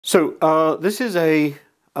So this is a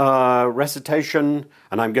recitation,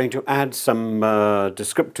 and I'm going to add some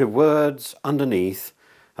descriptive words underneath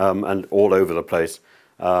and all over the place.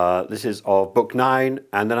 This is of Book 9,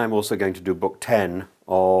 and then I'm also going to do Book 10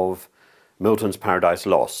 of Milton's Paradise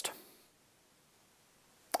Lost.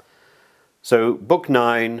 So Book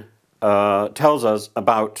 9 tells us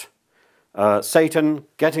about Satan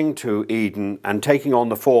getting to Eden and taking on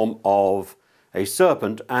the form of a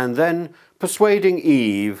serpent and then persuading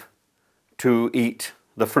Eve to eat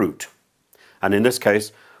the fruit. And in this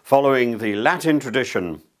case, following the Latin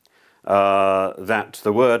tradition that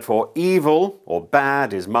the word for evil or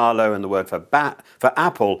bad is malo and the word for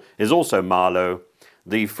apple is also malo,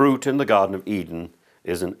 the fruit in the Garden of Eden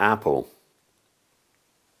is an apple.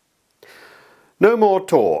 No more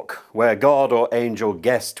talk where God or angel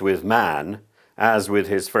guessed with man, as with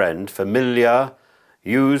his friend, familiar,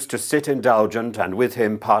 used to sit indulgent and with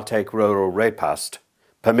him partake rural repast,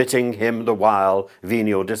 permitting him the while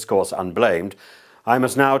venial discourse unblamed. I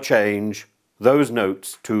must now change those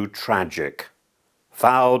notes to tragic.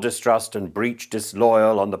 Foul distrust and breach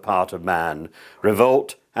disloyal on the part of man,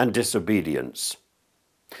 revolt and disobedience.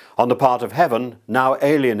 On the part of heaven, now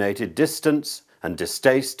alienated distance and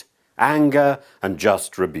distaste, anger and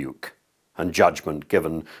just rebuke, and judgment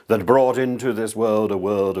given, that brought into this world a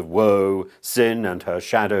world of woe, sin and her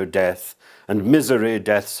shadow death, and misery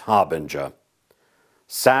death's harbinger.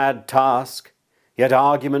 Sad task, yet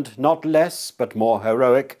argument not less but more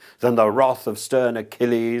heroic than the wrath of stern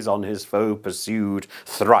Achilles on his foe pursued,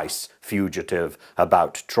 thrice fugitive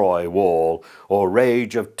about Troy wall, or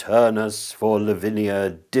rage of Turnus for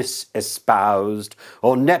Lavinia disespoused,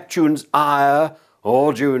 or Neptune's ire,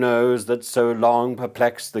 or Juno's that so long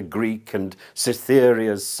perplexed the Greek and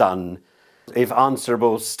Cytherea's son, if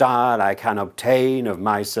answerable style I can obtain of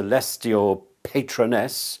my celestial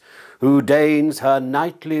patroness, who deigns her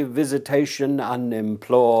nightly visitation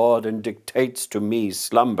unimplored and dictates to me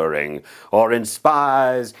slumbering, or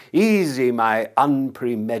inspires easy my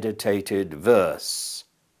unpremeditated verse.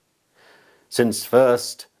 Since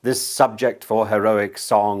first this subject for heroic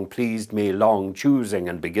song pleased me long choosing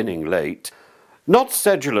and beginning late, not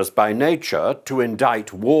sedulous by nature to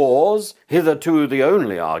indict wars, hitherto the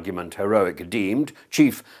only argument heroic deemed,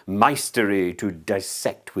 chief meistery to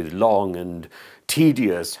dissect with long and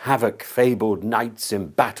tedious havoc fabled knights in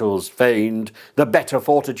battles feigned, the better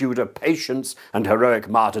fortitude of patience and heroic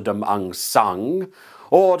martyrdom unsung,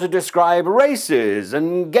 or to describe races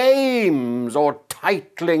and games, or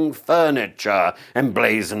titling furniture,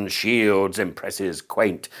 emblazoned shields, impresses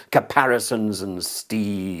quaint, caparisons and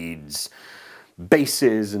steeds,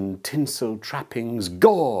 bases and tinsel trappings,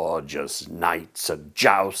 gorgeous knights of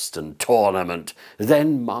joust and tournament,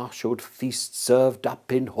 then marshalled feasts served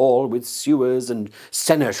up in hall with sewers and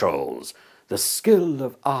seneschals, the skill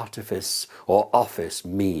of artifice or office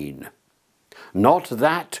mean. Not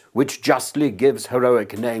that which justly gives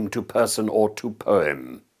heroic name to person or to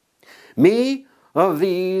poem. Me, of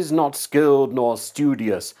these not skilled nor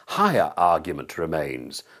studious, higher argument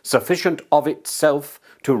remains, sufficient of itself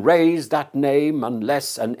to raise that name,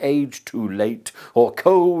 unless an age too late, or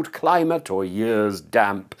cold climate, or years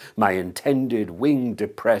damp, my intended wing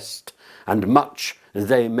depressed, and much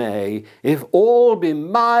they may, if all be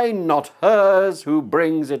mine, not hers, who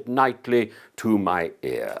brings it nightly to my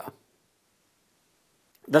ear.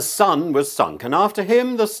 The sun was sunk, and after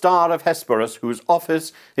him the star of Hesperus, whose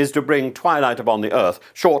office is to bring twilight upon the earth,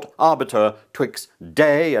 short arbiter twixt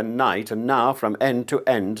day and night, and now from end to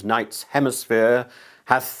end night's hemisphere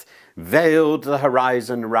hath veiled the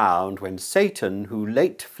horizon round, when Satan, who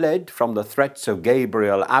late fled from the threats of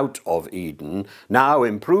Gabriel out of Eden, now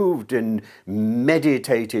improved in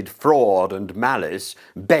meditated fraud and malice,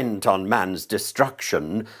 bent on man's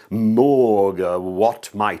destruction, maugre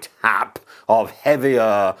what might hap, of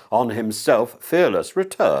heavier on himself fearless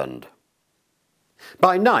returned.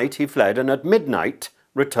 By night he fled, and at midnight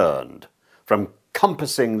returned, from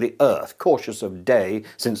compassing the earth, cautious of day,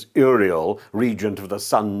 since Uriel, regent of the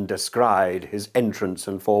sun, descried his entrance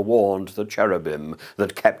and forewarned the cherubim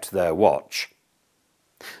that kept their watch.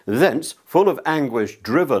 Thence, full of anguish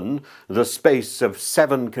driven, the space of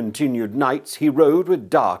 7 continued nights, he rode with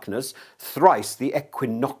darkness, thrice the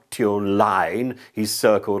equinoctial line he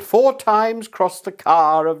circled, 4 times crossed the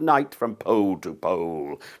car of night from pole to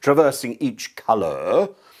pole, traversing each colour,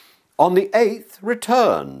 on the 8th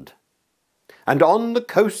returned, and on the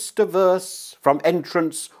coast averse, from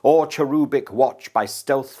entrance or cherubic watch by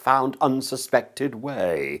stealth found unsuspected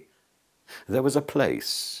way. There was a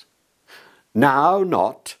place, now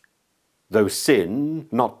not, though sin,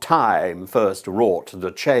 not time, first wrought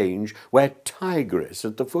the change, where Tigris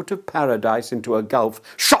at the foot of paradise into a gulf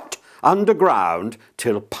shot underground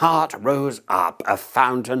till part rose up a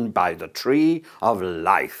fountain by the tree of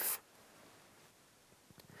life.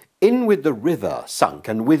 In with the river sunk,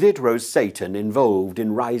 and with it rose Satan involved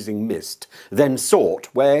in rising mist, then sought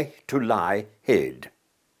where to lie hid.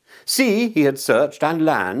 Sea he had searched, and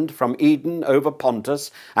land, from Eden over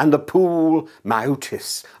Pontus, and the pool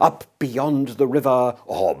Mautis, up beyond the river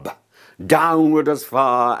Ob, downward as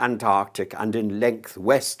far Antarctic, and in length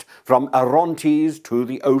west from Orontes to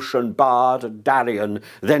the ocean-barred Darien,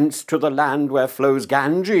 thence to the land where flows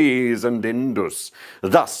Ganges and Indus.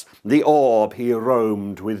 Thus the orb he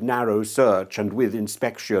roamed with narrow search, and with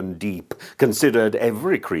inspection deep considered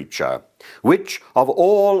every creature, which of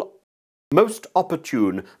all most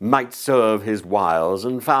opportune might serve his wiles,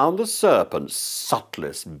 and found the serpent,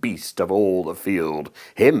 subtlest beast of all the field.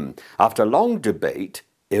 Him, after long debate,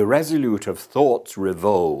 irresolute of thoughts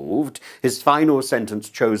revolved, his final sentence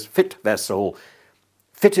chose fit vessel,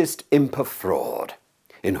 fittest imp of fraud,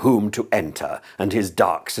 in whom to enter, and his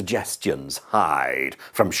dark suggestions hide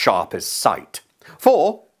from sharpest sight.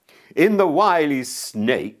 For, in the wily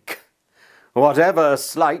snake, whatever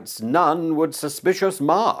slights none would suspicious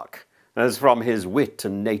mark, as from his wit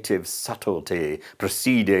and native subtlety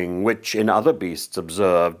proceeding, which in other beasts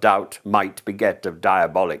observed doubt might beget of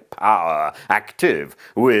diabolic power, active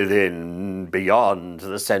within beyond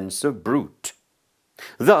the sense of brute.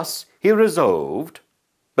 Thus he resolved,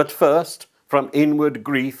 but first from inward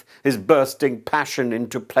grief his bursting passion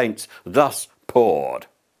into plaints thus poured.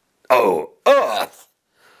 O earth!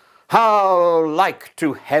 How like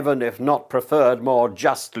to heaven, if not preferred more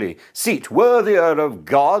justly, seat worthier of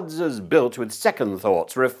gods, as built with second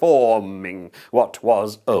thoughts, reforming what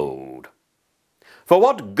was old. For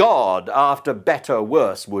what god after better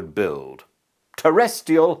worse would build?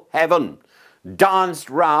 Terrestrial heaven, danced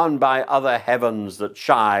round by other heavens that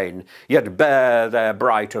shine, yet bear their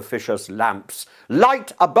bright officious lamps,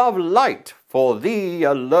 light above light, for thee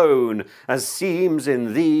alone, as seems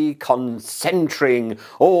in thee concentring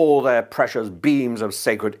all their precious beams of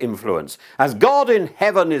sacred influence. As God in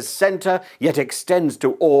heaven is centre, yet extends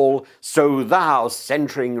to all, so thou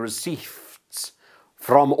centering receivest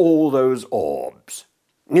from all those orbs.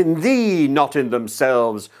 In thee, not in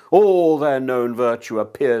themselves, all their known virtue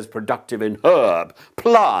appears productive in herb,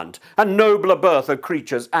 plant, and nobler birth of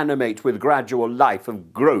creatures animate with gradual life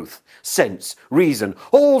of growth, sense, reason,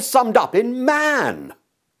 all summed up in man.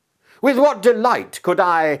 With what delight could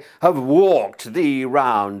I have walked thee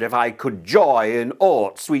round, if I could joy in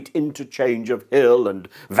aught sweet interchange of hill and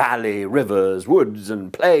valley, rivers, woods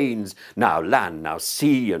and plains, now land, now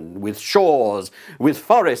sea, and with shores, with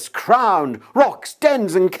forests crowned, rocks,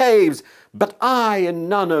 dens and caves, but I in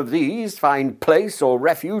none of these find place or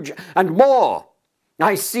refuge, and more,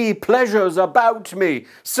 I see pleasures about me,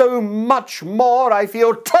 so much more I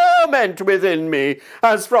feel torment within me,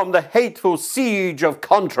 as from the hateful siege of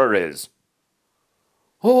contraries.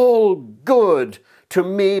 All good to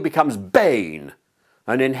me becomes bane,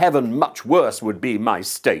 and in heaven much worse would be my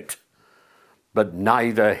state. But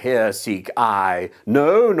neither here seek I,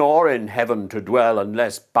 no, nor in heaven to dwell,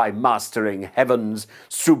 unless by mastering heavens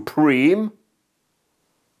supreme,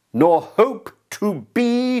 nor hope to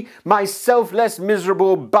be myself less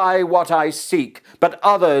miserable by what I seek, but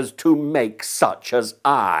others to make such as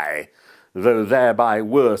I, though thereby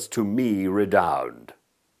worse to me redound.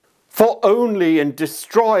 For only in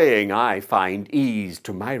destroying I find ease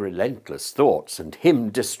to my relentless thoughts, and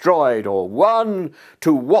him destroyed or won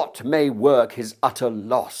to what may work his utter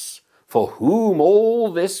loss. For whom all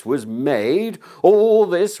this was made, all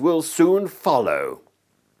this will soon follow.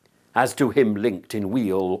 As to him linked in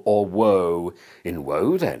weal or woe, in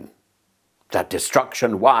woe then, that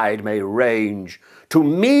destruction wide may range, to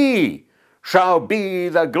me shall be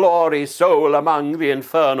the glory sole among the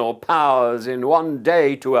infernal powers, in one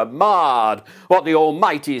day to have marred what the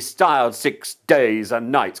Almighty styled 6 days and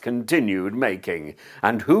nights continued making,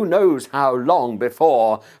 and who knows how long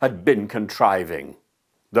before had been contriving.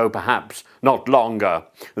 Though perhaps not longer,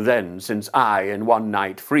 then, since I in one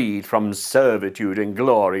night freed from servitude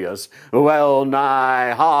inglorious, well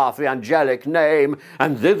nigh half the angelic name,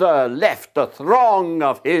 and thither left the throng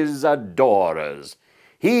of his adorers.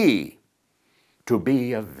 He, to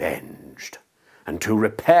be avenged, and to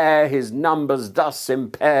repair his numbers thus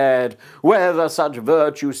impaired, whether such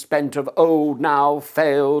virtue spent of old now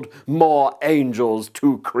failed more angels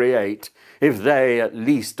to create, if they at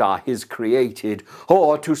least are his created,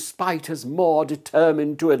 or to spite as more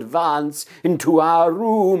determined to advance into our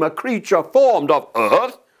room a creature formed of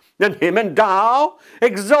earth, and him endow,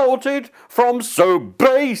 exalted from so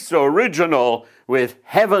base original, with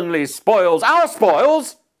heavenly spoils, our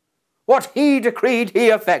spoils? What he decreed he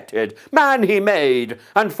effected, man he made,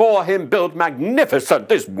 and for him built magnificent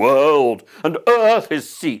this world, and earth his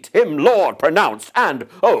seat, him Lord pronounced, and,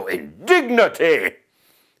 oh, indignity!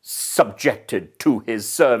 Subjected to his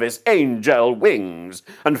service angel wings,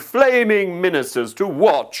 and flaming ministers to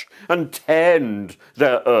watch and tend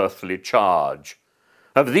their earthly charge.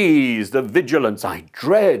 Of these the vigilance I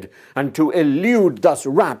dread, and to elude thus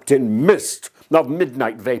wrapped in mist, of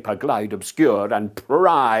midnight vapour glide obscure, and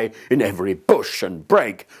pry in every bush and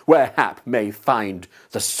brake, where hap may find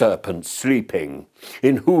the serpent sleeping,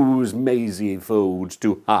 in whose mazy folds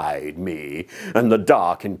to hide me, and the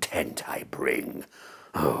dark intent I bring.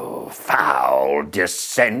 Oh, foul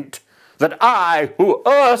descent, that I, who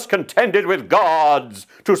erst contended with gods,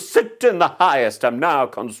 to sit in the highest, am now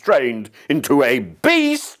constrained into a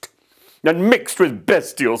beast, and mixed with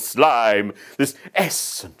bestial slime, this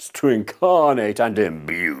essence to incarnate and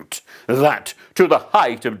imbute, that to the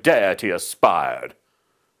height of deity aspired.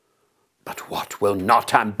 But what will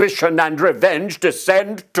not ambition and revenge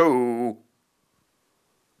descend to?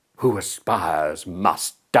 Who aspires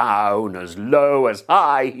must down as low as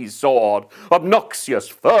high he soared, obnoxious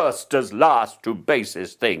first as last to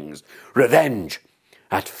basest things. Revenge,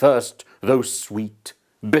 at first though sweet,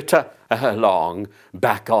 bitter ere long,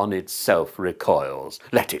 back on itself recoils.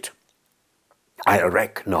 Let it, I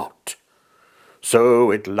reck not,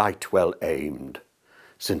 so it light well aimed,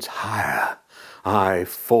 since higher I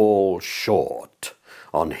fall short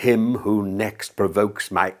on him who next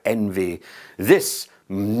provokes my envy, this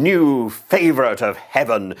new favourite of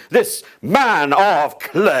heaven, this man of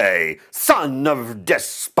clay, son of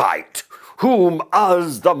despite, whom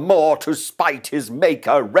us the more to spite his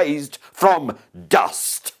maker raised from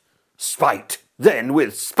dust. Spite, then,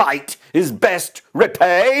 with spite is best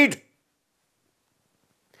repaid.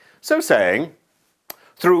 So saying,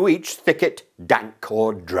 through each thicket, dank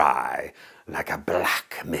or dry, like a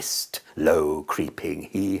black mist, low creeping,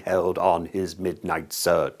 he held on his midnight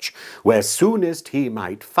search, where soonest he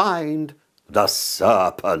might find the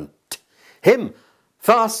serpent. Him,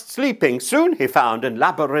 fast sleeping, soon he found in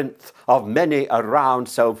labyrinth of many around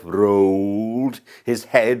self rolled, his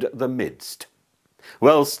head the midst,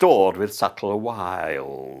 well stored with subtle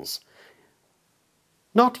wiles.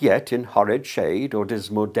 Not yet in horrid shade or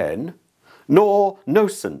dismal den, nor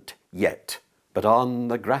nocent yet, but on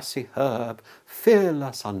the grassy herb,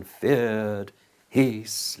 fearless unfeared, he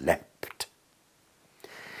slept.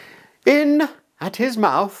 In at his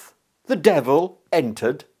mouth the devil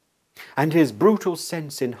entered, and his brutal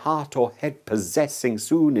sense in heart or head possessing,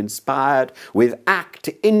 soon inspired with act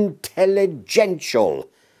intelligential.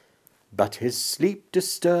 But his sleep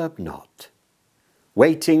disturbed not,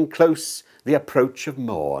 waiting close the approach of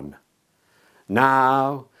morn.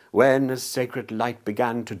 Now, when a sacred light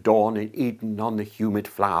began to dawn in Eden on the humid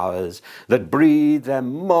flowers that breathe their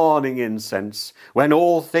morning incense, when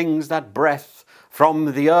all things that breath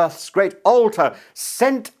from the earth's great altar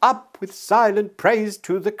sent up with silent praise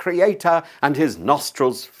to the Creator, and his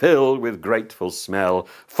nostrils filled with grateful smell,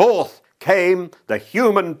 forth came the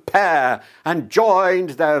human pair, and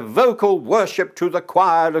joined their vocal worship to the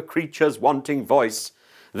choir of creatures wanting voice.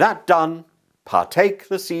 That done, partake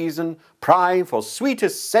the season, prime for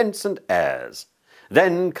sweetest scents and airs.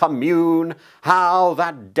 Then commune how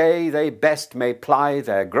that day they best may ply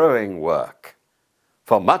their growing work.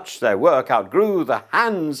 For much their work outgrew the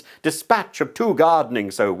hand's dispatch of two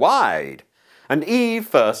gardening so wide. And Eve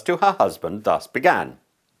first to her husband thus began.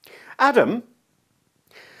 Adam,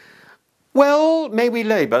 well may we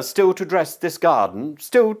labour still to dress this garden,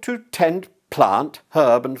 still to tend plant,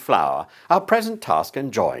 herb and flower, our present task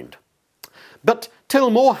enjoined. But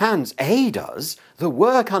till more hands aid us, the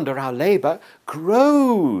work under our labour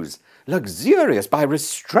grows, luxurious by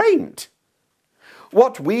restraint.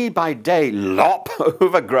 What we by day lop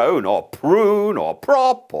overgrown, or prune, or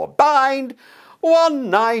prop, or bind, one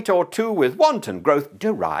night or two with wanton growth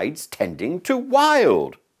derides, tending to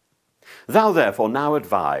wild. Thou therefore now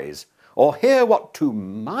advise, or hear what to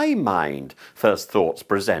my mind first thoughts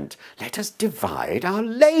present. Let us divide our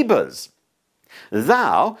labours.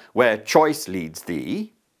 Thou, where choice leads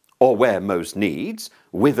thee, or where most needs,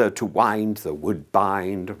 whither to wind the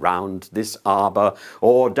woodbine round this arbour,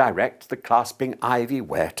 or direct the clasping ivy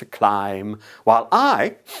where to climb, while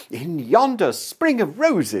I, in yonder spring of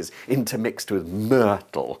roses, intermixed with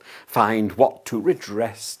myrtle, find what to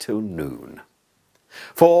redress till noon.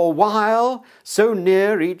 For while so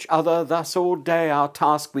near each other thus all day our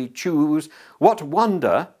task we choose, what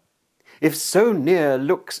wonder if so near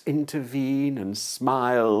looks intervene and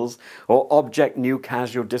smiles, or object new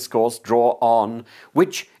casual discourse draw on,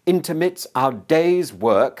 which intermits our day's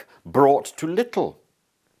work brought to little,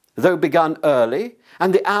 though begun early,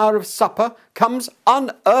 and the hour of supper comes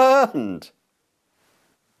unearned.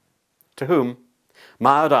 To whom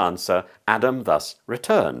mild answer Adam thus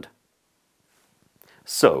returned.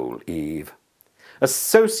 Soul, Eve,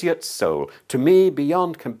 associate soul, to me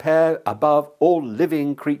beyond compare, above all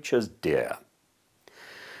living creatures dear.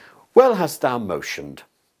 Well hast thou motioned,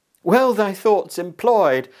 well thy thoughts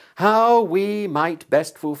employed, how we might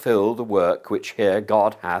best fulfil the work which here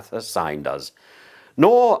God hath assigned us.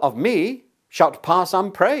 Nor of me shalt pass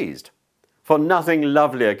unpraised, for nothing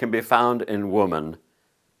lovelier can be found in woman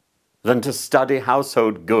than to study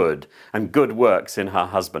household good and good works in her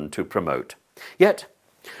husband to promote. Yet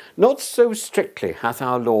not so strictly hath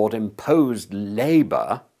our Lord imposed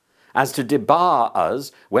labour as to debar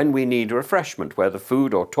us when we need refreshment, whether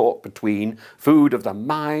food or talk between, food of the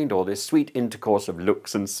mind, or this sweet intercourse of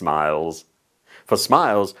looks and smiles. For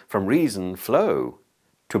smiles from reason flow,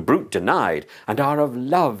 to brute denied, and are of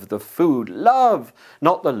love the food. Love,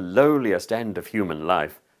 not the lowliest end of human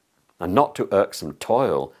life, and not to irksome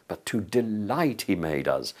toil, but to delight he made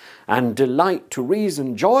us, and delight to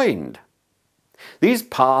reason joined. These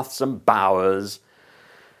paths and bowers,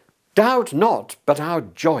 doubt not but our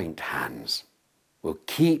joint hands will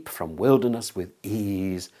keep from wilderness with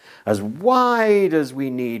ease, as wide as we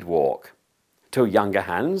need walk, till younger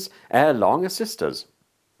hands ere long assist us.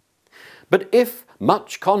 But if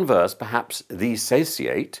much converse perhaps thee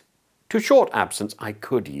satiate, to short absence I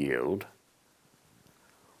could yield.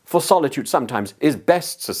 For solitude sometimes is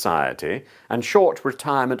best society, and short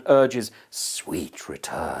retirement urges sweet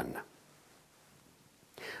return.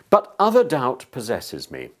 But other doubt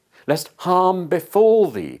possesses me, lest harm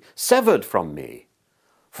befall thee, severed from me.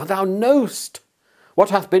 For thou know'st what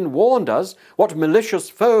hath been warned us, what malicious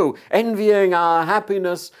foe, envying our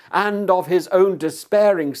happiness, and of his own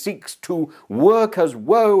despairing, seeks to work us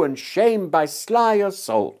woe and shame by sly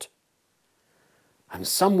assault. And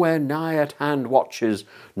somewhere nigh at hand watches,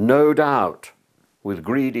 no doubt, with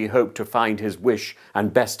greedy hope to find his wish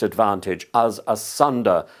and best advantage, us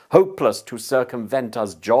asunder, hopeless to circumvent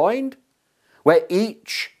us joined, where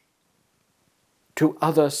each to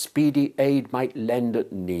other speedy aid might lend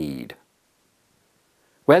at need.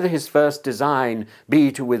 Whether his first design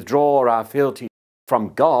be to withdraw our fealty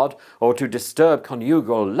from God, or to disturb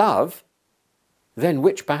conjugal love, then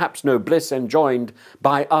which perhaps no bliss enjoined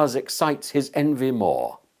by us excites his envy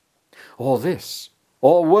more. Or this,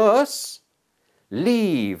 or worse,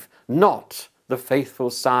 leave not the faithful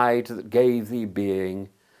side that gave thee being,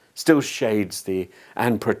 still shades thee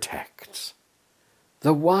and protects.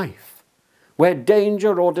 The wife, where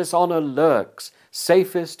danger or dishonour lurks,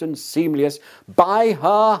 safest and seemliest by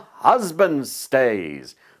her husband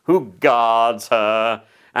stays, who guards her,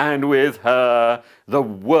 and with her the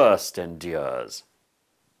worst endures.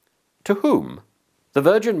 To whom the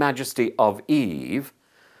virgin majesty of Eve,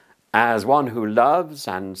 as one who loves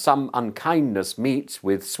and some unkindness meets,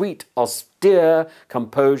 with sweet austere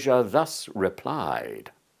composure thus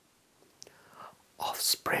replied.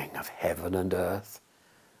 Offspring of heaven and earth,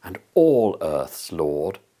 and all earth's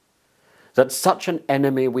Lord, that such an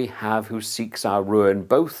enemy we have who seeks our ruin,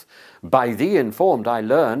 both by thee informed I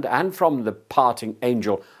learned, and from the parting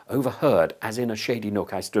angel overheard, as in a shady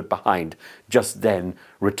nook I stood behind, just then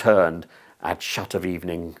returned at shut of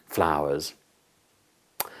evening flowers.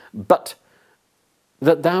 But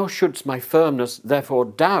that thou shouldst my firmness therefore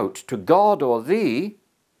doubt to God or thee,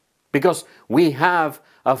 because we have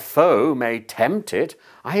a foe may tempt it,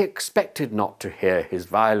 I expected not to hear his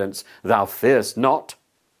violence, thou fear'st not,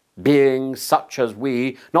 being such as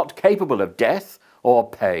we, not capable of death or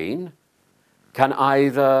pain, can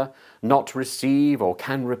either not receive or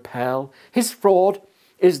can repel. His fraud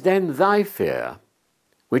is then thy fear,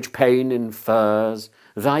 which pain infers,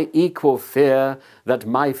 thy equal fear that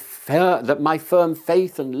my firm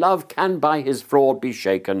faith and love can by his fraud be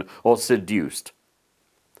shaken or seduced.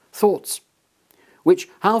 Thoughts which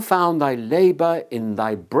how found thy labour in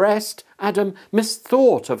thy breast, Adam,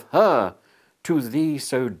 misthought of her, to thee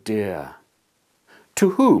so dear.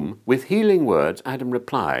 To whom, with healing words, Adam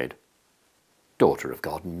replied, Daughter of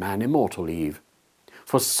God and man, immortal Eve,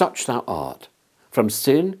 for such thou art, from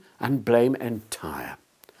sin and blame entire.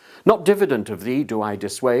 Not diffident of thee do I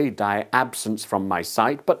dissuade thy absence from my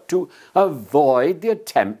sight, but to avoid the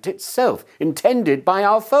attempt itself, intended by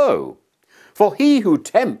our foe. For he who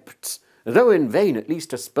tempts, though in vain, at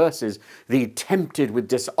least asperses thee tempted with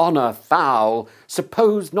dishonour foul,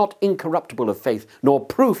 suppose not incorruptible of faith, nor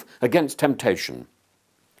proof against temptation.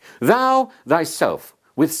 Thou thyself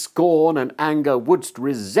with scorn and anger wouldst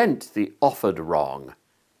resent the offered wrong,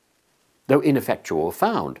 though ineffectual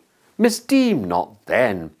found. Misdeem not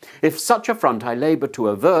then, if such affront I labour to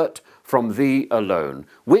avert from thee alone,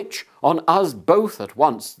 which on us both at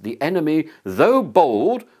once the enemy, though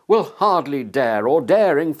bold, will hardly dare, or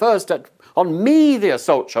daring first on me the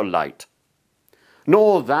assault shall light.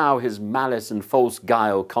 Nor thou his malice and false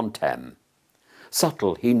guile contemn.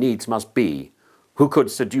 Subtle he needs must be, who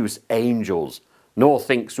could seduce angels, nor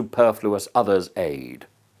think superfluous others' aid.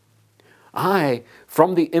 I,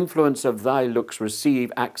 from the influence of thy looks,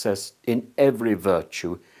 receive access in every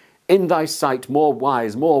virtue, in thy sight more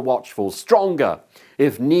wise, more watchful, stronger,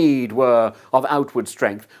 if need were, of outward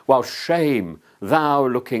strength, while shame, thou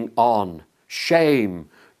looking on, shame,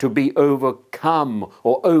 to be overcome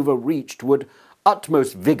or overreached, would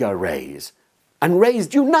utmost vigour raise, and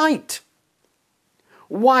raised unite.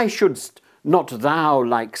 Why shouldst not thou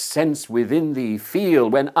like sense within thee feel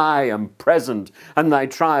when I am present, and thy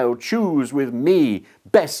trial choose with me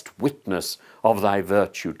best witness of thy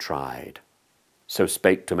virtue tried? So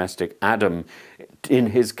spake domestic Adam in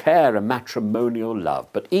his care a matrimonial love.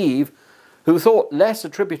 But Eve, who thought less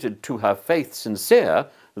attributed to her faith sincere,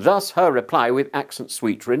 thus her reply with accent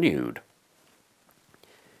sweet renewed.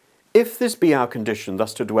 If this be our condition,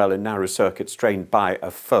 thus to dwell in narrow circuit strained by a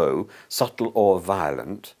foe, subtle or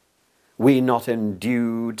violent, we not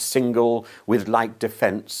endued single with like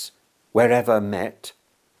defence wherever met,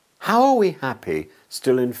 how are we happy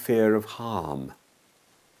still in fear of harm?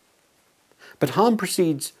 But harm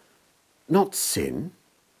precedes not sin,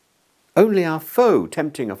 only our foe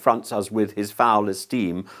tempting affronts us with his foul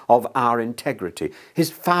esteem of our integrity.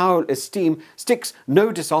 His foul esteem sticks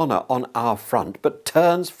no dishonour on our front, but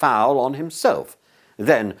turns foul on himself.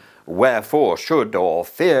 Then wherefore should or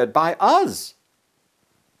feared by us?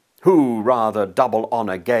 Who rather double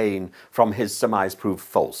honour gain from his surmise prove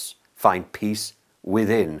false, find peace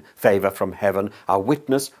within, favour from heaven, a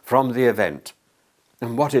witness from the event.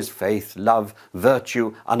 And what is faith, love,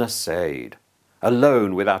 virtue unassayed,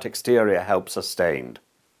 alone without exterior help sustained?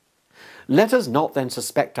 Let us not then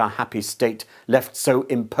suspect our happy state left so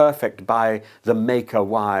imperfect by the Maker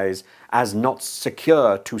wise, as not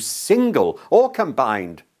secure to single or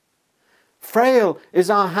combined. Frail is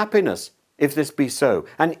our happiness, if this be so,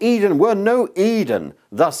 and Eden were no Eden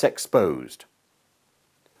thus exposed.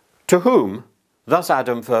 To whom thus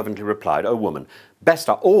Adam fervently replied, O woman, best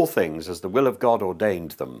are all things as the will of God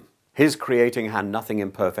ordained them. His creating hand nothing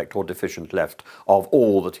imperfect or deficient left of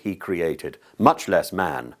all that he created, much less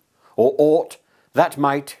man, or aught that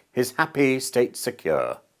might his happy state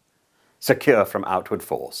secure from outward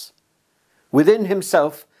force. Within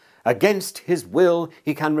himself, against his will,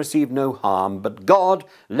 he can receive no harm, but God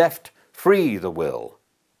left free the will.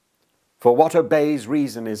 For what obeys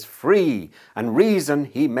reason is free, and reason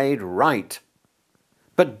he made right.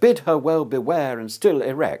 But bid her well beware and still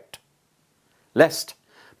erect, lest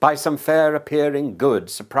by some fair appearing good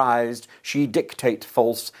surprised she dictate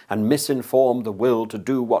false and misinform the will to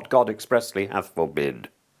do what God expressly hath forbid.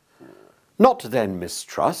 Not then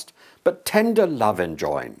mistrust, but tender love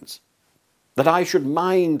enjoins, that I should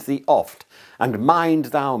mind thee oft, and mind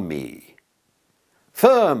thou me.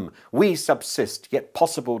 Firm we subsist, yet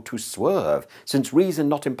possible to swerve, since reason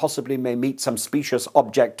not impossibly may meet some specious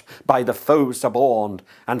object by the foe suborned,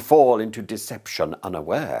 and fall into deception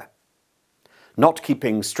unaware. Not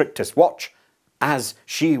keeping strictest watch, as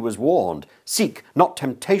she was warned, seek not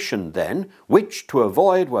temptation then, which to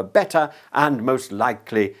avoid were better, and most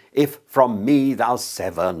likely, if from me thou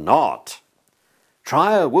sever not.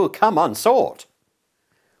 Trial will come unsought.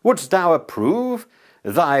 Wouldst thou approve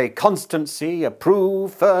thy constancy,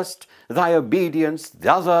 approve first thy obedience,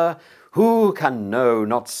 the other, who can know,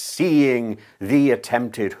 not seeing thee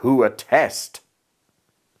attempted, who attest?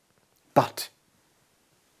 But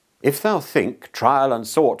if thou think trial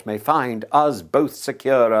unsought may find us both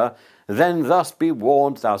securer, then thus be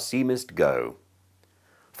warned thou seemest go.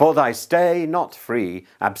 For thy stay not free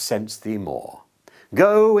absents thee more.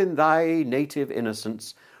 Go in thy native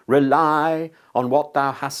innocence, rely on what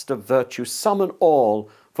thou hast of virtue, summon all,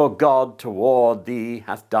 for God toward thee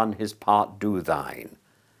hath done his part, do thine.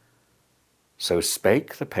 So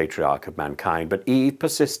spake the patriarch of mankind, but Eve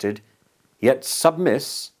persisted, yet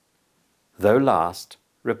submiss, though last,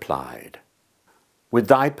 replied. With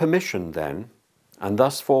thy permission then, and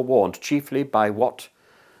thus forewarned chiefly by what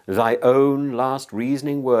thy own last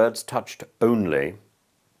reasoning words touched only,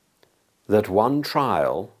 that one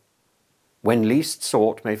trial, when least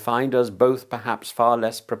sought, may find us both perhaps far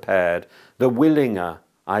less prepared, the willinger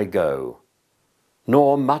I go,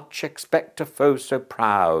 nor much expect a foe so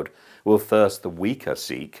proud, will first the weaker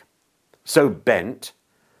seek. So bent,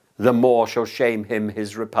 the more shall shame him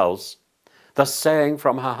his repulse. Thus saying,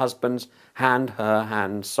 from her husband's hand her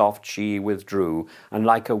hand soft she withdrew, and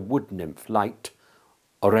like a wood nymph light,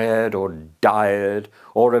 or red or dyed,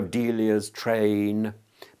 or of Delia's train,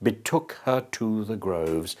 betook her to the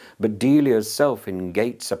groves. But Delia's self in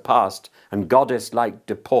gates surpassed, and goddess-like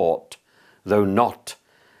deport, though not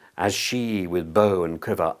as she with bow and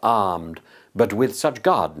quiver armed, but with such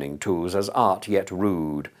gardening tools as art yet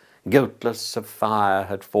rude, guiltless of fire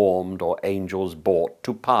had formed, or angels bought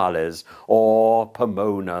to parlors, or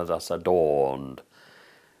Pomona thus adorned.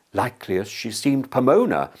 Likeliest she seemed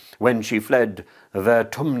Pomona when she fled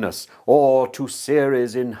Vertumnus, or to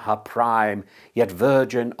Ceres in her prime, yet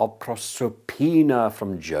virgin of Proserpina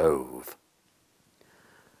from Jove.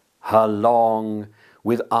 Her long,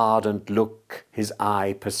 with ardent look, his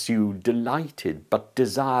eye pursued, delighted, but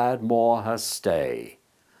desired more her stay.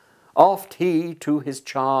 Oft he to his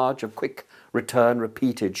charge of quick return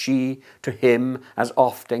repeated, she to him as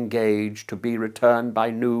oft engaged to be returned by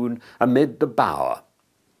noon amid the bower,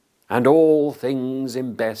 and all things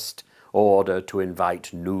in best order to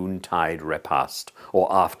invite noontide repast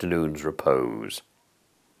or afternoon's repose.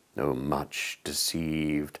 O much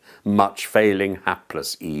deceived, much failing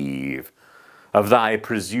hapless Eve, of thy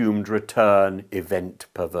presumed return event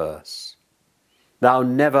perverse, thou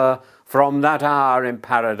never from that hour in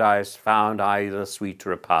paradise found either sweet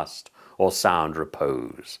repast or sound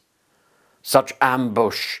repose. Such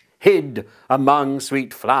ambush, hid among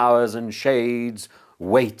sweet flowers and shades,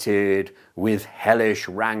 waited with hellish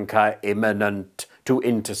rancour imminent to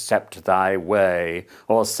intercept thy way,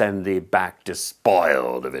 or send thee back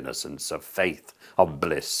despoiled of innocence, of faith, of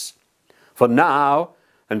bliss. For now,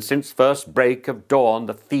 and since first break of dawn,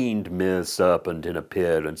 the fiend mere serpent in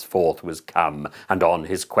appearance forth was come, and on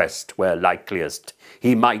his quest where likeliest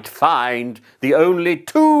he might find the only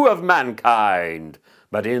two of mankind,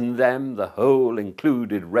 but in them the whole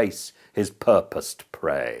included race his purposed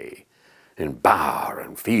prey. In bower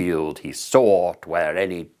and field he sought where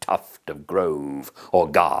any tuft of grove or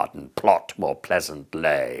garden plot more pleasant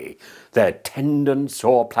lay, their tendance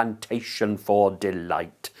or plantation for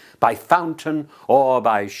delight. By fountain or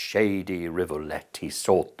by shady rivulet he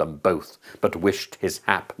sought them both, but wished his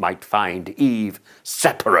hap might find Eve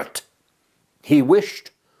separate. He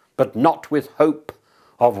wished, but not with hope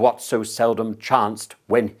of what so seldom chanced,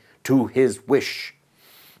 when to his wish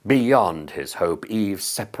beyond his hope Eve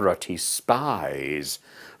separate he spies,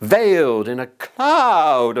 veiled in a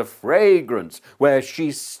cloud of fragrance, where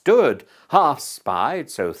she stood, half spied,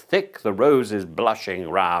 so thick the roses blushing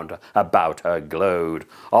round about her glowed,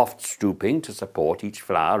 oft stooping to support each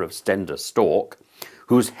flower of slender stalk,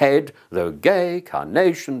 whose head, though gay,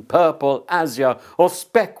 carnation, purple, azure, or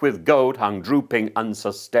speck with gold, hung drooping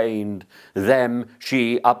unsustained. Them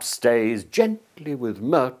she upstays gently with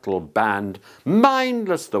myrtle band,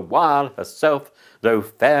 mindless the while herself, though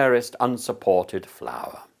fairest unsupported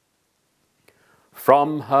flower.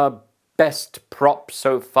 From her best prop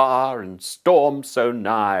so far and storm so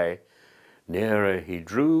nigh, nearer he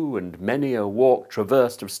drew, and many a walk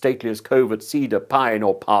traversed of stateliest covert, cedar, pine,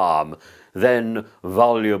 or palm, then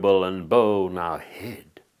voluble and bold, now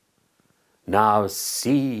hid, now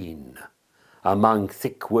seen, among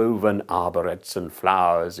thick-woven arborets and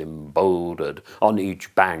flowers, emboldered on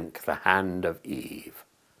each bank the hand of Eve.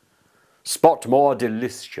 Spot more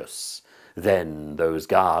delicious than those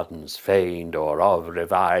gardens feigned, or of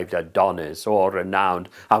revived Adonis, or renowned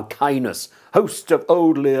Alcinous, host of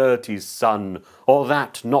old Laertes' son, or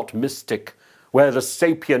that not mystic, where the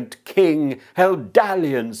sapient king held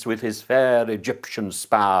dalliance with his fair Egyptian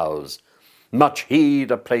spouse. Much he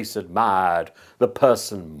the place admired, the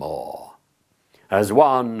person more, as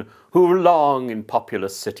one who long in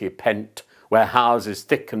populous city pent, where houses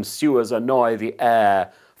thick and sewers annoy the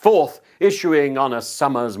air, forth issuing on a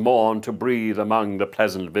summer's morn to breathe among the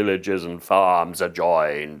pleasant villages and farms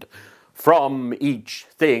adjoined. From each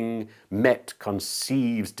thing met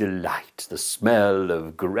conceives delight, the smell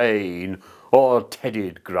of grain, or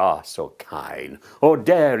tedded grass or kine, or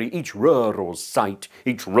dairy, each rural sight,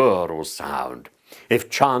 each rural sound. If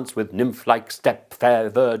chance with nymph-like step fair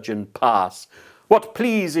virgin pass, what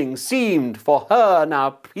pleasing seemed for her now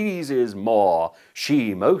pleases more,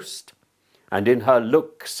 she most, and in her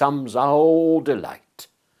look sums all delight.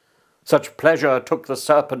 Such pleasure took the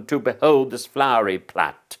serpent to behold this flowery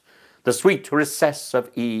plat, the sweet recess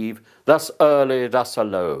of Eve, thus early, thus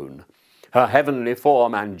alone, her heavenly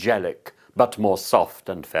form angelic, but more soft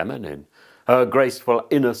and feminine, her graceful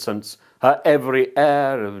innocence her every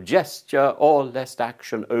air of gesture or lest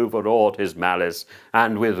action overawed his malice,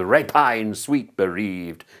 and with rapine sweet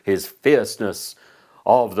bereaved his fierceness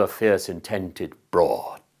of the fierce intent it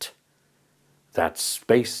brought. That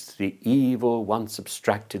space the evil once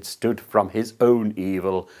abstracted stood from his own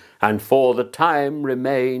evil, and for the time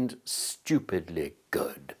remained stupidly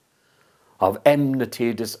good. Of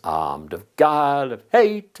enmity disarmed, of guile, of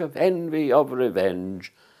hate, of envy, of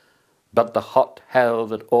revenge, but the hot hell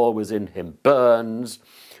that always in him burns,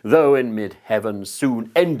 though in mid-heaven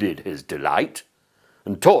soon ended his delight,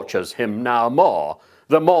 and tortures him now more,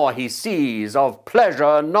 the more he sees of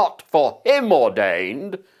pleasure not for him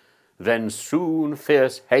ordained, then soon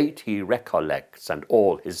fierce hate he recollects, and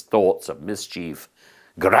all his thoughts of mischief,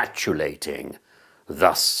 gratulating,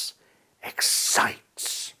 thus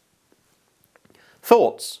excites.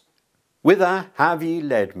 Thoughts, whither have ye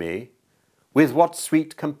led me? With what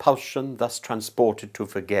sweet compulsion thus transported to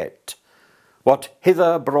forget? What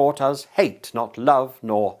hither brought us hate, not love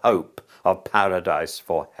nor hope of paradise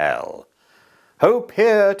for hell? Hope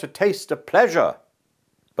here to taste of pleasure,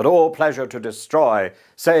 but all pleasure to destroy,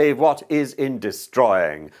 save what is in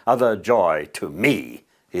destroying, other joy to me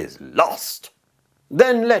is lost.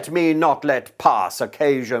 Then let me not let pass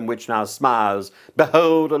occasion which now smiles,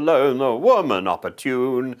 behold alone the woman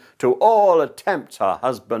opportune, to all attempts her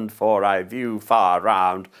husband, for I view far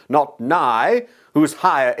round, not nigh, whose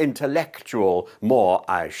higher intellectual more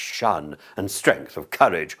I shun, and strength of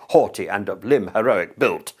courage, haughty and of limb heroic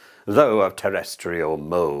built, though of terrestrial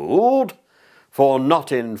mould. For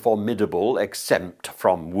not in formidable, exempt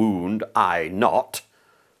from wound, I not,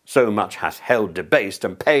 so much hath hell debased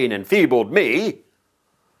and pain enfeebled me,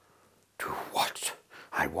 to what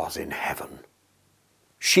I was in heaven.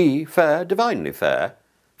 She fair, divinely fair,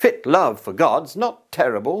 fit love for gods, not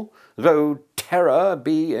terrible, though terror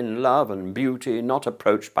be in love and beauty not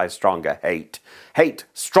approached by stronger hate. Hate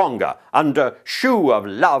stronger, under shew of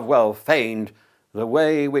love well feigned, the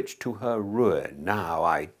way which to her ruin now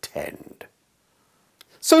I tend.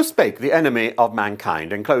 So spake the enemy of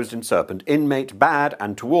mankind, enclosed in serpent, inmate bad,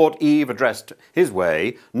 and toward Eve addressed his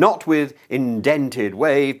way, not with indented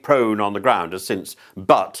wave prone on the ground as since,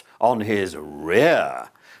 but on his rear,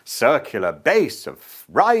 circular base of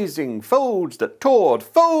rising folds that toward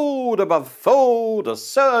fold above fold, a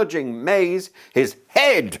surging maze, his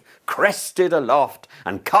head crested aloft,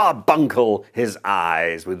 and carbuncle his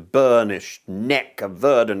eyes, with burnished neck of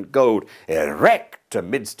verdant gold, erect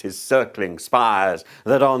amidst his circling spires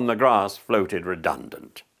that on the grass floated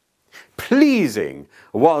redundant. Pleasing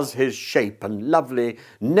was his shape and lovely,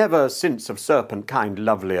 never since of serpent kind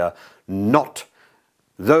lovelier, not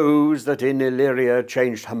those that in Illyria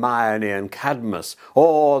changed Hermione and Cadmus,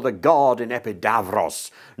 or the god in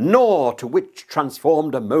Epidavros, nor to which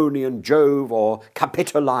transformed Ammonian Jove or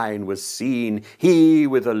Capitoline was seen, he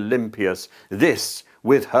with Olympius, this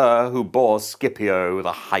with her who bore Scipio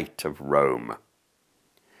the height of Rome.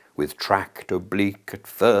 With tract oblique at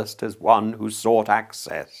first as one who sought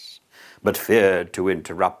access, but feared to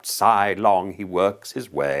interrupt sidelong he works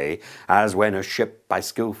his way, as when a ship by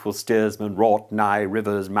skilful steersman wrought nigh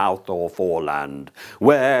river's mouth or foreland,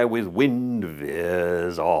 where with wind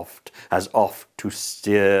veers oft, as oft to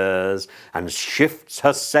steers, and shifts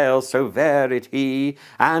her sail so varied he,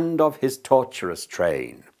 and of his tortuous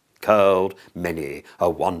train curled many a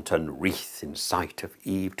wanton wreath in sight of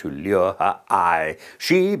Eve to lure her eye.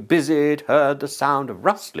 She busied heard the sound of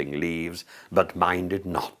rustling leaves, but minded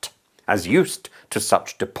not, as used to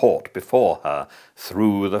such deport before her,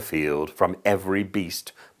 through the field from every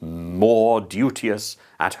beast more duteous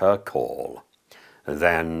at her call,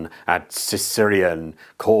 than at Ciceronian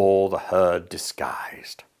call the herd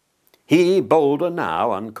disguised. He bolder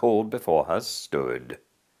now uncalled before her stood,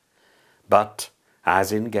 but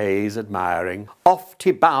as in gaze admiring, oft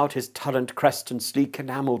he bowed his turrent crest and sleek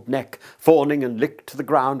enamelled neck, fawning and licked the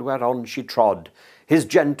ground whereon she trod. His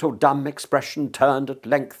gentle dumb expression turned at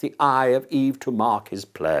length the eye of Eve to mark his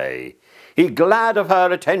play. He glad of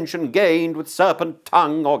her attention gained with serpent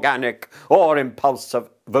tongue organic, or impulse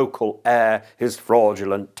of vocal air, his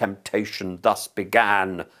fraudulent temptation thus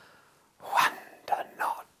began. Wonder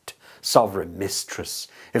not, sovereign mistress,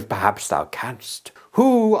 if perhaps thou canst,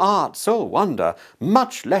 who art sole wonder,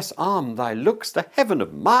 much less arm thy looks the heaven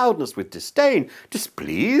of mildness with disdain,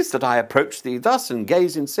 displeased that I approach thee thus and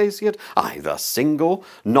gaze insatiate, I thus single,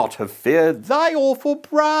 not have feared thy awful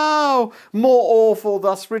brow, more awful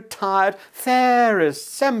thus retired, fairest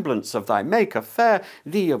semblance of thy Maker fair,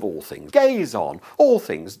 thee of all things gaze on, all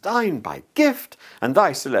things thine by gift, and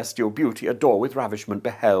thy celestial beauty adore with ravishment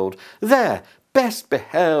beheld, there best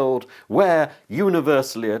beheld, where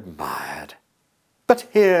universally admired. But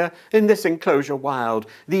here, in this enclosure wild,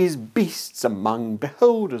 these beasts among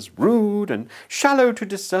beholders rude, and shallow to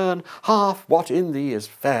discern half what in thee is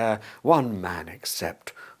fair, one man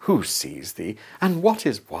except, who sees thee, and what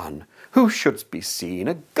is one, who shouldst be seen,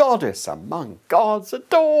 a goddess among gods,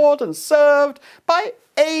 adored and served by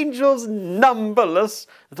angels numberless,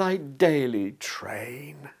 thy daily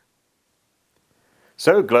train.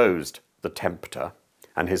 So glozed the tempter,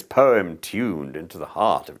 and his poem tuned into the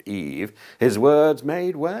heart of Eve, his words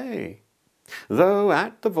made way. Though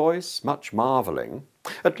at the voice much marvelling,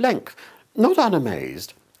 at length, not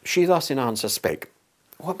unamazed, she thus in answer spake,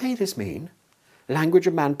 What may this mean? Language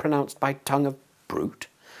of man pronounced by tongue of brute,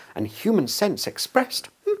 and human sense expressed?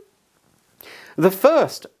 The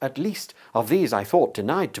first, at least, of these I thought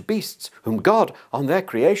denied to beasts, whom God on their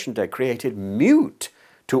creation day created mute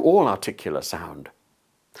to all articular sound.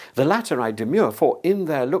 The latter I demur, for in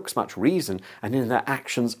their looks much reason, and in their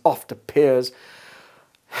actions oft appears.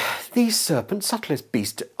 These serpents, subtlest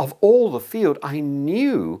beast of all the field, I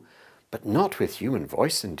knew, but not with human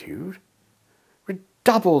voice endued.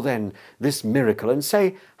 Redouble then this miracle, and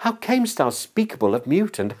say, how camest thou speakable of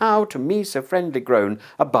mute, and how to me so friendly grown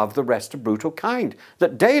above the rest of brutal kind,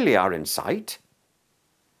 that daily are in sight?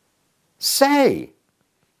 Say!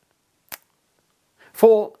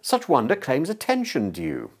 For such wonder claims attention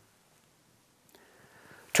due.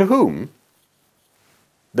 To whom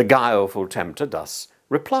the guileful tempter thus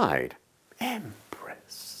replied,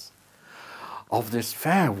 Empress of this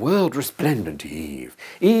fair world resplendent Eve,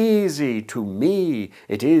 easy to me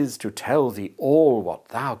it is to tell thee all what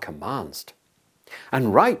thou command'st,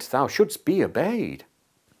 and right thou shouldst be obeyed.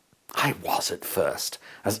 I was at first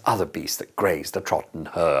as other beasts that graze the trodden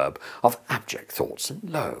herb, of abject thoughts and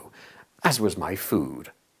low, as was my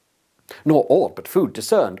food, nor aught but food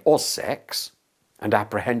discerned, or sex, and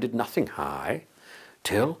apprehended nothing high,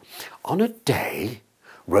 till on a day,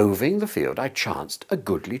 roving the field, I chanced a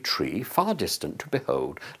goodly tree far distant to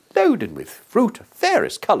behold, loaden with fruit of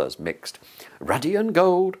fairest colours mixed, ruddy and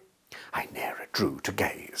gold. I nearer drew to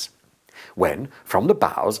gaze, when from the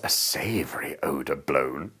boughs a savoury odour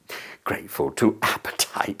blown, grateful to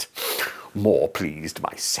appetite, more pleased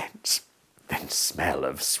my sense than smell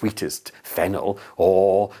of sweetest fennel,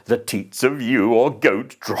 or the teats of ewe or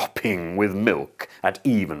goat dropping with milk at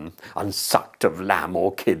even, unsucked of lamb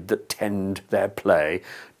or kid that tend their play,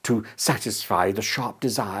 to satisfy the sharp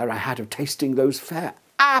desire I had of tasting those fair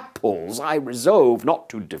apples. I resolve not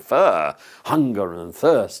to defer, hunger and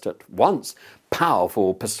thirst at once,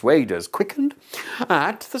 powerful persuaders quickened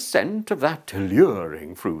at the scent of that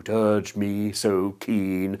alluring fruit, urged me so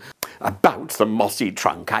keen. About the mossy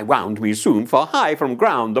trunk I wound me soon, for high from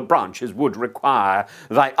ground the branches would require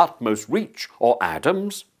thy utmost reach, or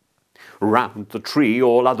Adam's. Round the tree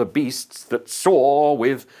all other beasts that saw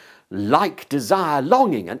with like desire,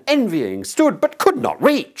 longing and envying stood, but could not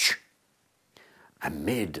reach.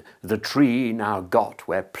 Amid the tree now got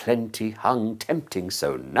where plenty hung, tempting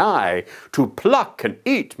so nigh, to pluck and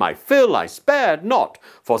eat my fill I spared not,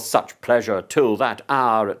 for such pleasure till that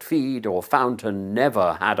hour at feed or fountain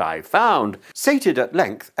never had I found. Sated at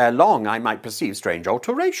length, ere long I might perceive strange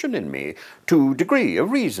alteration in me, to degree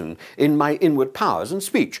of reason in my inward powers, and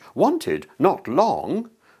speech wanted not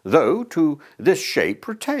long, though to this shape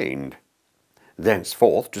retained.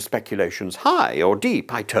 Thenceforth to speculations high or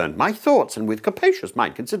deep I turned my thoughts, and with capacious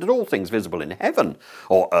mind considered all things visible in heaven,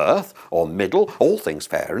 or earth, or middle, all things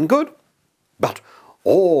fair and good. But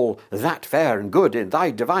all that fair and good in thy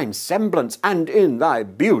divine semblance, and in thy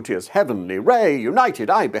beauteous heavenly ray united,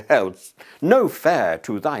 I beheld no fair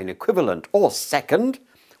to thine equivalent or second,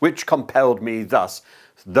 which compelled me thus,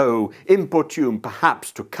 though importune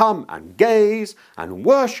perhaps, to come and gaze and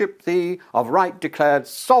worship thee, of right declared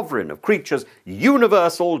sovereign of creatures,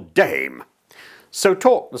 universal dame. So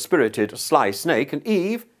talked the spirited sly snake, and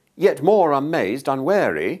Eve, yet more amazed,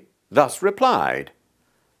 unwary, thus replied,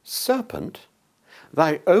 Serpent,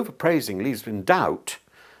 thy overpraising leaves in doubt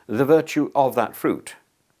the virtue of that fruit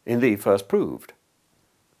in thee first proved.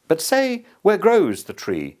 But say, where grows the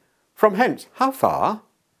tree? From hence how far?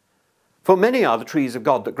 For many are the trees of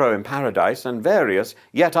God that grow in paradise, and various,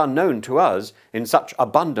 yet unknown to us, in such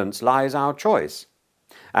abundance lies our choice.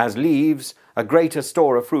 As leaves a greater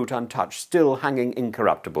store of fruit untouched, still hanging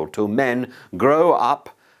incorruptible, till men grow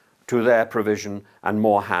up to their provision, and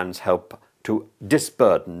more hands help to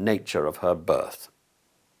disburden nature of her birth.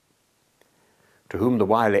 To whom the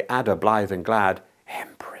wily adder, blithe and glad,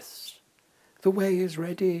 Empress, the way is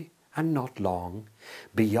ready, and not long.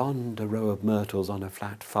 Beyond a row of myrtles on a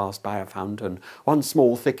flat, fast by a fountain, one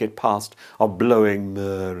small thicket past of blowing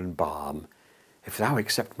myrrh and balm. If thou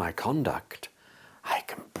accept my conduct, I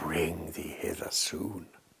can bring thee hither soon.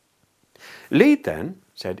 Lead then,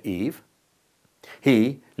 said Eve.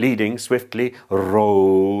 He, leading swiftly,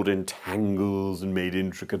 rolled in tangles and made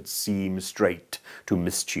intricate seams straight to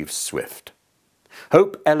mischief swift.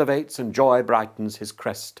 Hope elevates and joy brightens his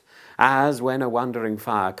crest, as when a wandering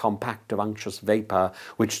fire, compact of unctuous vapour,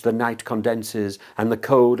 which the night condenses, and the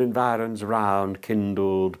cold environs round,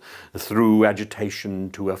 kindled through agitation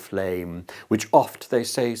to a flame, which oft, they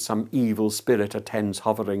say, some evil spirit attends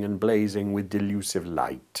hovering and blazing with delusive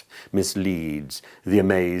light, misleads the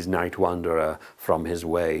amazed night wanderer from his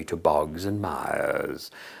way to bogs and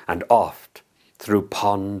mires, and oft, through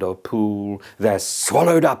pond or pool, they're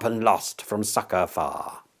swallowed up and lost from succour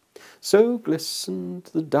far. So glistened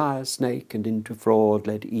the dire snake, and into fraud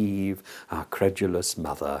led Eve, our credulous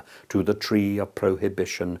mother, to the tree of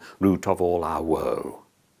prohibition, root of all our woe.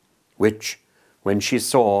 Which, when she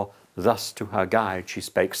saw, thus to her guide she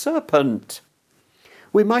spake, Serpent,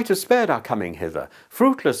 we might have spared our coming hither.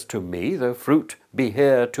 Fruitless to me, though fruit be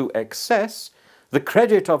here to excess, the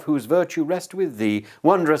credit of whose virtue rest with thee,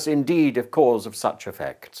 wondrous indeed if cause of such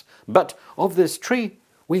effects. But of this tree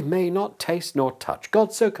we may not taste nor touch.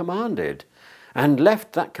 God so commanded, and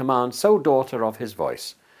left that command sole daughter of his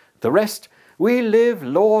voice. The rest we live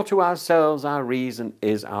law to ourselves, our reason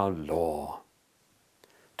is our law.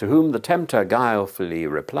 To whom the tempter guilefully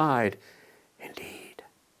replied, Indeed,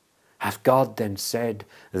 hath God then said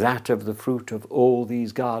that of the fruit of all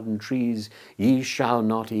these garden trees ye shall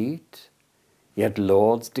not eat, yet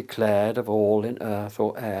lords declared of all in earth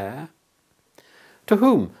or air? To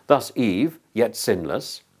whom thus Eve, yet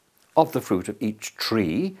sinless, of the fruit of each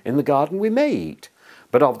tree in the garden we may eat,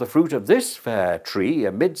 but of the fruit of this fair tree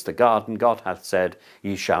amidst the garden God hath said,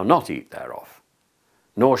 Ye shall not eat thereof,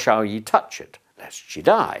 nor shall ye touch it, lest ye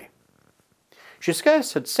die. She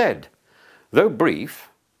scarce had said, though brief,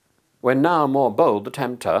 when now more bold the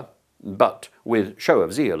tempter, but with show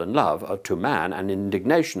of zeal and love to man and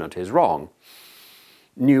indignation at his wrong,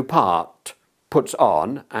 new part puts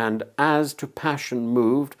on, and as to passion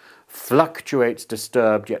moved, fluctuates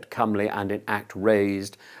disturbed yet comely, and in act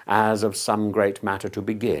raised, as of some great matter to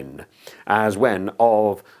begin, as when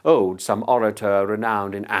of old some orator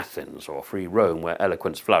renowned in Athens or free Rome, where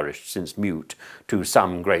eloquence flourished, since mute, to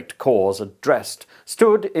some great cause addressed,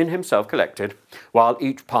 stood in himself collected, while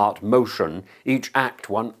each part motion, each act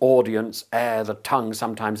one audience, ere the tongue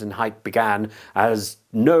sometimes in height began, as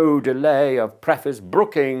no delay of preface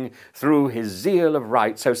brooking through his zeal of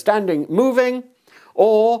right, so standing moving,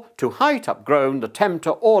 or to height upgrown, the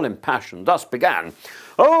tempter all impassioned thus began,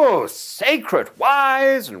 O sacred,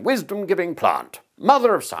 wise, and wisdom-giving plant,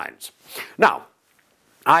 mother of science, now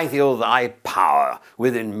I feel thy power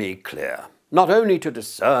within me clear, not only to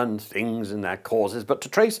discern things in their causes, but to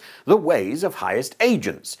trace the ways of highest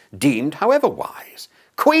agents, deemed however wise.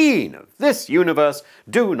 Queen of this universe,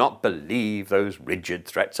 do not believe those rigid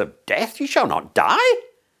threats of death. Ye shall not die.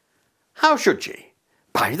 How should ye?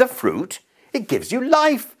 By the fruit? It gives you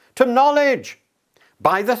life to knowledge.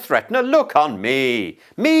 By the threatener, look on me,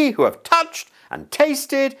 me who have touched and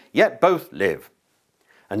tasted, yet both live.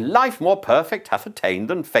 And life more perfect hath attained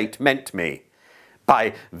than fate meant me,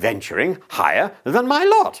 by venturing higher than my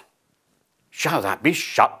lot. Shall that be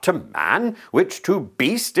shut to man, which to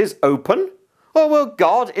beast is open? Or will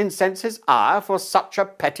God incense his ire for such a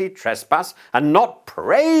petty trespass, and not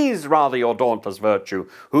praise rather your dauntless virtue,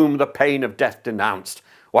 whom the pain of death denounced,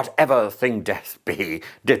 whatever thing death be,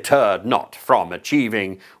 deterred not from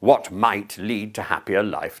achieving what might lead to happier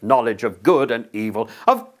life, knowledge of good and evil,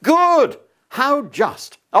 of good, how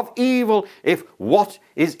just, of evil, if what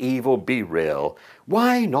is evil be real,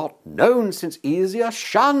 why not known, since easier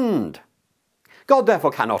shunned? God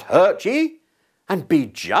therefore cannot hurt ye, and be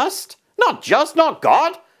just, not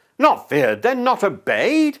God, not feared, then not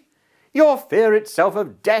obeyed. Your fear itself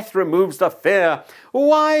of death removes the fear.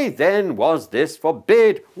 Why then was this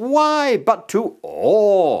forbid? Why but to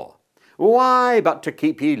awe? Why but to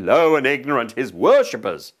keep ye low and ignorant his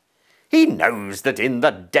worshippers? He knows that in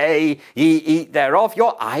the day ye eat thereof,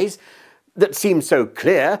 your eyes that seem so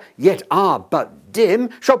clear, yet are but dim,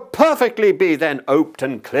 shall perfectly be then oped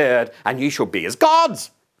and cleared, and ye shall be as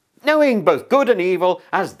gods, knowing both good and evil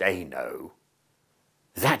as they know.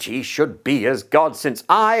 That ye should be as gods, since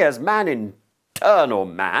I, as man, eternal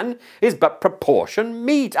man, is but proportion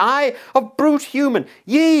meet, I of brute human,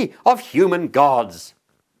 ye of human gods.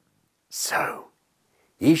 So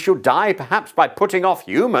ye shall die perhaps by putting off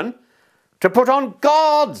human, to put on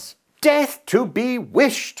gods, death to be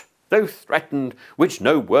wished, though threatened, which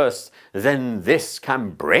no worse than this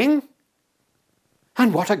can bring.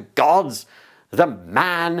 And what are gods the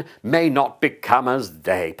man may not become as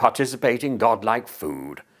they, participating godlike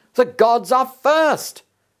food. The gods are first,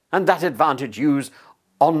 and that advantage use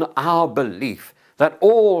on our belief that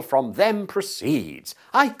all from them proceeds.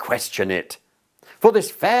 I question it. For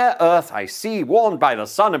this fair earth I see, warmed by the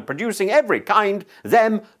sun and producing every kind,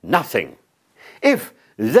 them nothing. If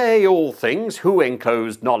they all things, who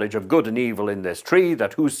enclosed knowledge of good and evil in this tree,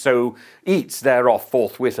 that whoso eats thereof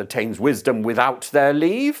forthwith attains wisdom without their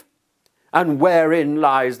leave? And wherein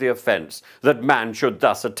lies the offence, that man should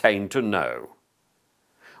thus attain to know?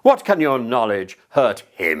 What can your knowledge hurt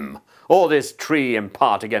him, or this tree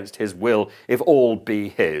impart against his will, if all be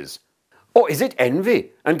his? Or is it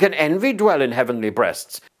envy, and can envy dwell in heavenly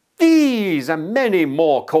breasts? These and many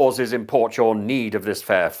more causes import your need of this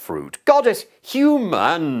fair fruit. Goddess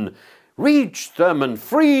human, reach them and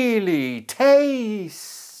freely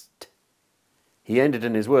taste. He ended,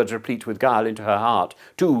 in his words replete with guile, into her heart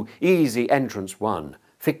to easy entrance won.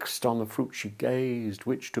 Fixed on the fruit she gazed,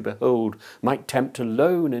 which to behold might tempt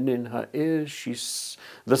alone, and in her ears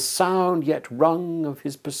the sound yet rung of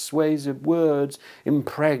his persuasive words,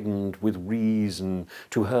 impregned with reason,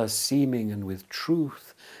 to her seeming and with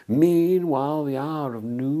truth. Meanwhile the hour of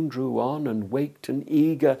noon drew on, and waked an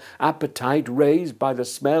eager appetite, raised by the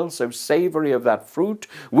smell so savoury of that fruit,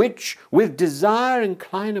 which with desire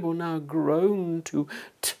inclinable now grown to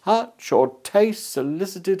touch or taste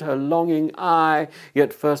solicited her longing eye,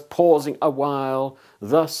 yet first pausing a while,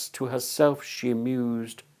 thus to herself she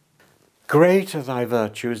mused: Great are thy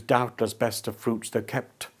virtues, doubtless best of fruits, though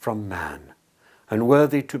kept from man, and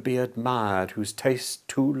worthy to be admired, whose taste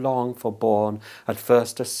too long forborne at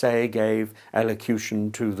first assay gave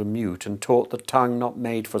elocution to the mute, and taught the tongue not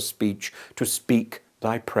made for speech to speak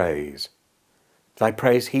thy praise. Thy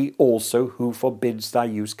praise he also who forbids thy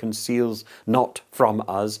use conceals not from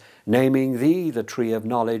us, naming thee the tree of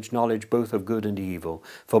knowledge, knowledge both of good and evil,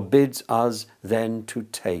 forbids us then to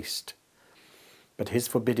taste. But his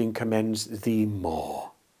forbidding commends thee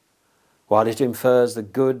more, while it infers the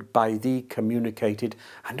good by thee communicated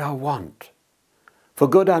and our want. For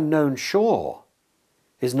good unknown sure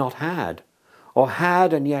is not had, or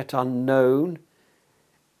had and yet unknown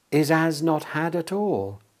is as not had at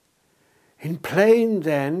all. In plain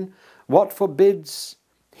then, what forbids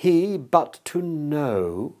he but to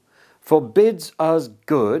know, forbids us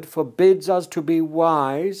good, forbids us to be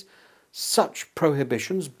wise, such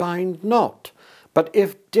prohibitions bind not. But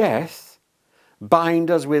if death bind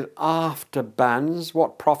us with after bans,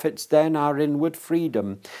 what profits then our inward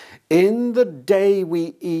freedom? In the day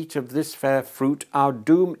we eat of this fair fruit, our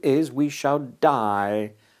doom is we shall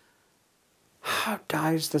die. How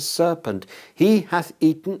dies the serpent? He hath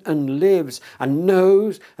eaten and lives, and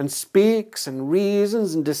knows and speaks and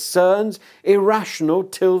reasons and discerns, irrational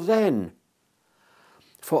till then.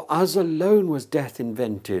 For us alone was death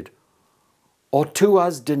invented, or to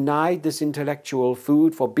us denied this intellectual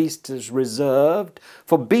food, for beasts is reserved.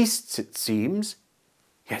 For beasts it seems,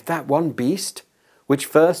 yet that one beast, which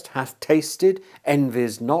first hath tasted,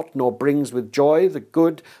 envies not, nor brings with joy the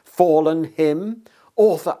good fallen him,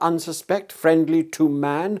 author unsuspect, friendly to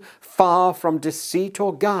man, far from deceit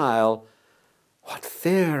or guile. What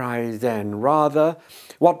fear I then? Rather,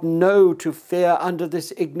 what know to fear under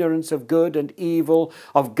this ignorance of good and evil,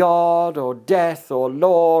 of God or death or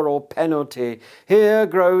law or penalty? Here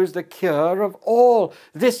grows the cure of all,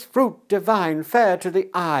 this fruit divine, fair to the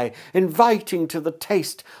eye, inviting to the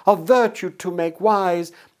taste, of virtue to make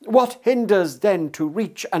wise. What hinders then to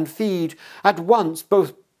reach and feed at once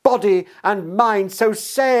both body and mind? So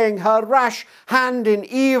saying, her rash hand in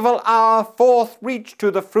evil hour forth reached to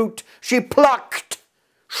the fruit. She plucked,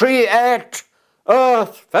 she ate,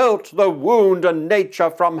 earth felt the wound, and nature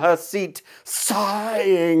from her seat,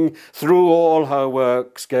 sighing through all her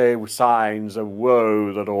works, gave signs of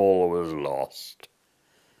woe that all was lost.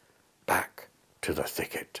 Back to the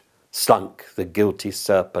thicket slunk the guilty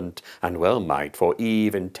serpent, and well might, for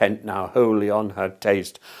Eve, intent now wholly on her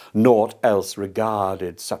taste, naught else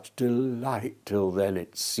regarded such delight till then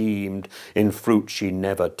it seemed, in fruit she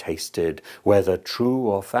never tasted, whether true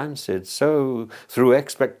or fancied, so through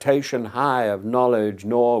expectation high of knowledge,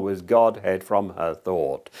 nor was Godhead from her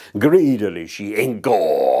thought. Greedily she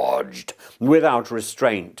engorged without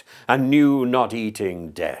restraint, and knew not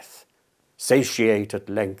eating death. Satiate at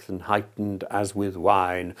length and heightened as with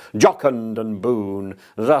wine, jocund and boon,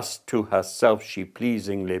 thus to herself she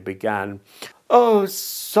pleasingly began. O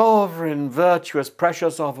sovereign, virtuous,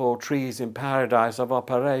 precious of all trees in paradise of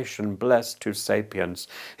operation, blessed to sapience,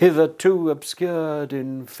 hitherto obscured,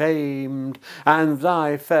 infamed, and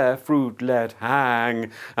thy fair fruit let hang,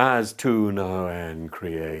 as to no end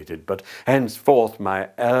created. But henceforth my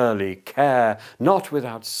early care, not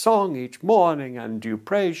without song each morning and due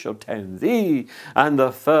praise shall tend thee, and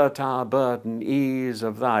the fertile burden ease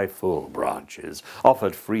of thy full branches,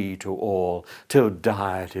 offered free to all, till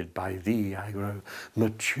dieted by thee I grow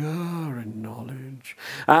mature in knowledge,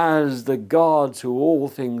 as the gods who all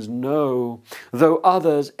things know, though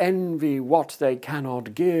others envy what they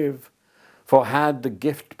cannot give. For had the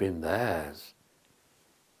gift been theirs,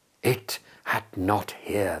 it had not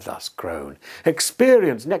here thus grown.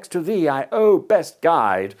 Experience next to thee I owe best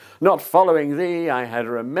guide, not following thee I had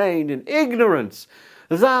remained in ignorance.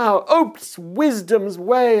 Thou open'st wisdom's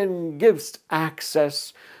way and givest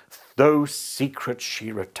access, though secret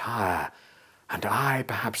she retire, and I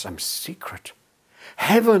perhaps am secret.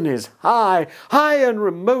 Heaven is high, high and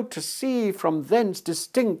remote to see, from thence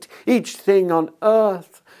distinct each thing on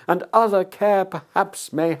earth, and other care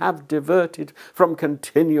perhaps may have diverted from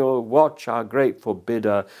continual watch our grateful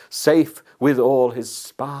bidder, safe with all his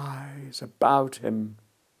spies about him.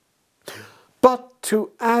 But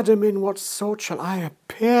to Adam in what sort shall I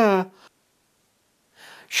appear?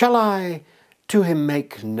 Shall I to him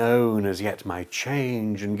make known as yet my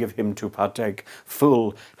change, and give him to partake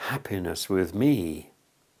full happiness with me?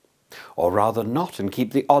 Or rather not, and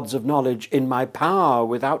keep the odds of knowledge in my power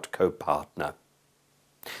without co-partner?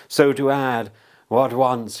 So to add what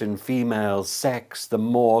once in female sex, the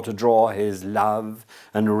more to draw his love,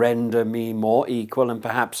 and render me more equal, and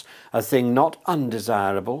perhaps a thing not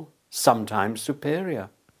undesirable, sometimes superior.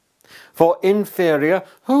 For inferior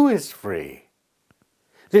who is free?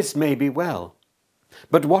 This may be well.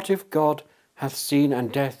 But what if God hath seen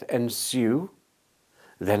and death ensue?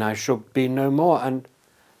 Then I shall be no more, and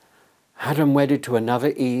Adam wedded to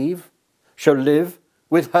another Eve shall live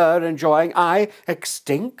with her enjoying, I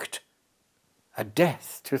extinct? A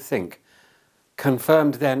death to think.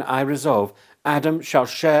 Confirmed then I resolve, Adam shall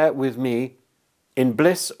share with me in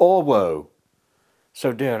bliss or woe.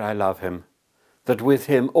 So dear I love him, that with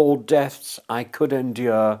him all deaths I could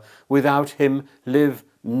endure, without him live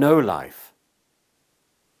no life.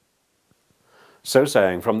 So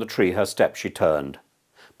saying, from the tree her steps she turned,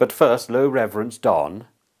 but first low reverence don,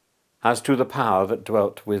 as to the power that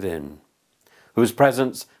dwelt within, whose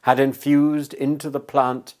presence had infused into the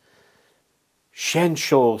plant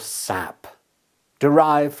sciential sap,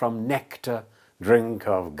 derived from nectar, drink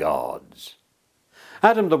of gods.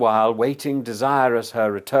 Adam the while, waiting desirous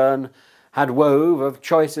her return, had wove of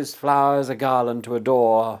choicest flowers a garland to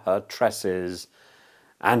adore her tresses,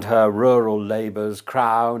 and her rural labours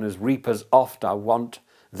crown, as reapers oft are wont,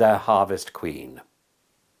 their harvest queen.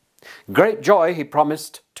 Great joy he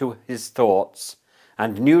promised to his thoughts,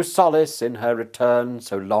 and new solace in her return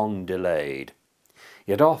so long delayed.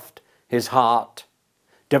 Yet oft his heart,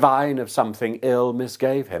 divine of something ill,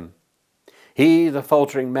 misgave him. He the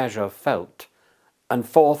faltering measure felt, and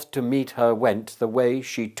forth to meet her went the way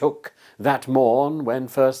she took that morn when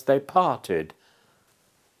first they parted.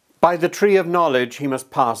 By the tree of knowledge he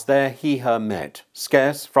must pass, there he her met,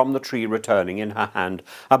 scarce from the tree returning, in her hand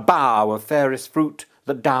a bough of fairest fruit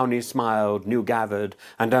that downy smiled, new gathered,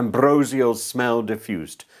 and ambrosial smell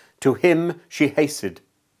diffused. To him she hasted.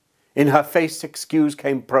 In her face excuse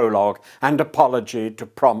came prologue, and apology to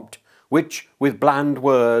prompt, which with bland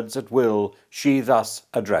words at will she thus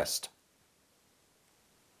addressed.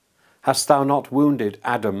 Hast thou not wounded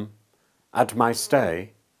Adam at my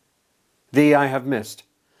stay? Thee I have missed,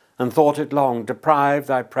 and thought it long, deprive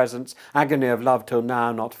thy presence, agony of love till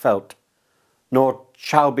now not felt, nor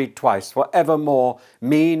shall be twice, for evermore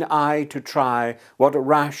mean I to try what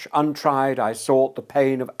rash untried I sought, the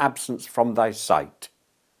pain of absence from thy sight.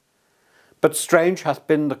 But strange hath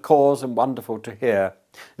been the cause, and wonderful to hear,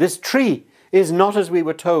 this tree is not, as we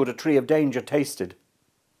were told, a tree of danger tasted,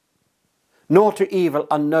 nor to evil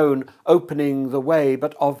unknown opening the way,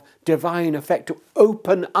 but of divine effect to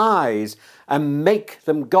open eyes and make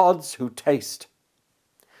them gods who taste.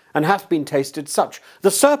 And hath been tasted such,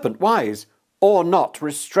 the serpent wise, or not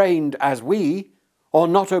restrained as we, or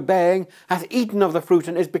not obeying, hath eaten of the fruit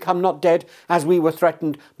and is become not dead as we were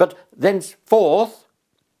threatened, but thenceforth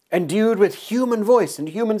endued with human voice and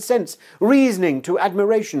human sense, reasoning to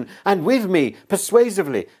admiration, and with me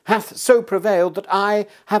persuasively hath so prevailed that I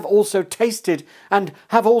have also tasted, and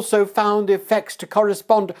have also found the effects to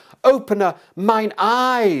correspond. Opener mine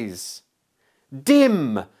eyes,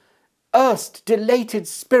 dim, erst dilated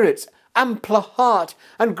spirits, ampler heart,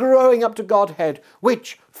 and growing up to Godhead,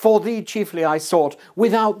 which for thee chiefly I sought,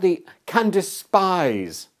 without thee can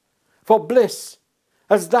despise. For bliss,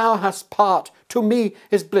 as thou hast part, to me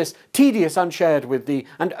is bliss, tedious unshared with thee,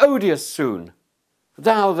 and odious soon.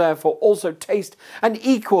 Thou therefore also taste an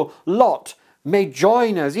equal lot, may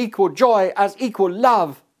join as equal joy as equal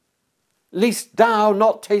love, lest thou,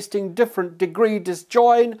 not tasting different degree,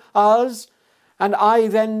 disjoin us, and I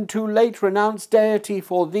then too late renounce deity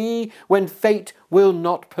for thee, when fate will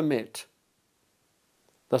not permit.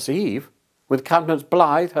 Thus Eve, with countenance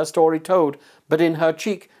blithe, her story told, but in her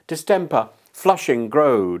cheek distemper flushing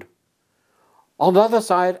growed. On the other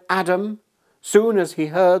side, Adam, soon as he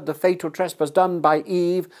heard the fatal trespass done by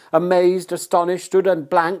Eve, amazed, astonished, stood and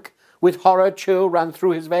blank, with horror chill ran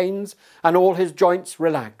through his veins, and all his joints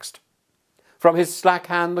relaxed. From his slack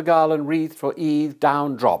hand the garland wreathed for Eve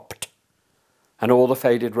down dropped, and all the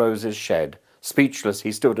faded roses shed. Speechless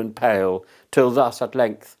he stood and pale, till thus at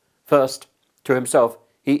length, first to himself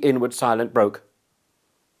he inward silent broke.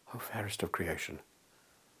 O fairest of creation,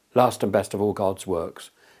 last and best of all God's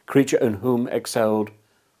works, creature in whom excelled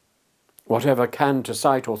whatever can to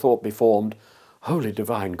sight or thought be formed, holy,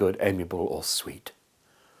 divine, good, amiable, or sweet.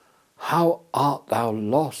 How art thou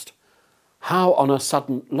lost? How on a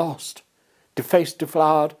sudden lost? Defaced,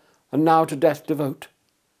 deflowered, and now to death devote?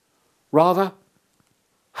 Rather,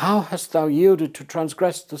 how hast thou yielded to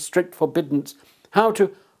transgress the strict forbiddance? How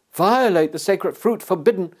to violate the sacred fruit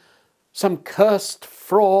forbidden? Some cursed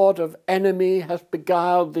fraud of enemy hath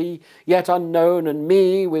beguiled thee, yet unknown, and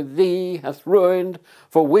me with thee hath ruined,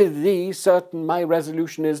 for with thee certain my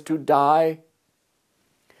resolution is to die.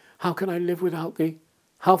 How can I live without thee?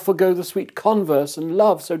 How forgo the sweet converse and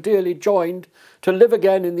love so dearly joined, to live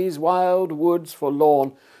again in these wild woods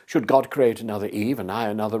forlorn? Should God create another Eve, and I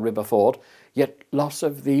another river ford, yet loss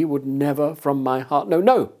of thee would never from my heart,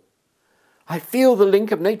 no, I feel the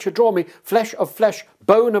link of nature draw me, flesh of flesh,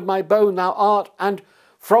 bone of my bone thou art, and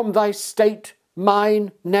from thy state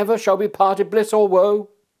mine never shall be parted bliss or woe.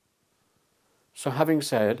 So having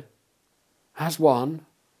said, as one,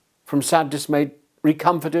 from sad dismay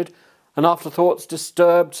recomforted, and afterthoughts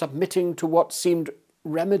disturbed, submitting to what seemed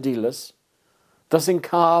remediless, thus in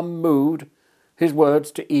calm mood his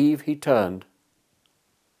words to Eve he turned.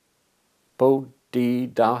 Bold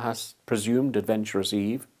deed thou hast presumed, adventurous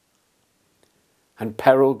Eve, and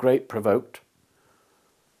peril great provoked.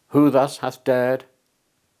 Who thus hath dared?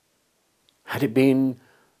 Had it been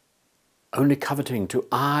only coveting to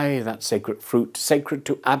eye that sacred fruit, sacred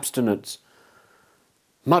to abstinence,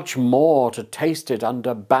 much more to taste it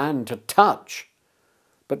under ban to touch,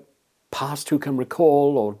 but past who can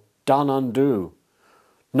recall or done undo,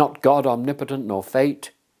 not God omnipotent nor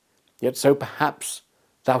fate, yet so perhaps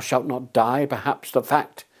thou shalt not die, perhaps the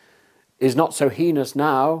fact is not so heinous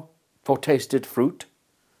now, for tasted fruit,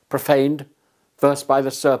 profaned first by the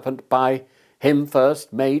serpent, by him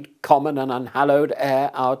first made common and unhallowed ere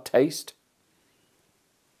our taste,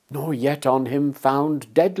 nor yet on him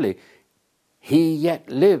found deadly. He yet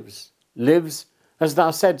lives as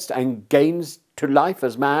thou saidst, and gains to life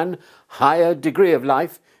as man, higher degree of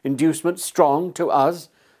life, inducement strong to us,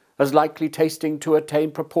 as likely tasting to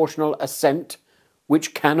attain proportional assent,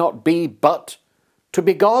 which cannot be but to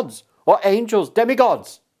be gods, or angels,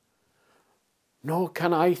 demigods. Nor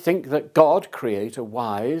can I think that God, creator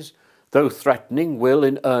wise, though threatening, will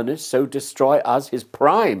in earnest so destroy us, his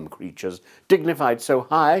prime creatures, dignified so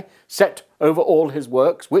high, set over all his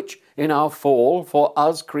works, which in our fall for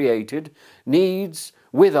us created, needs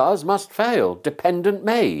with us must fail, dependent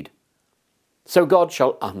made. So God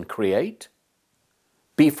shall uncreate,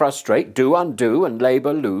 be frustrate, do undo, and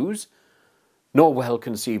labour lose, nor well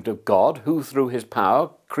conceived of God, who through his power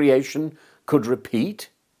creation could repeat,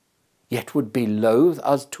 yet would be loath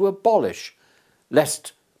us to abolish,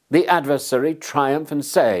 lest the adversary triumph and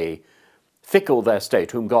say, fickle their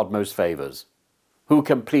state whom God most favours. Who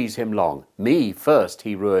can please him long? Me first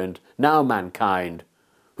he ruined, now mankind.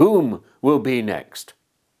 Whom will be next?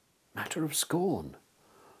 Matter of scorn,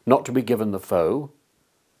 not to be given the foe.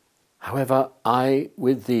 However, I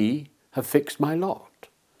with thee have fixed my lot,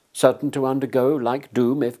 certain to undergo like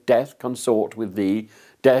doom if death consort with thee.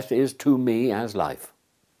 Death is to me as life.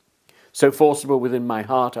 So forcible within my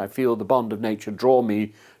heart I feel the bond of nature draw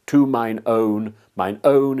me to mine own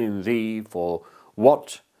in thee, for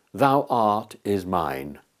what thou art is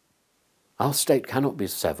mine. Our state cannot be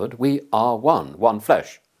severed, we are one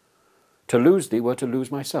flesh. To lose thee were to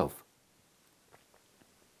lose myself.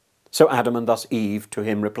 So Adam and thus Eve to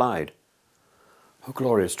him replied, O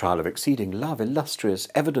glorious trial of exceeding love, illustrious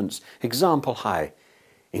evidence, example high,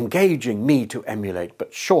 engaging me to emulate,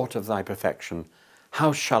 but short of thy perfection,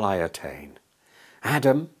 how shall I attain?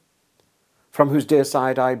 Adam, from whose dear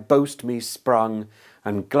side I boast me sprung,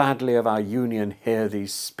 and gladly of our union hear thee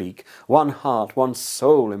speak, one heart, one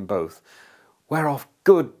soul in both, whereof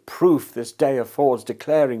good proof this day affords,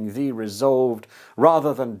 declaring thee resolved,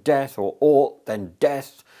 rather than death or aught than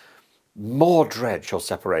death, more dread shall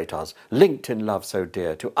separate us, linked in love so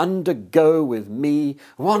dear, to undergo with me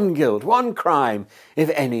one guilt, one crime, if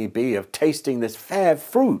any be, of tasting this fair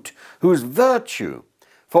fruit, whose virtue,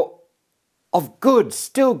 for of good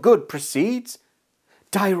still good proceeds,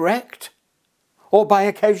 direct, or by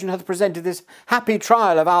occasion hath presented this happy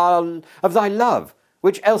trial of thy love,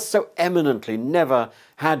 which else so eminently never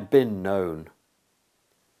had been known.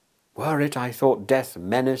 Were it, I thought, death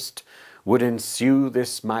menaced would ensue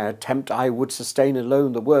this my attempt, I would sustain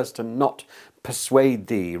alone the worst, and not persuade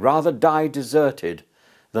thee, rather die deserted,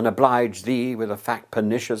 than oblige thee with a fact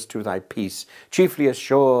pernicious to thy peace, chiefly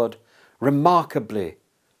assured, remarkably,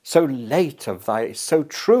 so late of thy so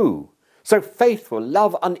true, so faithful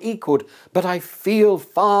love unequalled. But I feel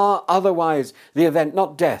far otherwise the event,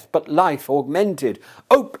 not death, but life augmented,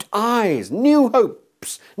 oped eyes, new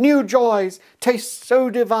hopes, new joys, taste so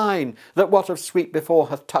divine, that what of sweet before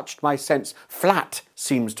hath touched my sense, flat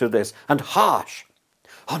seems to this, and harsh.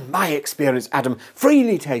 On my experience, Adam,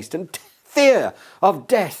 freely taste, and fear of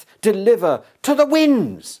death deliver to the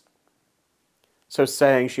winds. So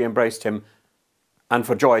saying, she embraced him, and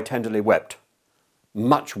for joy tenderly wept,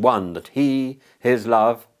 much won that he, his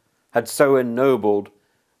love, had so ennobled,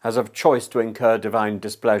 as of choice to incur divine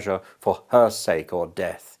displeasure for her sake or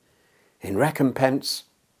death. In recompense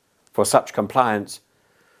for such compliance,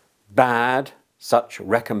 bad such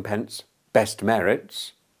recompense best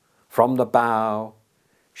merits, from the bough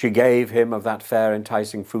she gave him of that fair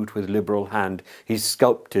enticing fruit with liberal hand. He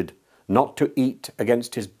sculpted, not to eat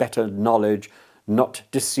against his better knowledge, not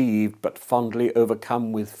deceived, but fondly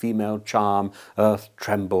overcome with female charm, earth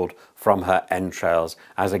trembled from her entrails,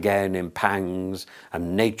 as again in pangs,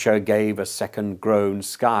 and nature gave a second groan,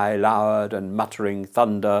 sky lowered, and muttering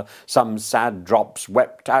thunder, some sad drops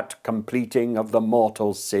wept at completing of the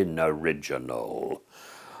mortal sin original,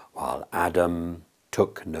 while Adam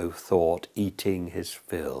took no thought, eating his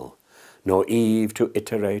fill, nor Eve to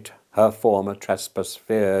iterate her former trespass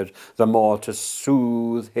feared, the more to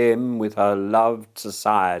soothe him with her loved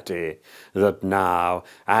society, that now,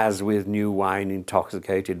 as with new wine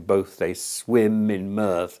intoxicated, both they swim in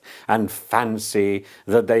mirth, and fancy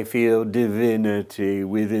that they feel divinity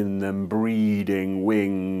within them breeding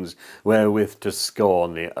wings, wherewith to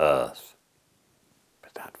scorn the earth.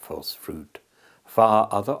 But that false fruit far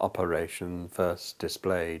other operation first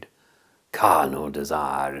displayed, carnal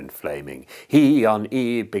desire inflaming. He on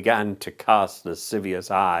Eve began to cast lascivious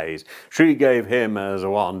eyes. She gave him as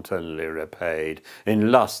wantonly repaid.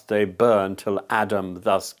 In lust they burned till Adam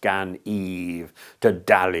thus 'gan Eve to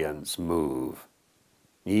dalliance move.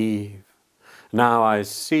 Eve, now I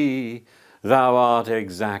see thou art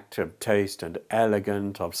exact of taste and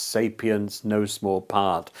elegant, of sapience no small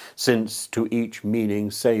part, since to each meaning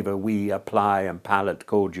savour we apply, and palate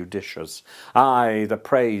call judicious. I the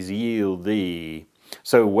praise yield thee,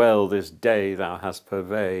 so well this day thou hast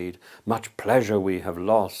purveyed. Much pleasure we have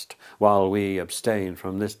lost, while we abstain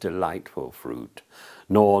from this delightful fruit,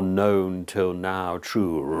 nor known till now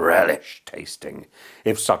true relish tasting.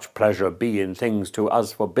 If such pleasure be in things to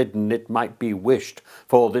us forbidden, it might be wished,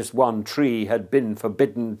 for this one tree had been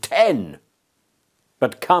forbidden 10.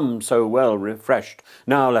 But come so well refreshed,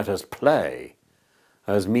 now let us play,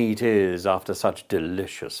 as meet is after such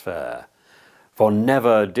delicious fare. For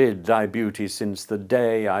never did thy beauty since the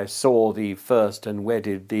day I saw thee first and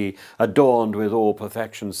wedded thee, adorned with all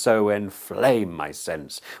perfection, so enflame my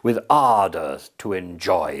sense with ardour to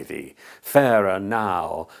enjoy thee, fairer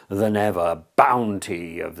now than ever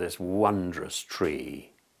bounty of this wondrous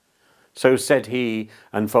tree. So said he,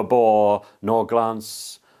 and forbore nor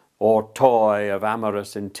glance or toy of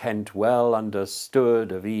amorous intent, well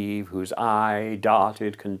understood of Eve, whose eye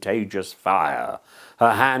darted contagious fire.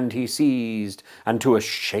 Her hand he seized, and to a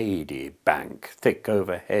shady bank, thick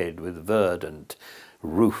overhead with verdant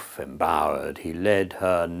roof embowered, he led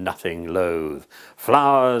her nothing loath.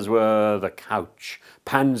 Flowers were the couch,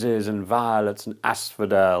 pansies and violets and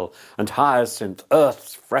asphodel and hyacinth,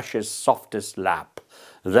 earth's freshest, softest lap.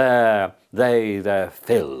 There they their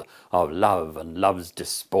fill of love and love's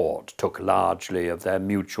disport, took largely of their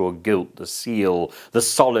mutual guilt the seal, the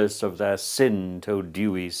solace of their sin, till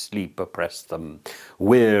dewy sleep oppressed them,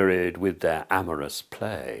 wearied with their amorous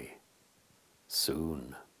play.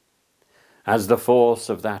 Soon, as the force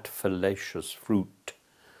of that fallacious fruit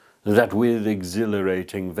that with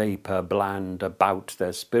exhilarating vapour bland about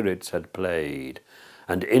their spirits had played,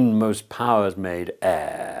 and inmost powers made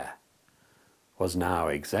air, was now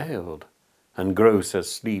exhaled, and grosser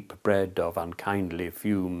sleep bred of unkindly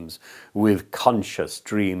fumes, with conscious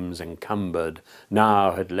dreams encumbered,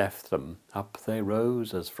 now had left them. Up they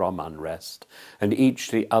rose as from unrest, and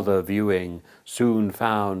each the other viewing, soon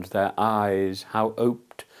found their eyes how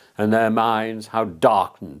oped, and their minds how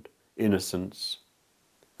darkened innocence,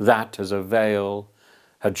 that as a veil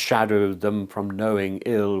had shadowed them from knowing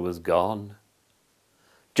ill was gone.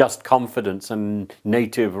 Just confidence and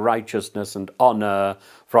native righteousness and honour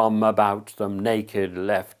from about them naked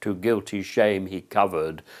left, to guilty shame he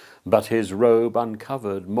covered, but his robe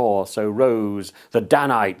uncovered more. So rose the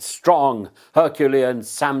Danite strong, Herculean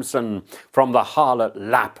Samson, from the harlot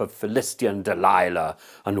lap of Philistine Delilah,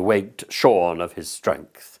 and waked shorn of his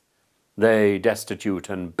strength. They destitute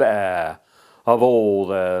and bare of all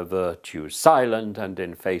their virtues, silent and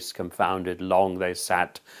in face confounded, long they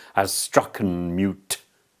sat as strucken mute,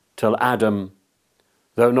 till Adam,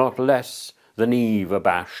 though not less than Eve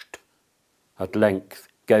abashed, at length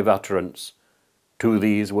gave utterance to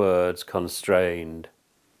these words constrained.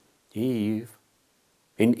 Eve,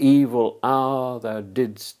 in evil hour thou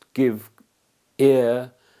didst give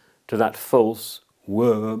ear to that false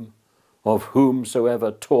worm, of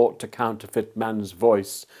whomsoever taught to counterfeit man's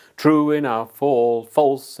voice, true in our fall,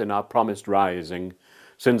 false in our promised rising.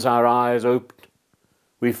 Since our eyes opened,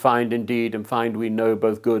 we find indeed, and find we know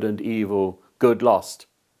both good and evil, good lost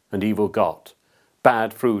and evil got,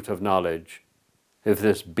 bad fruit of knowledge, if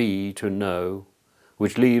this be to know,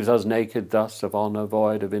 which leaves us naked thus, of honour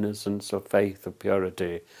void, of innocence, of faith, of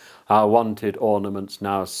purity, our wonted ornaments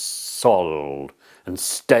now soiled and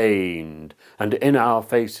stained, and in our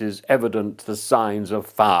faces evident the signs of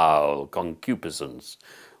foul concupiscence,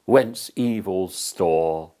 whence evil's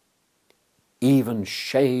store. Even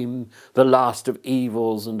shame, the last of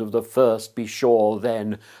evils, and of the first be sure.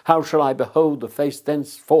 Then how shall I behold the face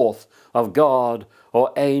thenceforth of God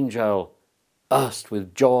or angel, erst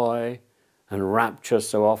with joy and rapture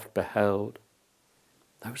so oft beheld?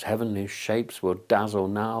 Those heavenly shapes will dazzle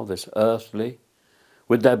now this earthly,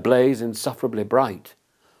 with their blaze insufferably bright.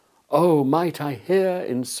 Oh, might I here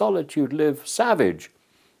in solitude live savage,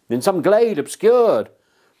 in some glade obscured,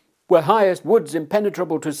 where highest woods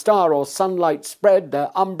impenetrable to star or sunlight spread their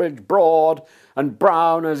umbrage broad and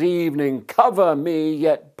brown as evening. Cover me,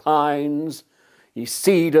 yet pines, ye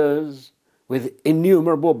cedars, with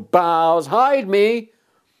innumerable boughs. Hide me,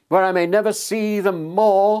 where I may never see them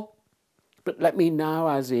more. But let me now,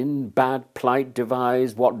 as in bad plight,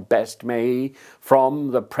 devise what best may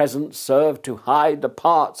from the present serve to hide the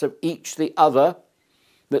parts of each the other,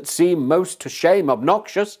 that seem most to shame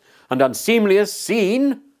obnoxious and unseemliest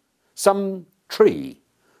seen. Some tree,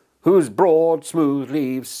 whose broad smooth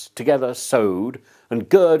leaves together sewed and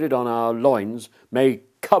girded on our loins, may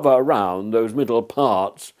cover round those middle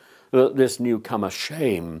parts, that this newcomer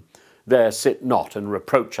shame there sit not and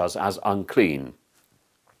reproach us as unclean.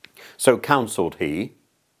 So counselled he,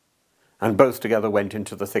 and both together went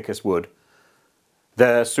into the thickest wood.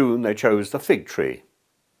 There soon they chose the fig tree,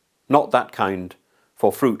 not that kind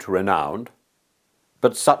for fruit renowned,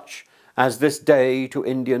 but such as this day to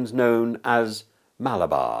Indians known as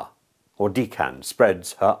Malabar, or Deccan,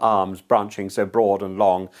 spreads her arms branching so broad and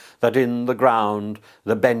long, that in the ground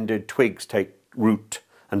the bended twigs take root,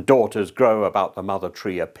 and daughters grow about the mother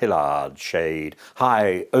tree, a pillared shade,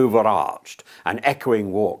 high overarched, and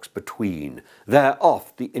echoing walks between. There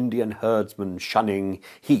oft the Indian herdsman, shunning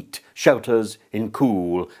heat, shelters in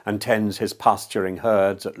cool, and tends his pasturing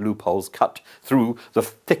herds at loopholes cut through the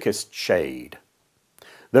thickest shade.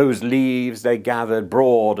 Those leaves they gathered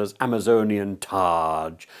broad as Amazonian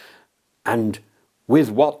targe, and with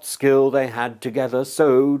what skill they had together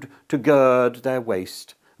sewed to gird their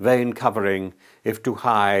waist, vain covering, if to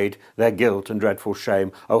hide their guilt and dreadful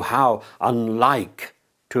shame. Oh, how unlike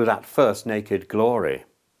to that first naked glory!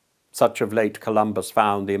 Such of late Columbus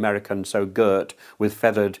found the American so girt with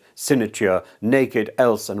feathered signature, naked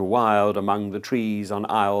else and wild among the trees on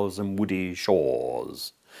isles and woody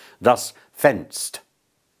shores. Thus fenced,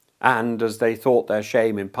 and as they thought their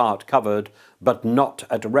shame in part covered, but not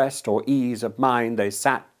at rest or ease of mind, they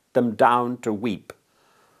sat them down to weep.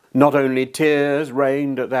 Not only tears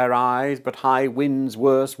rained at their eyes, but high winds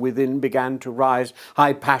worse within began to rise,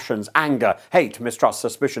 high passions, anger, hate, mistrust,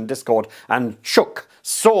 suspicion, discord, and shook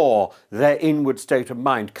sore their inward state of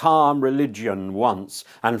mind. Calm religion once,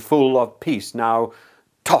 and full of peace, now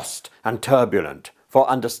tossed and turbulent, for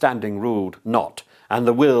understanding ruled not, and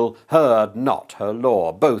the will heard not her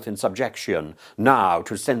law, both in subjection now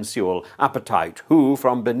to sensual appetite, who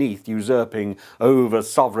from beneath usurping over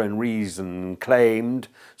sovereign reason claimed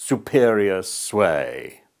superior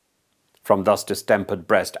sway. From thus distempered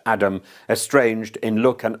breast Adam, estranged in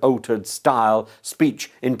look and altered style, speech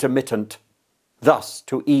intermittent, thus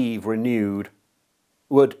to Eve renewed,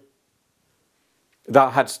 would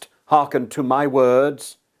thou hadst hearkened to my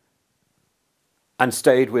words, and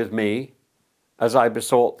stayed with me, as I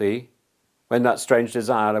besought thee, when that strange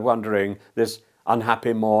desire of wandering this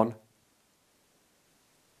unhappy morn,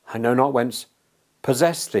 I know not whence,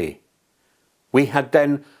 possessed thee. We had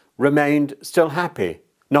then remained still happy,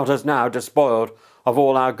 not as now despoiled of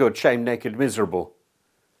all our good, shame naked, miserable.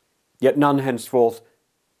 Yet none henceforth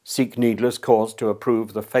seek needless cause to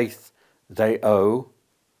approve the faith they owe.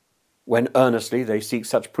 When earnestly they seek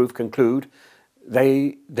such proof conclude,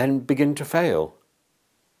 they then begin to fail.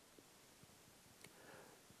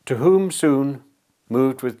 To whom soon,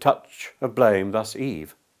 moved with touch of blame, thus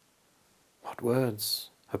Eve, what words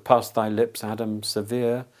have passed thy lips, Adam,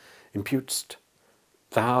 severe, imputest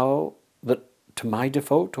thou that to my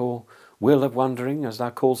default, or will of wandering, as thou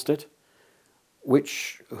call'st it,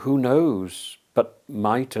 which who knows but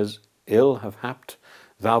might as ill have happed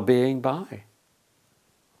thou being by?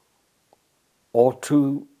 Or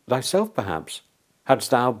to thyself, perhaps, hadst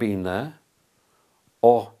thou been there?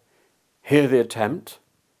 Or hear the attempt,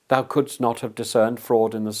 thou couldst not have discerned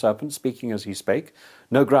fraud in the serpent, speaking as he spake,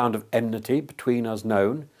 no ground of enmity between us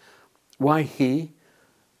known. Why he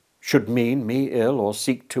should mean me ill or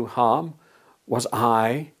seek to harm, was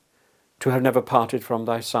I to have never parted from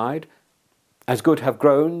thy side? As good have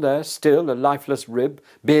grown there still a lifeless rib,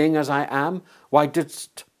 being as I am, why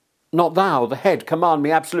didst not thou, the head, command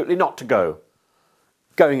me absolutely not to go,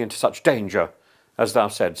 going into such danger, as thou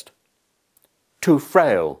saidst? Too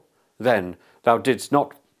frail, then, thou didst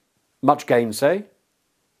not much gainsay?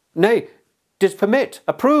 Nay, didst permit,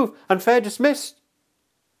 approve, and fair dismiss?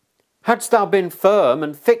 Hadst thou been firm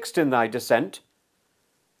and fixed in thy dissent,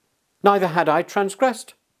 neither had I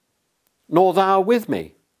transgressed, nor thou with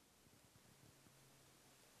me.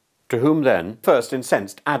 To whom then, first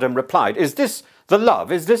incensed, Adam replied, Is this the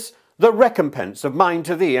love, is this the recompense of mine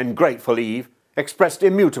to thee, ungrateful Eve, expressed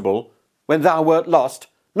immutable, when thou wert lost,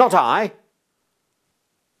 not I,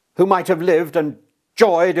 who might have lived and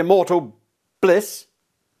joyed immortal bliss,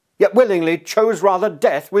 yet willingly chose rather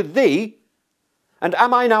death with thee? And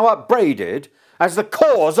am I now upbraided as the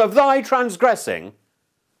cause of thy transgressing?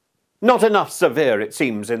 Not enough severe, it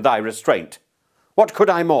seems, in thy restraint. What could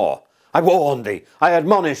I more? I warned thee, I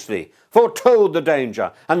admonished thee, foretold the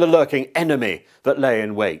danger and the lurking enemy that lay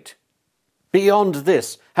in wait. Beyond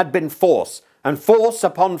this had been force, and force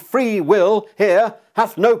upon free will here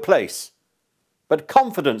hath no place. But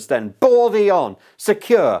confidence then bore thee on,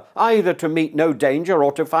 secure either to meet no danger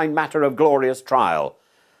or to find matter of glorious trial.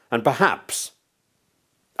 And perhaps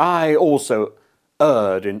I also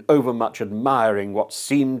erred in overmuch admiring what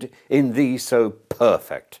seemed in thee so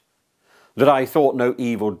perfect, that I thought no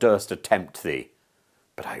evil durst attempt thee.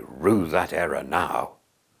 But I rue that error now,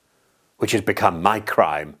 which is become my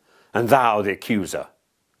crime, and thou the accuser.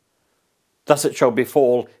 Thus it shall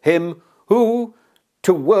befall him who,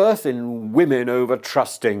 to worth in women over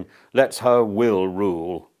trusting, lets her will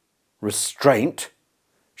rule. Restraint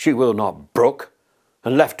she will not brook,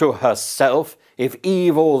 and left to herself, if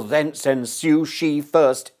evil thence ensue, she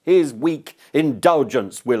first his weak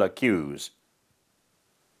indulgence will accuse.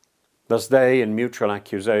 Thus they in mutual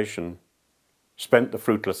accusation spent the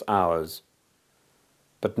fruitless hours,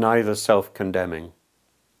 but neither self-condemning,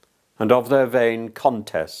 and of their vain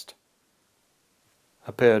contest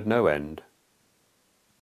appeared no end.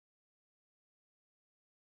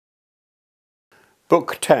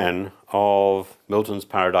 Book 10 of Milton's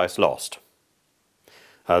Paradise Lost.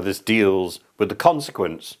 This deals with the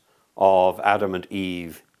consequence of Adam and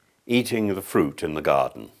Eve eating the fruit in the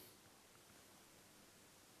garden.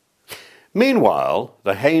 Meanwhile,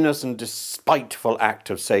 the heinous and despiteful act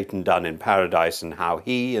of Satan done in paradise, and how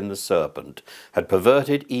he and the serpent had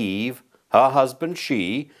perverted Eve, her husband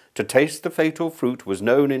she, to taste the fatal fruit, was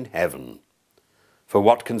known in heaven. For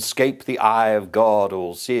what can scape the eye of God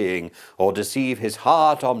all-seeing, or deceive his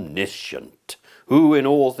heart omniscient, who in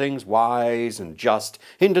all things wise and just,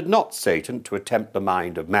 hindered not Satan to attempt the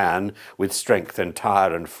mind of man, with strength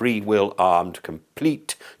entire and free will armed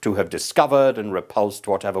complete, to have discovered and repulsed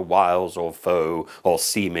whatever wiles or foe or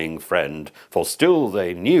seeming friend, for still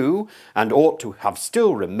they knew, and ought to have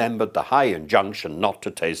still remembered the high injunction not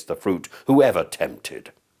to taste the fruit, whoever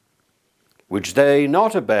tempted. Which they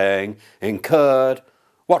not obeying, incurred,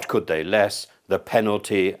 what could they less, the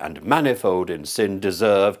penalty and manifold in sin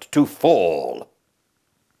deserved to fall.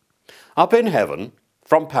 Up in heaven,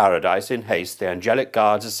 from paradise in haste the angelic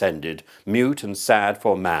guards ascended, mute and sad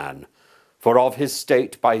for man, for of his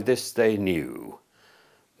state by this they knew,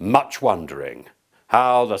 much wondering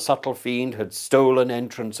how the subtle fiend had stolen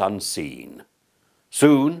entrance unseen.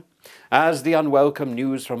 Soon, as the unwelcome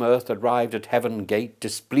news from earth arrived at heaven gate,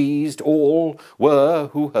 displeased all were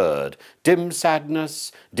who heard. Dim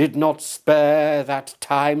sadness did not spare that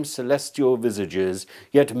time celestial visages,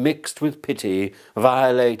 yet mixed with pity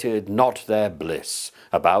violated not their bliss.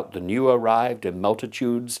 About the new arrived in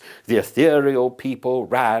multitudes, the ethereal people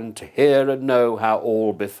ran to hear and know how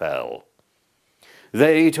all befell.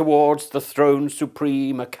 They towards the throne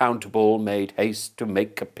supreme accountable made haste to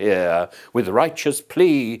make appear, with righteous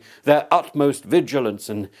plea, their utmost vigilance,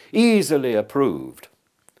 and easily approved.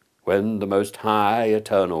 When the Most High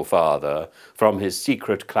Eternal Father, from his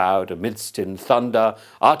secret cloud amidst in thunder,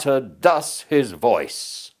 uttered thus his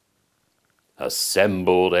voice,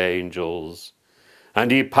 "Assembled angels,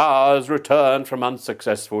 and ye powers returned from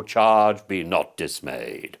unsuccessful charge, be not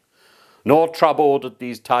dismayed, nor troubled at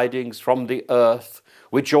these tidings from the earth,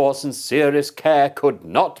 which your sincerest care could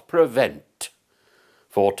not prevent,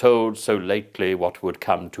 foretold so lately what would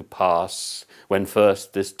come to pass, when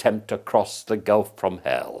first this tempter crossed the gulf from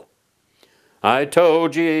hell. I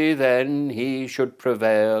told ye then he should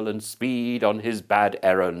prevail and speed on his bad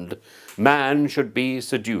errand, man should be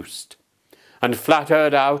seduced, and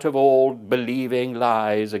flattered out of all believing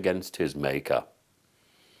lies against his Maker.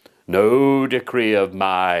 No decree of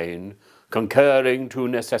mine, concurring to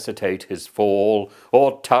necessitate his fall,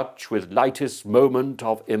 or touch with lightest moment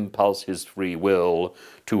of impulse his free will,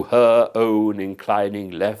 to her own inclining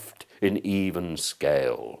left in even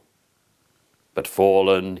scale. But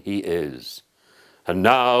fallen he is, and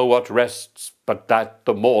now what rests but that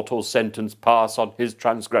the mortal sentence pass on his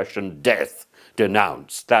transgression, death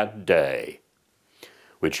denounced that day,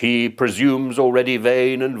 which he presumes already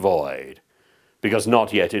vain and void, because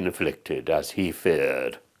not yet inflicted as he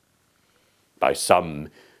feared, by some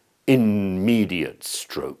immediate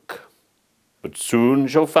stroke, but soon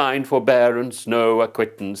shall find forbearance no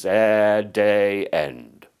acquittance ere day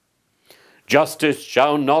end. Justice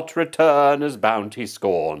shall not return as bounty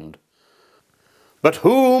scorned. But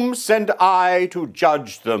whom send I to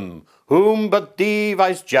judge them? Whom but thee,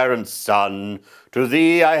 vicegerent's son? To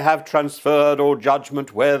thee I have transferred all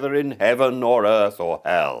judgment, whether in heaven or earth or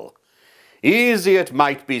hell. Easy it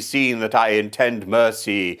might be seen that I intend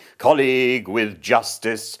mercy, colleague with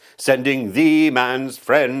justice, sending thee, man's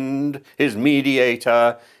friend, his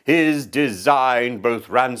mediator, his design, both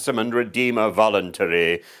ransom and redeemer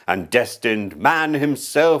voluntary, and destined man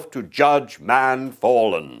himself to judge man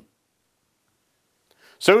fallen.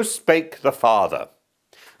 So spake the Father,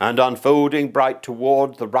 and unfolding bright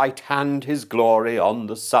toward the right hand his glory, on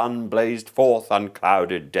the sun blazed forth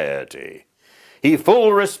unclouded deity. He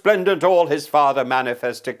full resplendent all his Father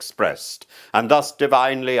manifest expressed, and thus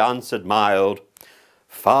divinely answered mild,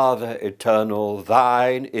 Father eternal,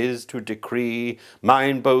 thine is to decree,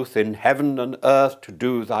 mine both in heaven and earth to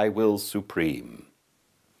do thy will supreme.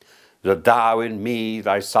 That thou in me,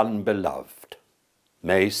 thy Son beloved,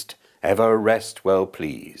 mayst ever rest well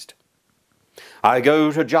pleased. I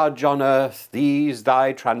go to judge on earth these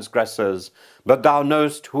thy transgressors, but thou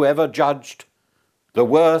knowst whoever judged, the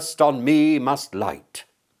worst on me must light,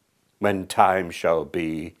 when time shall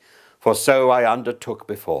be, for so I undertook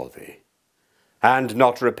before thee, and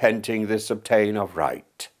not repenting this obtain of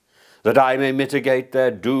right, that I may mitigate their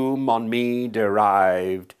doom on me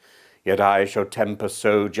derived, yet I shall temper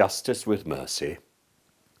so justice with mercy,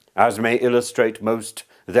 as may illustrate most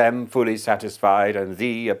them fully satisfied, and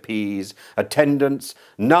thee appease. Attendants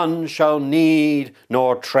none shall need,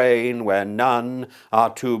 nor train where none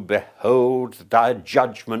are to behold thy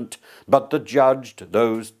judgment, but the judged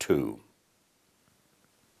those two.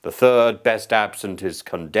 The third best absent is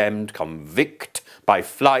condemned, convict by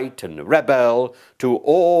flight and rebel. To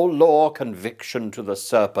all law conviction to the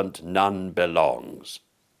serpent none belongs.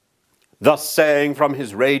 Thus saying, from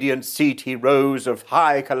his radiant seat he rose of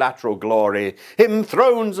high collateral glory. Him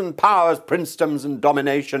thrones and powers, princedoms and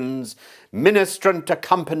dominations, ministrant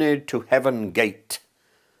accompanied to heaven gate.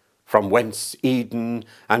 From whence Eden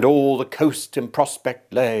and all the coast in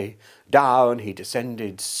prospect lay, down he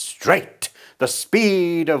descended straight. The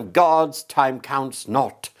speed of God's time counts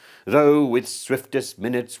not, though with swiftest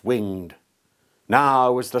minutes winged.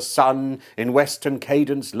 Now was the sun in western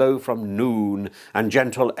cadence low from noon, and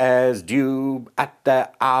gentle airs due at their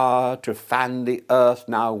hour to fan the earth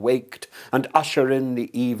now waked, and usher in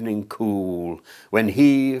the evening cool, when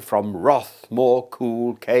he from wrath more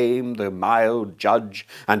cool came, the mild judge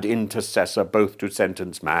and intercessor both to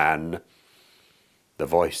sentence man. The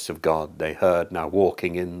voice of God they heard now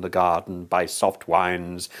walking in the garden by soft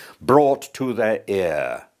winds, brought to their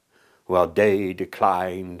ear. While day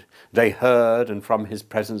declined, they heard, and from his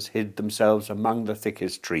presence hid themselves among the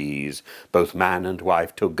thickest trees, both man and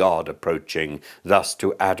wife to God approaching, thus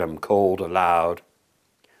to Adam called aloud,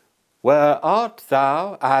 Where art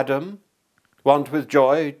thou, Adam? Wont with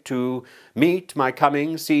joy to meet my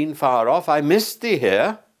coming seen far off, I missed thee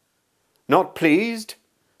here. Not pleased,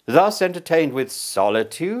 thus entertained with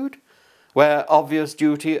solitude, where obvious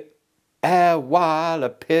duty erewhile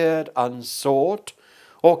appeared unsought,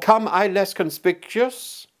 or come I less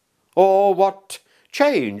conspicuous? Or what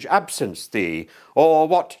change absents thee? Or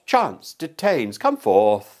what chance detains? Come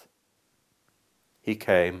forth. He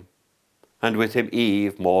came, and with him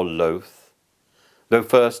Eve more loath, though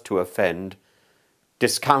first to offend,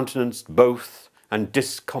 discountenanced both and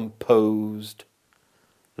discomposed.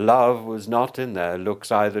 Love was not in their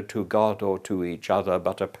looks either to God or to each other,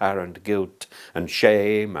 but apparent guilt and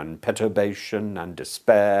shame and perturbation and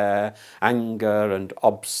despair, anger and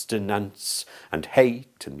obstinance and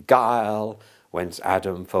hate and guile, whence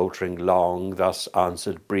Adam, faltering long, thus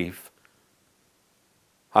answered brief,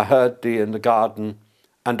 I heard thee in the garden,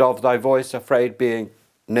 and of thy voice afraid being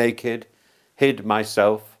naked, hid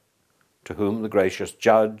myself, to whom the gracious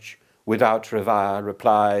judge, without revire,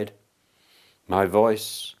 replied, My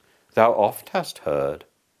voice thou oft hast heard,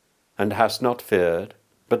 and hast not feared,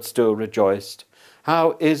 but still rejoiced.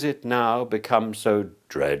 How is it now become so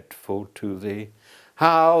dreadful to thee?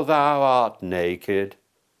 How thou art naked?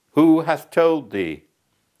 Who hath told thee?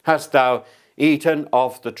 Hast thou eaten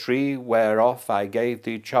of the tree whereof I gave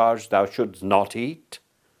thee charge thou shouldst not eat?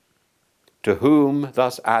 To whom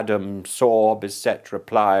thus Adam, sore beset,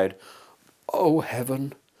 replied, O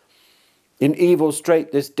heaven! In evil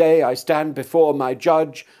strait this day I stand before my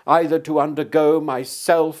judge, either to undergo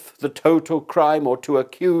myself the total crime, or to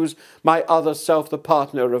accuse my other self, the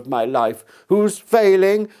partner of my life, whose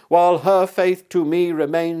failing, while her faith to me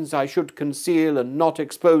remains, I should conceal and not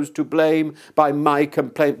expose to blame by my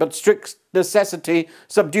complaint, but strict necessity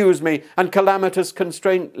subdues me, and calamitous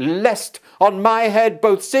constraint, lest on my head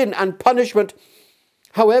both sin and punishment,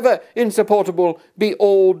 however insupportable, be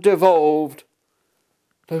all devolved.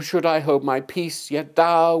 Though should I hold my peace, yet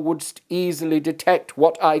thou wouldst easily detect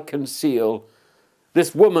what I conceal.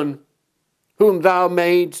 This woman, whom thou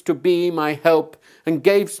madest to be my help, and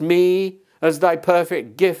gavest me as thy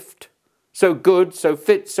perfect gift, so good, so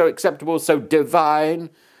fit, so acceptable, so divine,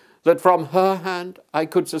 that from her hand I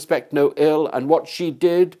could suspect no ill, and what she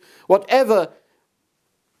did, whatever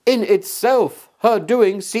in itself her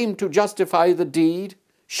doing seemed to justify the deed,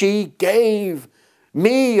 she gave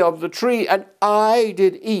me of the tree, and I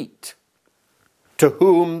did eat. To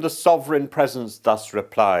whom the sovereign presence thus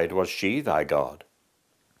replied, Was she thy God,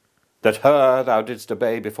 that her thou didst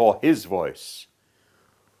obey before his voice?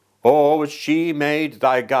 Or was she made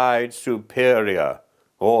thy guide superior,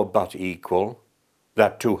 or but equal,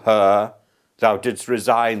 that to her thou didst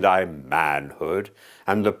resign thy manhood,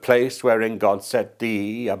 and the place wherein God set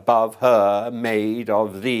thee above her, made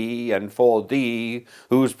of thee and for thee,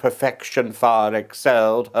 whose perfection far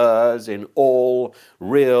excelled hers in all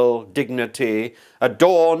real dignity?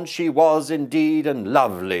 Adorned she was indeed, and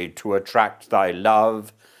lovely to attract thy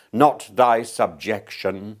love, not thy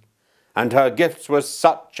subjection. And her gifts were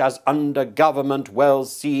such as under government well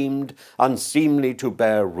seemed unseemly to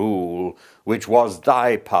bear rule, which was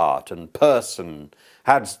thy part and person,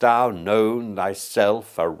 hadst thou known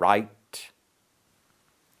thyself aright.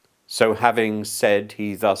 So having said,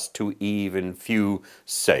 he thus to Eve in few,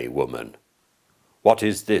 Say, woman, what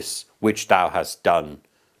is this which thou hast done?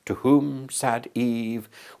 To whom sad Eve,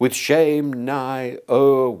 with shame nigh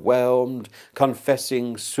o'erwhelmed,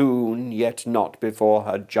 confessing soon, yet not before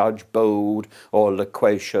her judge bold or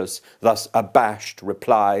loquacious, thus abashed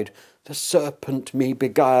replied, The serpent me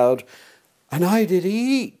beguiled, and I did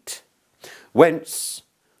eat. Whence,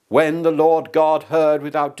 when the Lord God heard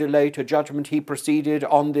without delay to judgment, he proceeded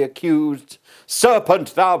on the accused,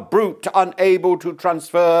 Serpent, thou brute, unable to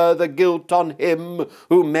transfer the guilt on him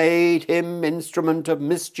who made him instrument of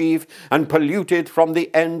mischief and polluted from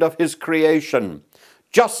the end of his creation.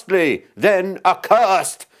 Justly then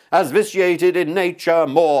accursed, as vitiated in nature,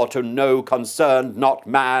 more to know concerned not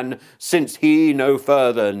man, since he no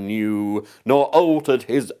further knew, nor altered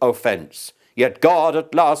his offence. Yet God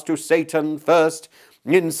at last to Satan first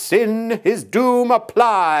in sin his doom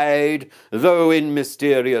applied, though in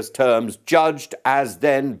mysterious terms judged as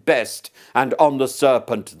then best, and on the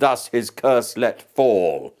serpent thus his curse let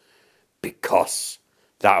fall. Because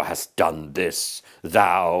thou hast done this,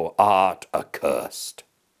 thou art accursed.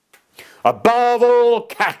 Above all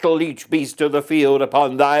cattle, each beast of the field,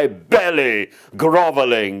 upon thy belly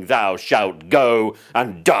grovelling thou shalt go,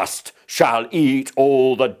 and dust shall eat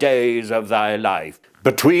all the days of thy life.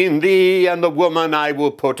 Between thee and the woman I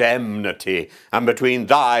will put enmity, and between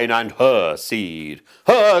thine and her seed.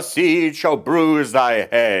 Her seed shall bruise thy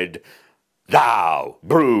head, thou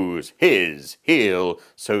bruise his heel.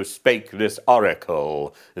 So spake this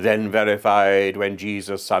oracle, then verified when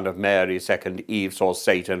Jesus, son of Mary, second Eve, saw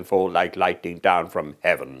Satan fall like lightning down from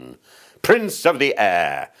heaven. Prince of the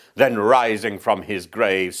air, then rising from his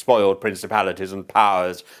grave, spoiled principalities and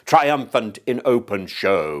powers, triumphant in open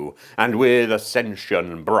show, and with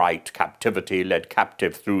ascension bright captivity led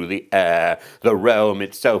captive through the air, the realm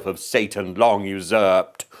itself of Satan long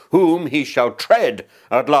usurped, whom he shall tread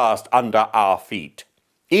at last under our feet.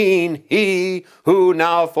 E'en he who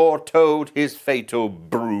now foretold his fatal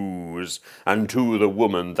bruise, and to the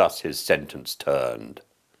woman thus his sentence turned.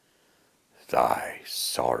 Thy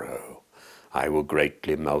sorrow I will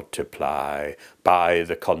greatly multiply by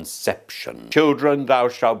the conception. Children thou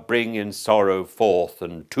shalt bring in sorrow forth,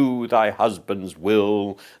 and to thy husband's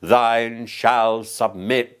will thine shall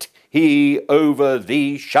submit. He over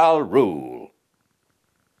thee shall rule.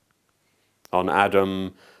 On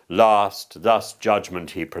Adam last thus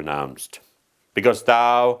judgment he pronounced, because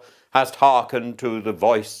thou hast hearkened to the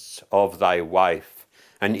voice of thy wife,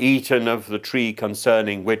 and eaten of the tree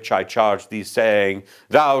concerning which I charge thee, saying,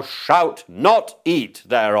 Thou shalt not eat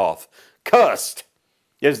thereof. Cursed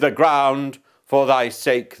is the ground for thy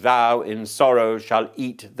sake. Thou in sorrow shalt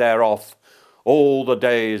eat thereof all the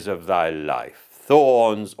days of thy life.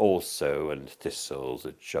 Thorns also and thistles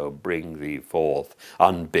it shall bring thee forth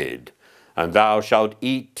unbid, and thou shalt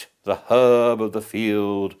eat the herb of the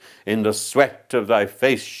field. In the sweat of thy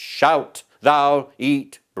face shalt thou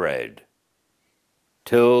eat bread,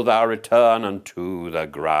 till thou return unto the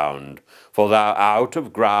ground. For thou out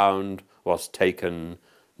of ground wast taken.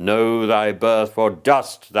 Know thy birth, for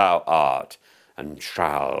dust thou art, and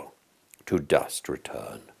shall to dust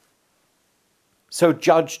return. So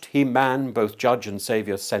judged he man, both judge and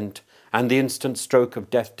saviour sent, and the instant stroke of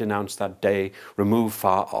death denounced that day, removed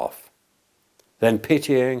far off. Then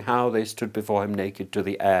pitying how they stood before him naked to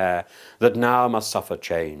the air, that now must suffer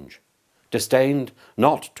change, disdained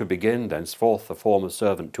not to begin thenceforth the form of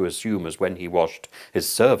servant to assume, as when he washed his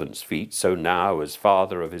servants' feet, so now as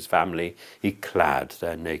father of his family he clad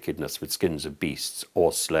their nakedness with skins of beasts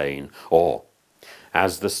or slain, or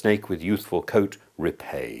as the snake with youthful coat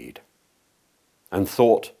repaid, and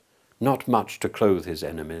thought not much to clothe his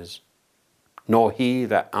enemies, nor he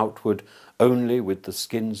their outward only with the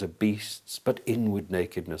skins of beasts, but inward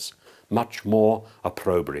nakedness much more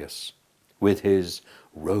opprobrious, with his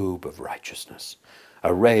robe of righteousness,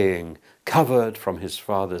 arraying, covered from his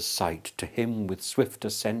father's sight, to him with swift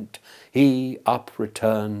ascent he up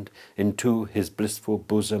returned, into his blissful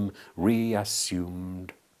bosom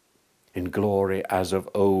reassumed. In glory as of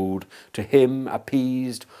old, to him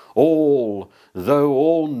appeased all, though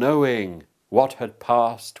all-knowing, what had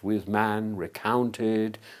passed with man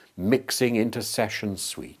recounted, mixing intercession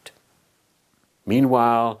sweet.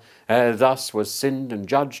 Meanwhile, ere thus was sinned and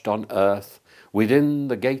judged on earth, within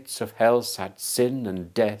the gates of hell sat sin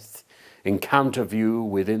and death, in counter view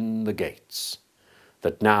within the gates,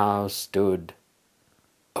 that now stood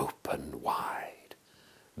open wide,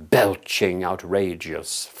 belching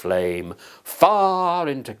outrageous flame, far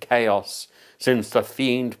into chaos, since the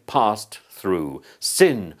fiend passed through,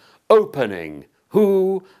 sin opening,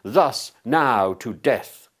 who thus now to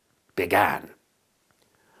death began.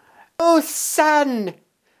 O son,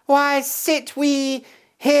 why sit we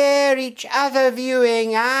here each other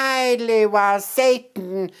viewing idly, while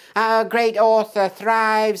Satan, our great author,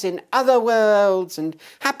 thrives in other worlds, and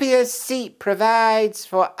happier seat provides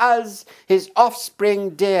for us, his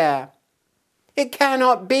offspring dear? It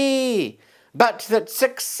cannot be, but that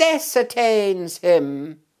success attains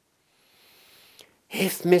him.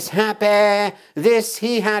 If mishappe this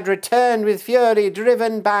he had returned with fury,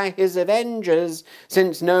 driven by his avengers,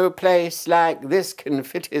 since no place like this can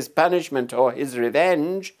fit his punishment or his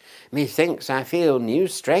revenge, methinks I feel new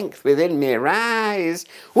strength within me rise,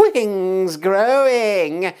 wings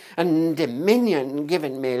growing, and dominion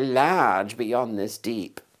given me large beyond this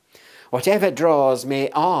deep. whatever draws me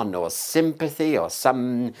on, or sympathy, or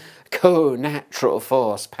some co-natural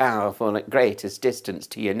force powerful at greatest distance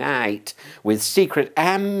to unite with secret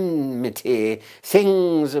amity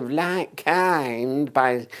things of like kind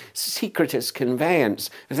by secretest conveyance,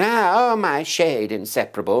 thou, my shade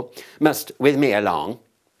inseparable, must with me along,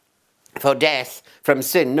 for death from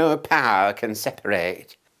sin no power can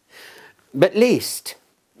separate. But least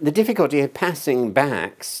the difficulty of passing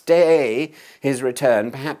back stay his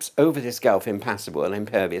return, perhaps over this gulf impassable and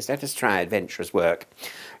impervious. Let us try adventurous work.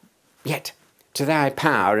 Yet to thy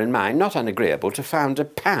power and mine not unagreeable to found a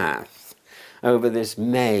path over this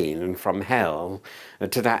main and from hell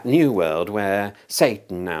to that new world where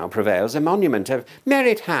Satan now prevails, a monument of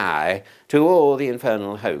merit high to all the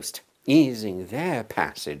infernal host, easing their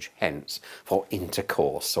passage hence for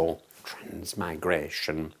intercourse or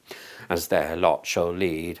transmigration, as their lot shall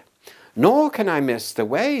lead. Nor can I miss the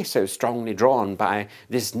way so strongly drawn by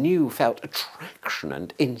this new-felt attraction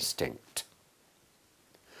and instinct.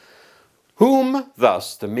 Whom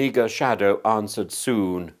thus the meagre shadow answered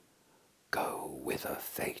soon, Go whither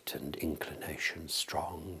fate and inclination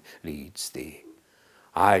strong leads thee.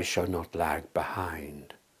 I shall not lag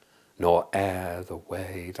behind, nor err the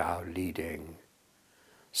way thou leading.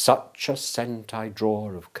 Such a scent I draw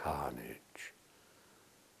of carnage,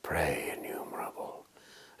 prey innumerable,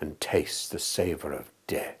 and taste the savour of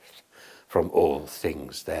death from all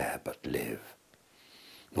things there but live.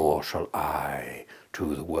 Nor shall I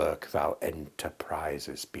to the work thou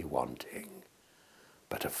enterprisest be wanting,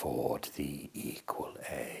 but afford thee equal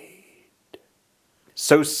aid.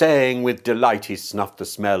 So saying, with delight he snuffed the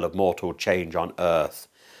smell of mortal change on earth,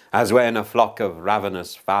 as when a flock of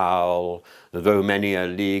ravenous fowl, though many a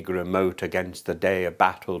league remote against the day of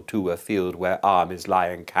battle to a field where armies lie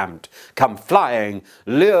encamped, come flying,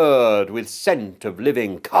 lured with scent of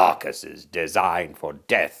living carcasses designed for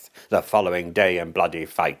death the following day in bloody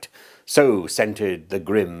fight. So scented the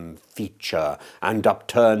grim feature, and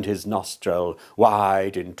upturned his nostril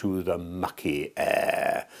wide into the mucky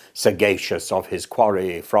air, sagacious of his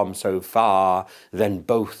quarry from so far, then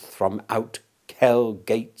both from out hell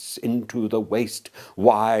gates into the waste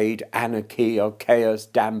wide anarchy of chaos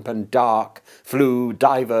damp and dark flew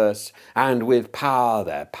diverse, and with power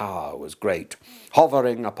their power was great,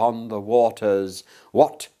 hovering upon the waters.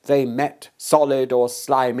 What they met, solid or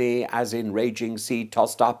slimy, as in raging sea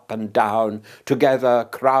tossed up and down, together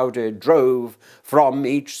crowded drove from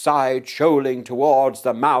each side, shoaling towards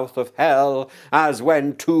the mouth of hell, as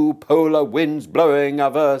when two polar winds blowing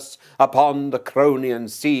averse upon the Cronian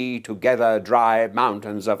sea together drive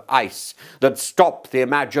mountains of ice that stop the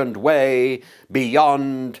imagined way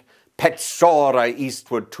beyond Petsora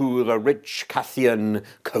eastward to the rich Cathian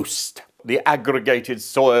coast. The aggregated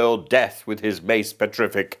soil death with his mace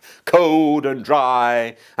petrific, cold and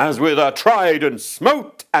dry, as with a trident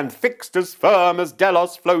smote, and fixed as firm as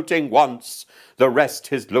Delos floating once, the rest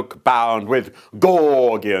his look bound with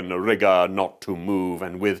Gorgian rigour not to move,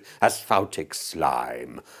 and with asphaltic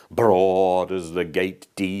slime, broad as the gate,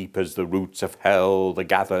 deep as the roots of hell, the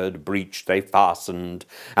gathered breach they fastened,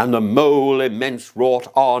 and the mole immense wrought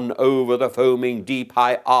on over the foaming deep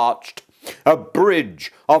high arched, a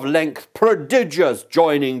bridge of length prodigious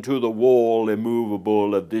joining to the wall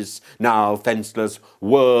immovable of this now fenceless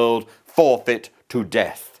world, forfeit to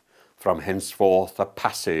death. From henceforth a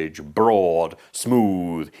passage broad,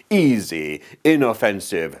 smooth, easy,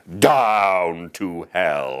 inoffensive, down to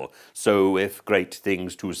hell. So if great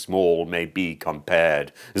things too small may be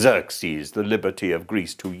compared, Xerxes, the liberty of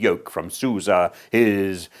Greece to yoke from Susa,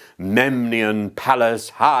 his Memnian palace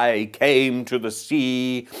high came to the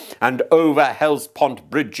sea, and over Hellespont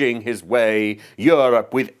bridging his way,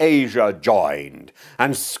 Europe with Asia joined,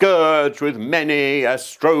 and scourged with many a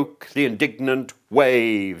stroke the indignant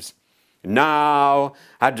waves. Now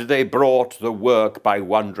had they brought the work by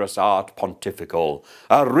wondrous art pontifical,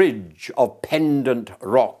 a ridge of pendant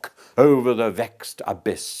rock over the vexed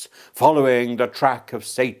abyss, following the track of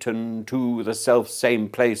Satan to the self-same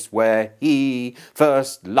place where he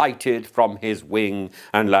first lighted from his wing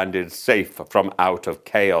and landed safe from out of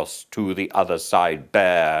chaos to the other side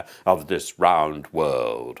bare of this round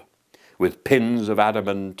world. With pins of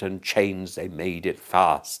adamant and chains they made it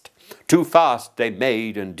fast. Too fast they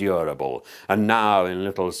made endurable, and now in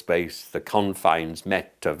little space the confines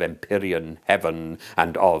met of empyrean heaven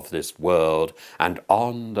and of this world, and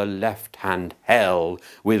on the left hand hell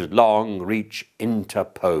with long reach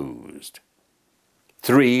interposed.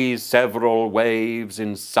 3 several waves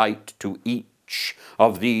in sight to each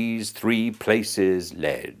of these 3 places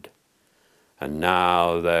led, and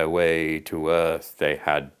now their way to earth they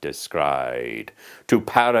had descried. To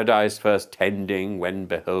paradise first tending, when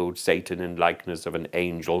behold Satan in likeness of an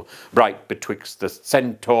angel, bright betwixt the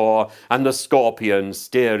centaur and the scorpion,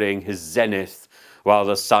 steering his zenith, while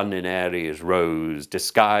the sun in Aries rose,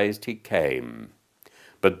 disguised he came.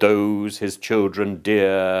 But those his children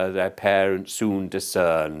dear their parents soon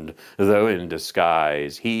discerned, though in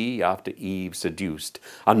disguise. He, after Eve seduced,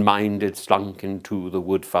 unminded slunk into the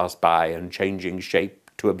wood fast by, and changing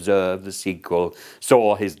shape to observe the sequel,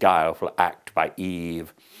 saw his guileful act by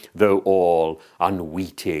Eve, though all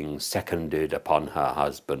unweeting seconded upon her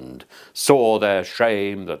husband, saw their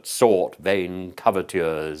shame that sought vain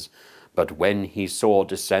covetures. But when he saw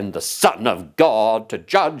descend the Son of God to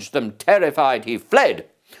judge them, terrified he fled,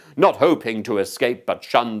 not hoping to escape, but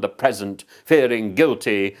shunned the present, fearing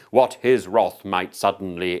guilty what his wrath might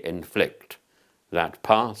suddenly inflict. That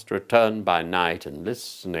past returned by night, and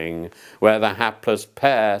listening, where the hapless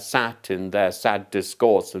pair sat in their sad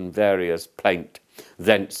discourse and various plaint,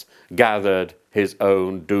 thence gathered his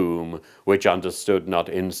own doom, which understood not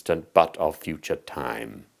instant, but of future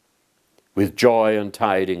time. With joy and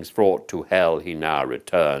tidings fraught to hell he now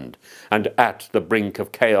returned, and at the brink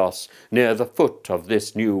of chaos, near the foot of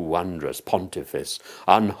this new wondrous pontifice,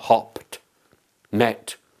 unhopped,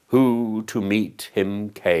 met who to meet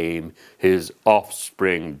him came, his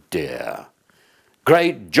offspring dear.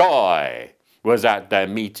 Great joy was at their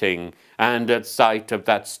meeting, and at sight of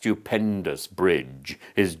that stupendous bridge,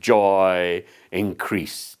 his joy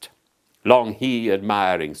increased. Long he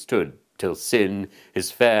admiring stood, till Sin, his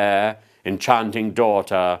fair, enchanting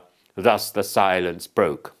daughter, thus the silence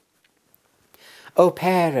broke. O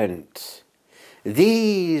parent,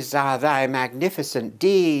 these are thy magnificent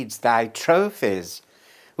deeds, thy trophies,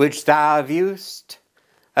 which thou view'st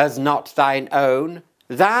as not thine own.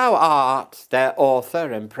 Thou art their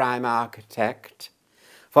author and prime architect.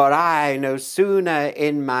 For I no sooner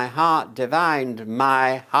in my heart divined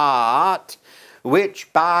my heart,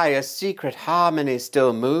 which by a secret harmony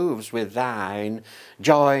still moves with thine,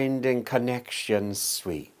 joined in connection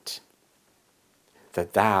sweet,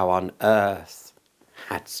 that thou on earth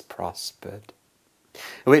hadst prospered,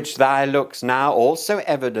 which thy looks now also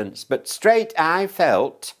evidence. But straight I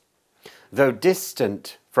felt, though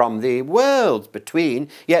distant from thee, worlds between,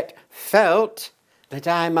 yet felt that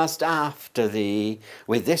I must after thee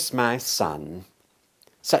with this my son.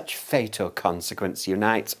 Such fatal consequence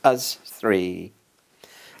unites us three.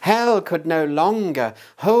 Hell could no longer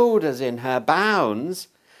hold us in her bounds,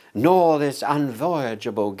 nor this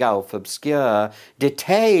unvoyageable gulf obscure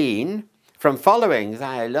detain from following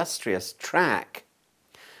thy illustrious track.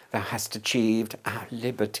 Thou hast achieved our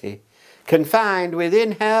liberty, confined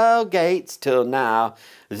within hell gates till now,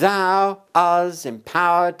 thou us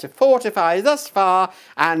empowered to fortify thus far,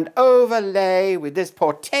 and overlay with this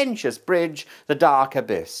portentous bridge the dark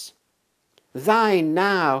abyss. Thine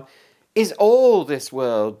now is all this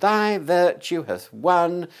world, thy virtue hath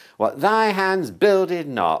won what thy hands builded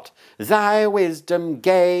not, thy wisdom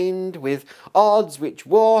gained with odds which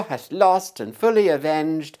war hath lost, and fully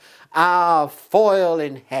avenged our foil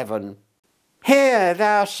in heaven. Here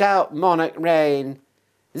thou shalt monarch reign,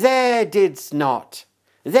 there didst not.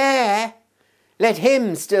 There let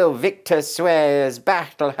him still victor sway, as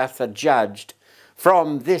battle hath adjudged,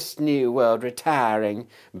 from this new world retiring,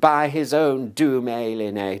 by his own doom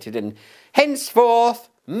alienated, and henceforth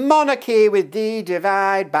monarchy with thee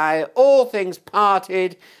divide, by all things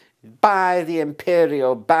parted, by the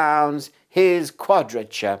imperial bounds, his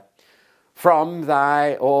quadrature, from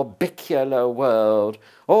thy orbicular world,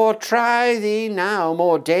 or try thee now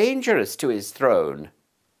more dangerous to his throne.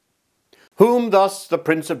 Whom thus the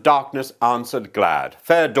Prince of Darkness answered glad,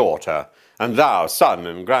 fair daughter, and thou, son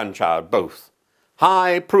and grandchild both,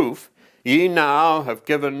 high proof ye now have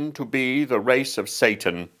given to be the race of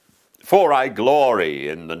Satan, for I glory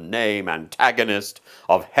in the name antagonist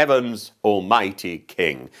of heaven's almighty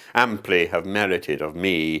King, amply have merited of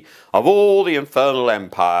me, of all the infernal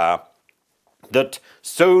empire, that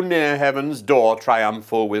so near heaven's door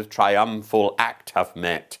triumphal with triumphal act hath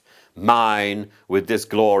met, mine with this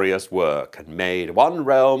glorious work, and made one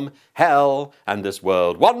realm, hell, and this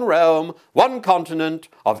world one realm, one continent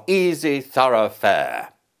of easy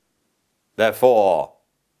thoroughfare. Therefore,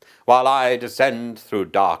 while I descend through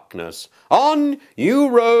darkness, on you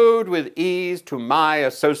rode with ease to my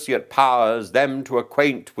associate powers, them to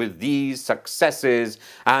acquaint with these successes,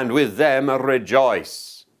 and with them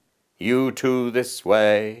rejoice. You too this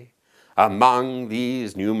way, among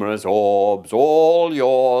these numerous orbs, all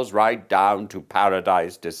yours right down to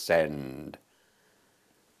paradise descend.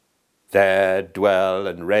 There dwell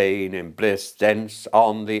and reign in bliss, thence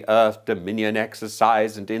on the earth dominion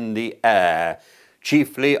exercise, and in the air,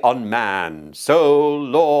 chiefly on man, so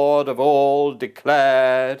Lord of all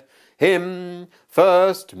declared, him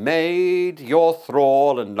first made your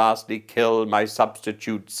thrall, and lastly kill my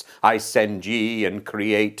substitutes I send ye, and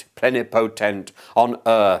create plenipotent on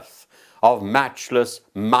earth, of matchless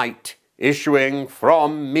might issuing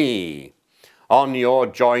from me. On your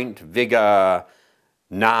joint vigour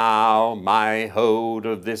now my hold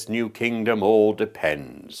of this new kingdom all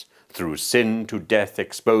depends, through sin to death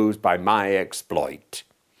exposed by my exploit.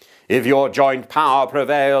 If your joint power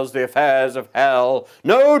prevails the affairs of hell,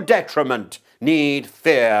 no detriment need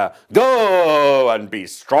fear. Go and be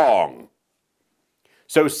strong.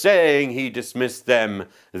 So saying, he dismissed them.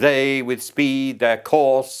 They with speed their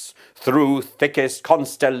course through thickest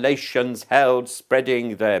constellations held,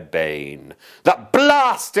 spreading their bane. The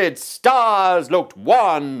blasted stars looked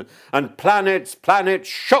wan, and planets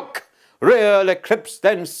shook. Real eclipse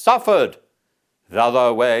then suffered. The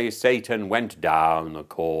other way Satan went down the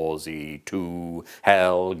causey to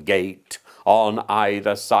hell gate. On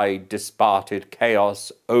either side disparted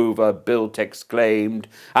chaos overbuilt exclaimed,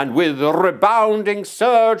 and with rebounding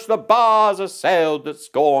surge the bars assailed that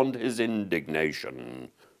scorned his indignation.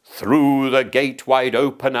 Through the gate wide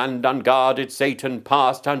open and unguarded Satan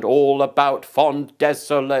passed, and all about fond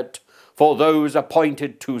desolate, for those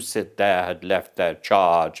appointed to sit there had left their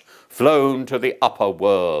charge, flown to the upper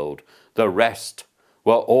world. The rest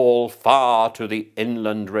were all far to the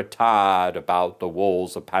inland retired, about the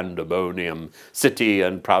walls of Pandemonium, city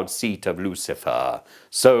and proud seat of Lucifer,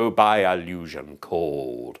 so by allusion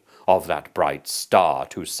called, of that bright star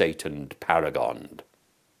to Satan paragoned.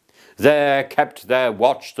 There kept their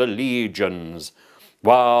watch the legions,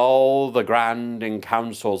 while the grand in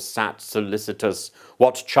council sat solicitous,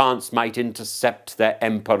 what chance might intercept their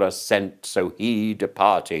emperor sent, so he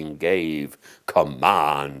departing gave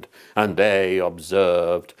command, and they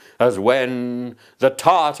observed, as when the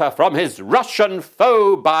Tartar from his Russian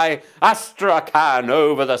foe by Astrakhan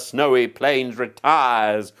over the snowy plains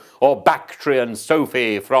retires, or Bactrian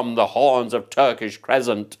Sophie from the horns of Turkish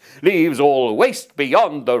Crescent leaves all waste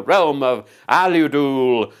beyond the realm of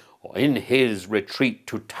Aludul, in his retreat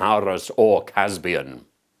to Taurus or Caspian.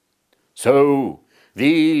 So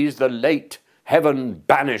these the late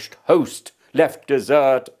heaven-banished host left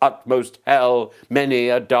desert utmost hell, many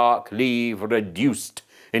a dark leave reduced,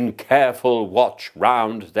 in careful watch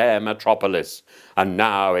round their metropolis, and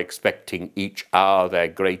now expecting each hour their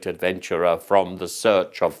great adventurer from the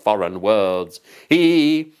search of foreign worlds,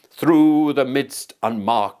 he through the midst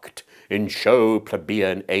unmarked, in show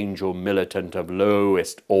plebeian angel militant of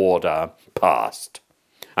lowest order passed,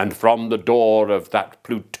 and from the door of that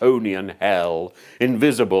Plutonian hell,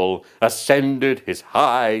 invisible, ascended his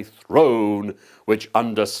high throne, which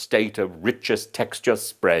under state of richest texture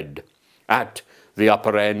spread. At the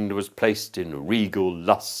upper end was placed in regal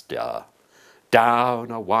lustre.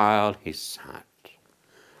 Down a while he sat,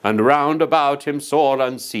 and round about him saw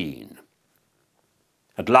unseen.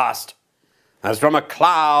 At last, as from a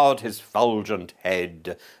cloud his fulgent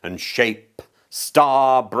head and shape,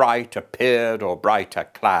 star bright appeared, or brighter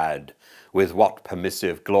clad, with what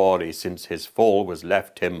permissive glory since his fall was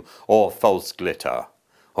left him, or false glitter.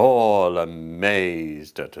 All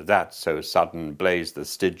amazed at that so sudden blaze the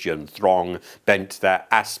Stygian throng bent their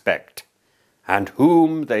aspect, and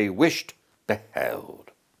whom they wished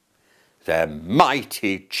beheld. Their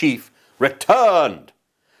mighty chief returned.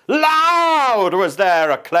 Loud was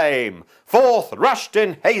their acclaim. Forth rushed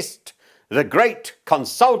in haste the great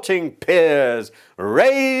consulting peers,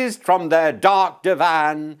 raised from their dark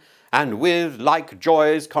divan, and with like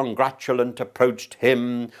joys congratulant approached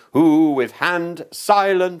him, who with hand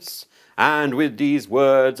silence and with these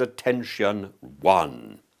words attention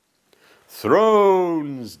won.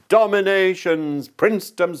 Thrones, dominations,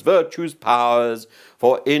 princedoms, virtues, powers,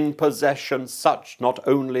 for in possession such not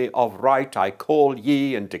only of right I call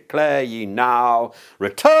ye and declare ye now,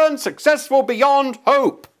 return successful beyond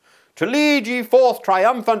hope, to lead ye forth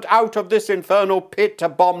triumphant out of this infernal pit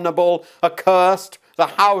abominable, accursed, the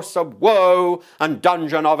house of woe and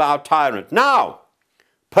dungeon of our tyrant. Now,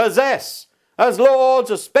 possess as lords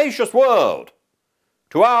a spacious world,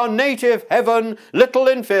 to our native heaven little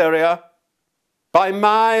inferior, by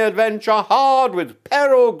my adventure hard with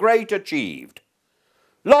peril great achieved.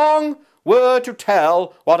 Long were to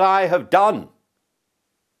tell what I have done,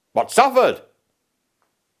 what suffered,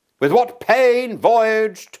 with what pain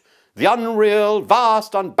voyaged the unreal,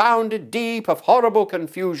 vast, unbounded deep of horrible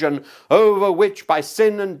confusion, over which by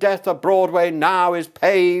sin and death a Broadway now is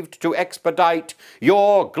paved to expedite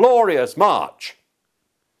your glorious march.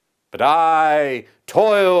 But I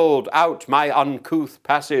toiled out my uncouth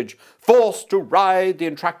passage, forced to ride the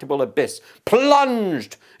intractable abyss,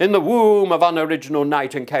 plunged in the womb of unoriginal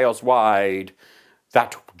night and chaos wide,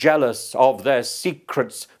 that jealous of their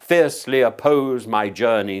secrets fiercely oppose my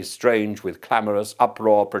journey, strange with clamorous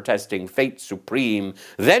uproar, protesting fate supreme.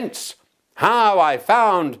 Thence how I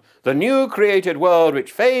found the new created world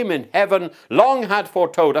which fame in heaven long had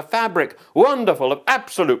foretold, a fabric wonderful of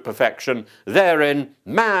absolute perfection, therein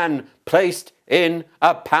man placed in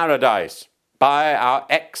a paradise, by our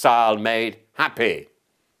exile made happy.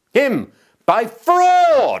 Him by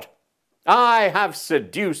fraud I have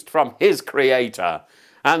seduced from his creator,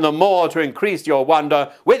 and the more to increase your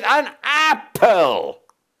wonder, with an apple.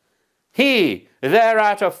 He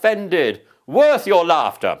thereat offended, worth your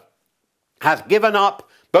laughter, hath given up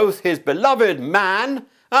both his beloved man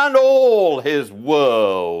and all his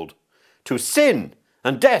world to sin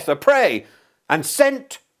and death a prey, and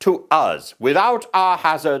sent to us without our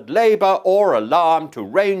hazard, labour, or alarm, to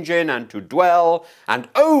range in and to dwell, and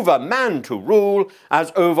over man to rule,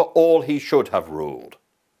 as over all he should have ruled.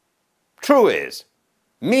 True is,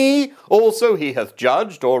 me also he hath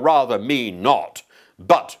judged, or rather me not,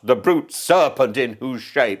 but the brute serpent in whose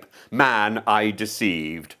shape man I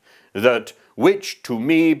deceived, that which to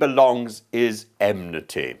me belongs is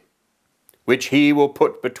enmity, which he will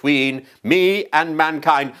put between me and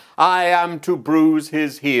mankind. I am to bruise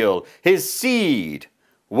his heel. His seed,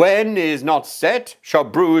 when is not set, shall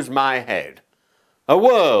bruise my head. A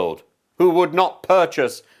world who would not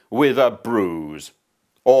purchase with a bruise,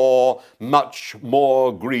 or much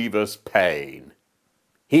more grievous pain.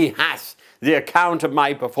 He hath the account of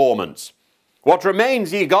my performance. What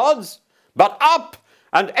remains, ye gods, but up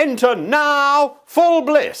and enter now full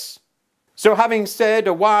bliss? So having said,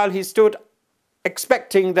 a while he stood,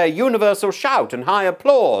 expecting their universal shout and high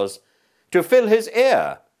applause to fill his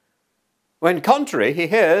ear, when contrary he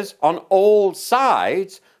hears on all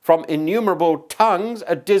sides from innumerable tongues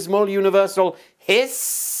a dismal universal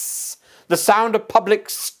hiss, the sound of public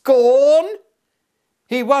scorn.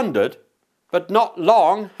 He wondered, but not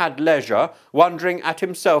long had leisure, wondering at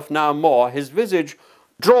himself now more, his visage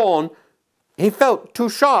drawn he felt too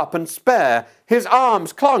sharp and spare, his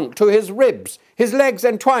arms clung to his ribs, his legs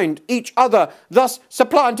entwined each other, thus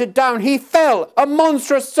supplanted down, he fell, a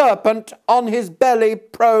monstrous serpent, on his belly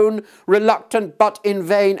prone, reluctant but in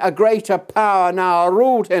vain. A greater power now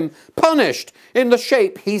ruled him, punished in the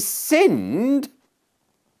shape he sinned.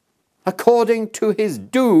 According to his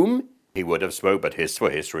doom, he would have spoke, but his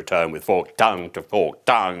Swiss returned with forked tongue to forked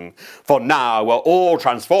tongue. For now were all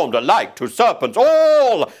transformed alike to serpents,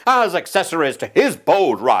 all as accessories to his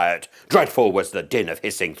bold riot. Dreadful was the din of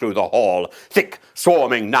hissing through the hall, thick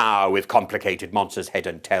swarming now with complicated monsters, head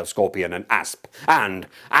and tail, scorpion and asp, and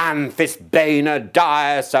Amphisbaena,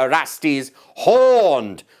 dire Cerastes,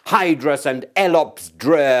 horned, Hydrus and Elops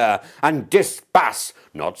drear, and Dispas,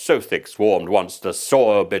 not so thick swarmed once the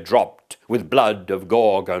soil bedropped with blood of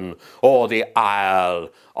Gorgon, or the isle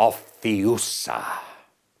of Theusa.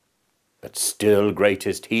 But still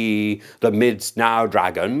greatest he, the midst now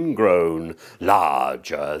dragon grown,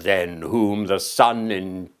 larger than whom the sun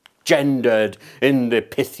engendered in the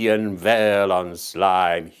Pythian vale on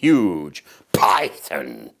slime, huge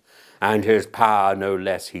Python, and his power no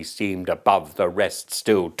less he seemed above the rest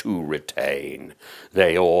still to retain.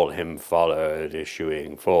 They all him followed,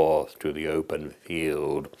 issuing forth to the open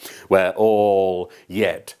field, where all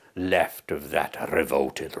yet left of that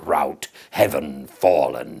revolted rout, heaven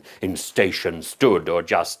fallen, in station stood or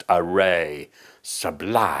just array,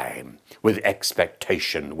 sublime with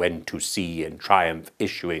expectation when to see in triumph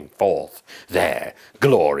issuing forth their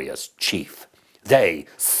glorious chief. They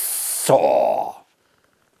saw,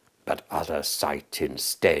 but other sight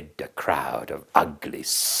instead, a crowd of ugly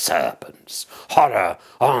serpents. Horror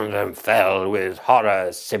on them fell with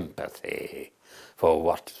horror sympathy. For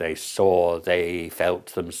what they saw, they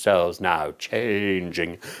felt themselves now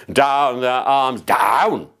changing. Down their arms,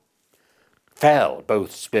 down, fell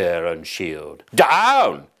both spear and shield.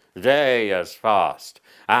 Down they as fast,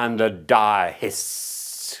 and the dire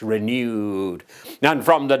hiss renewed, and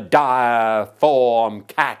from the dire form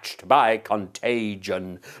catched by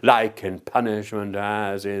contagion, like in punishment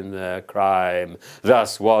as in their crime,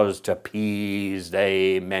 thus was to appease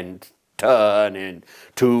they meant, turn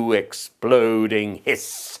into exploding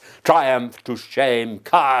hiss, triumph to shame,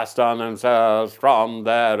 cast on themselves from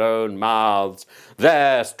their own mouths.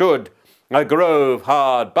 There stood a grove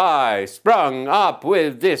hard by, sprung up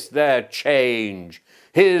with this their change,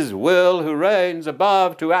 his will who reigns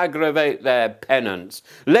above to aggravate their penance,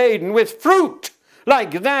 laden with fruit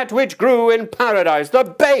like that which grew in paradise, the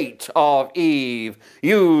bait of Eve,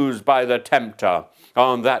 used by the tempter.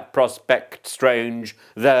 On that prospect strange,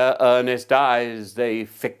 their earnest eyes they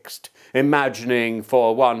fixed, imagining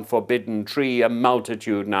for one forbidden tree a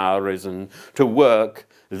multitude now risen, to work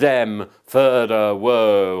them further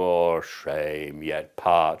woe or shame, yet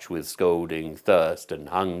parch with scolding thirst and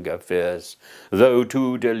hunger fierce, though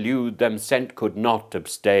to delude them sent could not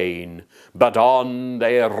abstain, but on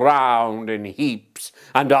they round in heaps,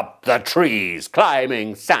 and up the trees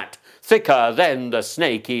climbing sat, thicker than the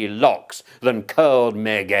snaky locks, than curled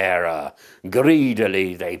Megara.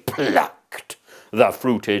 Greedily they plucked the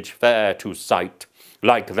fruitage fair to sight,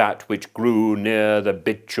 like that which grew near the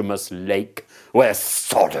bituminous lake, where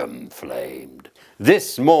Sodom flamed.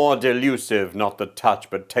 This more delusive, not the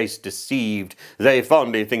touch, but taste deceived, they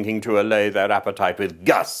fondly thinking to allay their appetite with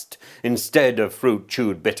gust, instead of fruit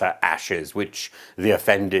chewed bitter ashes, which the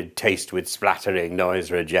offended taste with splattering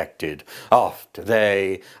noise rejected. Oft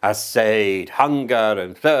they assayed hunger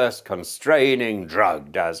and thirst constraining,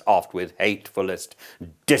 drugged as oft with hatefullest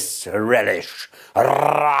disrelish,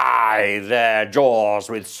 writhe their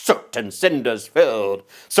jaws with soot and cinders filled,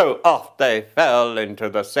 so oft they fell into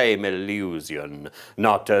the same illusion,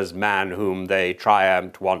 not as man whom they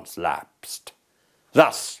triumphed once lapsed.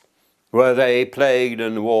 Thus were they plagued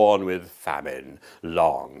and worn with famine,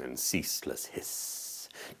 long and ceaseless hiss,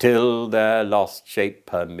 till their lost shape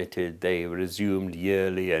permitted, they resumed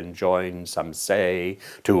yearly, enjoined, some say,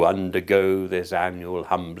 to undergo this annual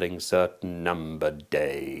humbling certain numbered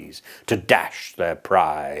days, to dash their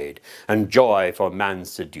pride and joy for man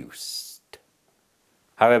seduced.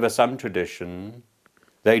 However, some tradition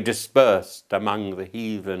they dispersed among the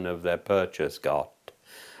heathen of their purchase got,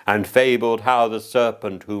 and fabled how the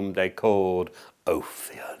serpent whom they called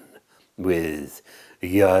Ophion, with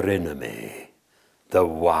Eurynome, the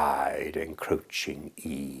wide encroaching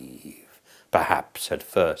Eve, perhaps at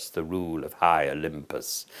first the rule of high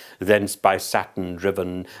Olympus, thence by Saturn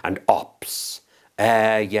driven, and Ops,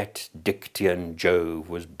 ere yet Dictean Jove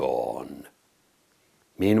was born.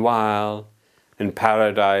 Meanwhile, in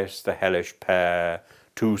paradise the hellish pair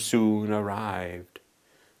too soon arrived.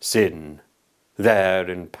 Sin, there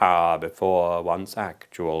in power before once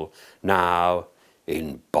actual, now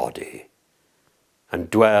in body, and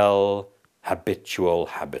dwell habitual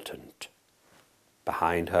habitant.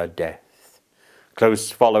 Behind her death,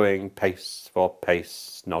 close following pace for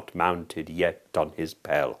pace, not mounted yet on his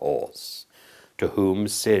pale horse, to whom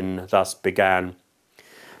sin thus began.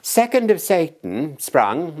 Second of Satan,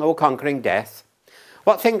 sprung, all-conquering death,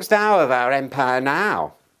 what think'st thou of our empire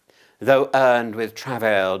now, though earned with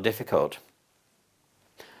travail difficult?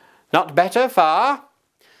 Not better far?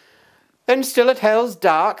 Then still at hell's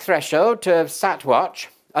dark threshold to have sat watch,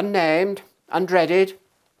 unnamed, undreaded,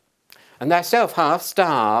 and thyself half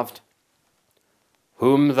starved.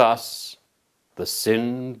 Whom thus the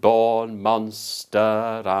sin-born monster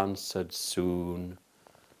answered soon,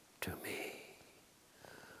 to me,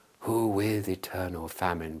 who with eternal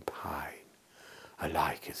famine pine,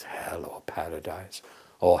 alike is hell or paradise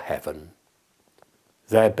or heaven.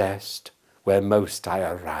 Their best, where most I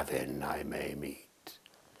a ravin I may meet,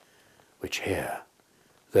 which here,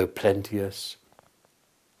 though plenteous,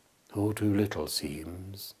 all too little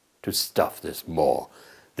seems to stuff this maw,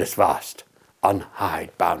 this vast,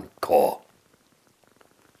 unhide-bound core.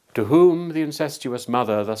 To whom the incestuous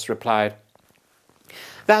mother thus replied,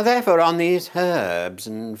 Thou therefore on these herbs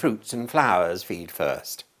and fruits and flowers feed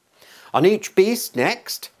first, on each beast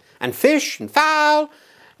next, and fish and fowl,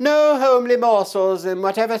 no homely morsels, and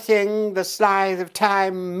whatever thing the scythe of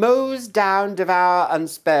time mows down devour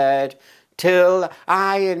unspared, till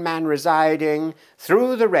I in man residing,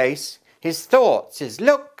 through the race, his thoughts, his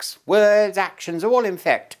looks, words, actions all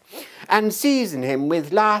infect, and season him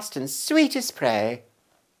with last and sweetest prey.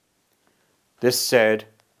 This said,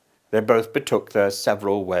 they both betook their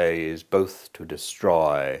several ways, both to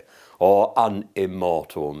destroy, or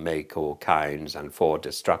unimmortal make all kinds, and for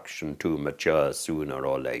destruction to mature sooner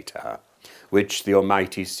or later, which the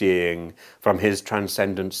Almighty seeing, from his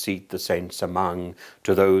transcendent seat the saints among,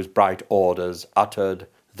 to those bright orders uttered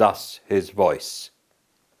thus his voice.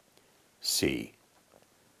 See,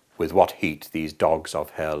 with what heat these dogs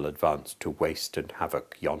of hell advance to waste and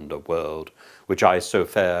havoc yonder world, which I so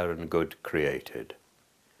fair and good created,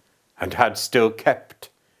 and had still kept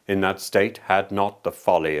in that state, had not the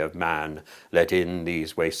folly of man let in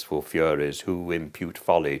these wasteful furies, who impute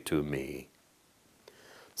folly to me.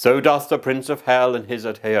 So doth the Prince of Hell and his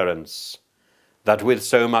adherents, that with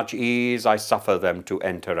so much ease I suffer them to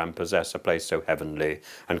enter and possess a place so heavenly,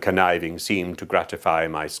 and conniving seem to gratify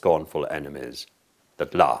my scornful enemies,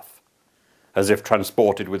 that laugh as if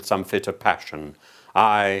transported with some fit of passion,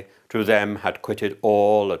 I to them had quitted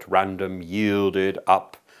all at random, yielded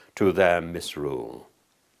up to their misrule.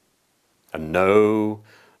 And know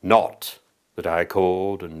not that I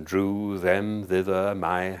called and drew them thither,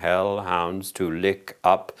 my hell-hounds, to lick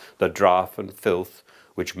up the draught and filth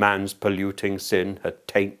which man's polluting sin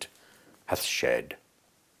hath shed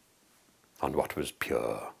on what was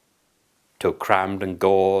pure, till crammed and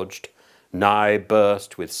gorged, nigh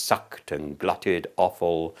burst with sucked and glutted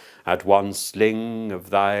offal, at one sling of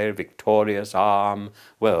thy victorious arm,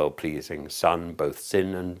 well-pleasing Son, both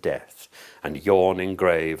sin and death, and yawning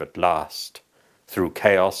grave at last, through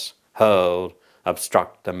chaos hurled,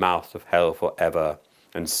 obstruct the mouth of hell for ever,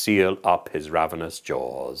 and seal up his ravenous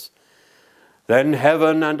jaws. Then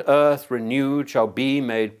heaven and earth renewed shall be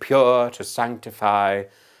made pure to sanctify,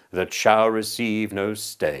 that shall receive no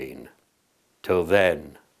stain. Till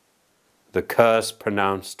then, the curse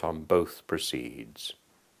pronounced on both proceeds.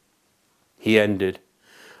 He ended,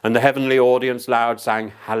 and the heavenly audience loud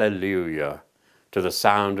sang Hallelujah to the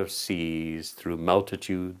sound of seas through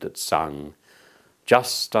multitude that sung,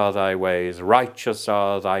 Just are thy ways, righteous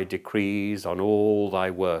are thy decrees on all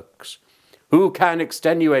thy works. Who can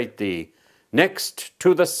extenuate thee? Next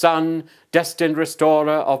to the Son, destined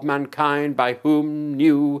restorer of mankind, by whom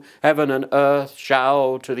new heaven and earth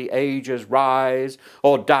shall to the ages rise,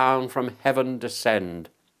 or down from heaven descend.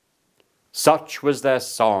 Such was their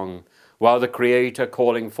song, while the Creator,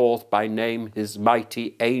 calling forth by name his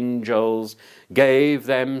mighty angels, gave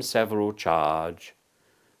them several charge,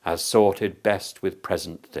 as sorted best with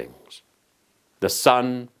present things. The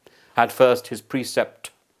sun had first his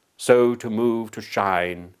precept, so to move to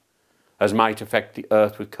shine, as might affect the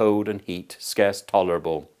earth with cold and heat, scarce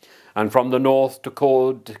tolerable, and from the north to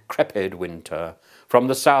call decrepid winter, from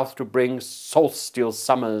the south to bring solstial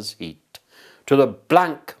summer's heat. To the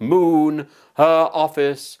blank moon her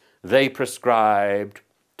office they prescribed,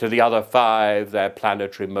 to the other five their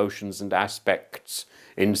planetary motions and aspects,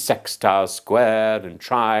 in sextile, square, and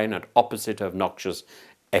trine, and opposite of noxious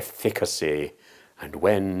efficacy, and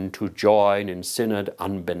when to join in synod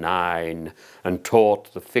unbenign, and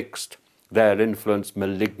taught the fixed their influence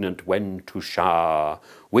malignant when to shower,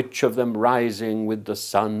 which of them rising with the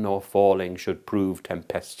sun or falling should prove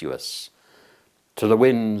tempestuous. To the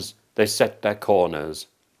winds they set their corners,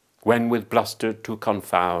 when with bluster to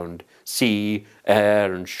confound sea,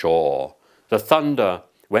 air, and shore. The thunder,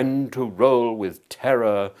 when to roll with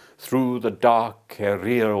terror through the dark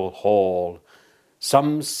aerial hall.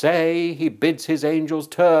 Some say he bids his angels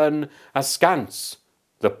turn askance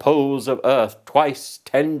the poles of earth twice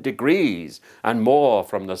 10 degrees and more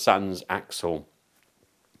from the sun's axle.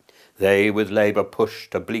 They with labour push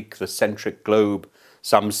to bleak the centric globe.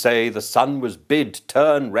 Some say the sun was bid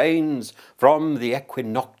turn reins from the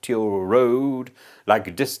equinoctial road,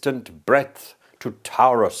 like distant breadth to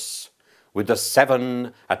Taurus, with the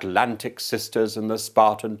 7 Atlantic sisters and the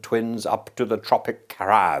Spartan twins up to the tropic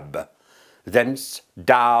Crab, thence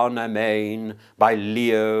down amain by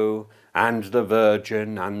Leo and the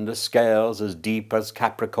Virgin, and the scales as deep as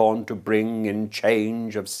Capricorn, to bring in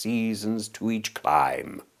change of seasons to each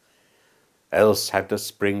clime. Else had the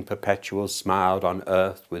spring perpetual smiled on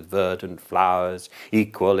earth with verdant flowers,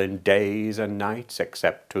 equal in days and nights,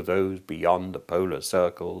 except to those beyond the polar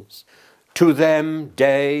circles. To them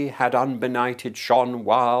day had unbenighted shone,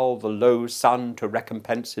 while the low sun, to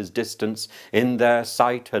recompense his distance, in their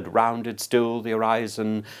sight had rounded still the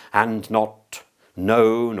horizon, and not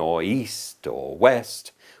known or east or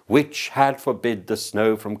west, which had forbid the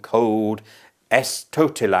snow from cold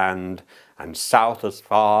Estotiland, and south as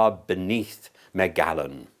far beneath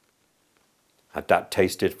Megalon. At that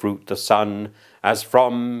tasted fruit the sun, as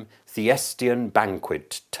from Thyestian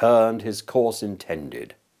banquet, turned his course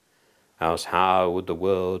intended. Else how would the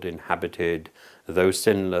world inhabited, though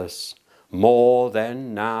sinless, more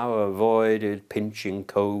than now avoided pinching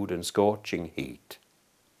cold and scorching heat?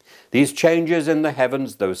 These changes in the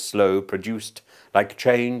heavens, though slow, produced, like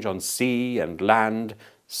change on sea and land,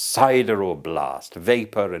 sidereal blast,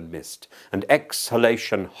 vapour and mist, and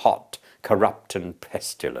exhalation hot, corrupt and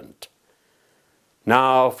pestilent.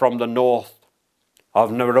 Now from the north of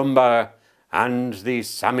Narumba and the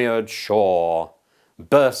Samiod shore,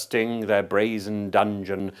 bursting their brazen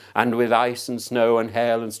dungeon, and with ice and snow and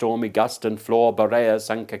hail and stormy gust and flaw, Boreas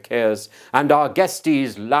and Cacaeus and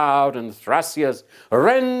Argestes loud and Thracias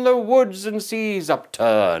rend the woods and seas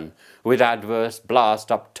upturn. With adverse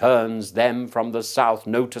blast upturns them from the south,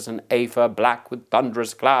 Notus and Afer black with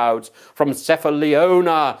thunderous clouds, from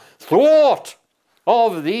Cephaleona thwart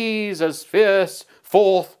of these as fierce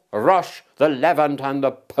forth rush the Levant and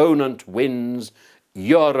the ponent winds,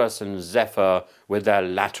 Eurus and Zephyr with their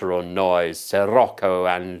lateral noise, Sirocco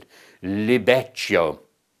and Libeccio.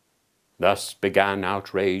 Thus began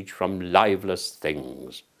outrage from liveless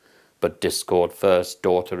things. But discord first,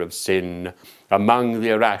 daughter of sin, among the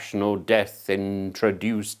irrational death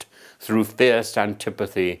introduced through fierce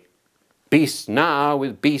antipathy. Beast now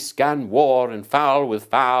with beast gan war, and fowl with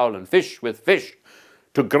fowl, and fish with fish,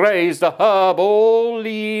 to graze the herb, all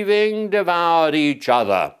leaving devoured each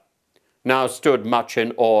other. Now stood much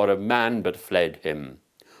in awe of man, but fled him,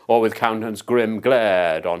 or with countenance grim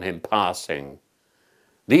glared on him passing.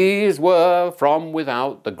 These were from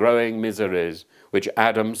without the growing miseries, which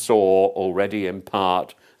Adam saw already in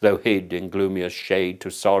part, though hid in gloomiest shade to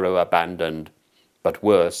sorrow abandoned, but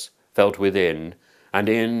worse felt within, and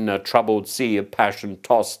in a troubled sea of passion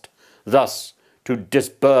tossed, thus to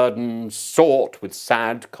disburden sought with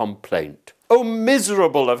sad complaint. O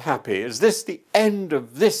miserable of happy, is this the end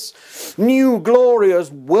of this new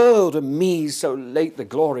glorious world, and me so late the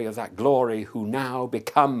glory of that glory, who now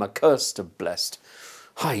become accursed of blessed?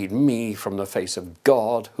 Hide me from the face of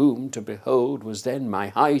God, whom to behold was then my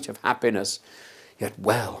height of happiness. Yet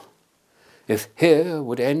well, if here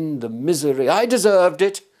would end the misery, I deserved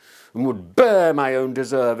it, and would bear my own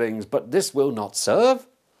deservings, but this will not serve.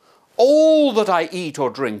 All that I eat or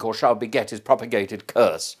drink or shall beget is propagated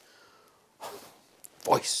curse.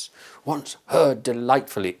 Voice, once heard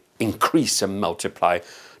delightfully, increase and multiply.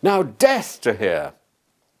 Now death to hear.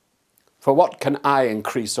 For what can I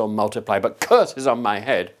increase or multiply but curses on my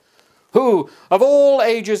head? Who, of all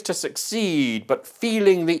ages to succeed, but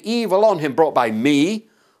feeling the evil on him brought by me,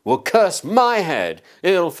 will curse my head,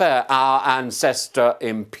 ill fare our ancestor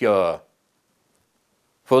impure.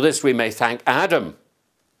 For this we may thank Adam,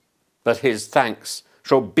 but his thanks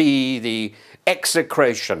shall be the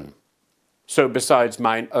execration. So besides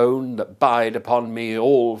mine own that bide upon me,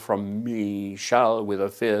 all from me shall with a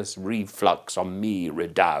fierce reflux on me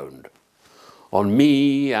redound. On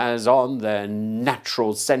me as on their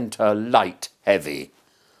natural centre light heavy,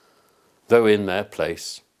 though in their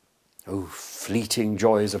place. O fleeting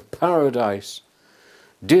joys of paradise,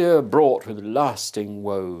 dear brought with lasting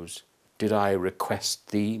woes, did I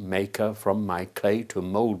request thee, Maker, from my clay to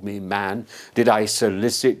mould me man? Did I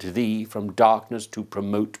solicit thee from darkness to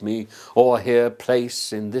promote me, or here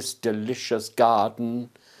place in this delicious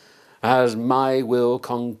garden, as my will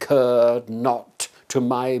concurred not to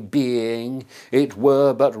my being, it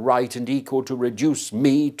were but right and equal to reduce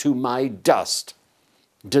me to my dust,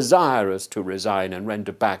 desirous to resign and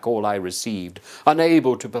render back all I received,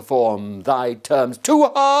 unable to perform thy terms too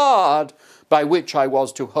hard, by which I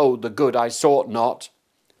was to hold the good I sought not,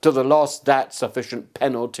 to the loss that sufficient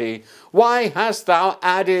penalty. Why hast thou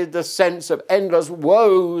added the sense of endless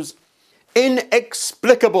woes?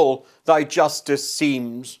 Inexplicable thy justice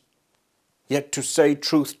seems. Yet to say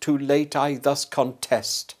truth too late I thus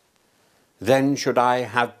contest. Then should I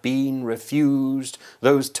have been refused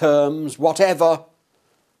those terms whatever,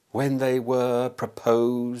 when they were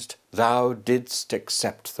proposed, thou didst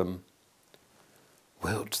accept them.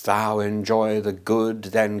 Wilt thou enjoy the good,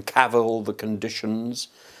 then cavil the conditions?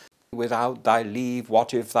 Without thy leave,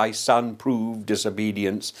 what if thy son prove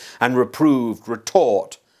disobedience, and reproved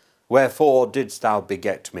retort, wherefore didst thou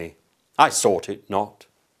beget me? I sought it not.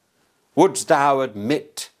 Wouldst thou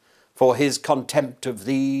admit for his contempt of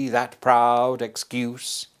thee that proud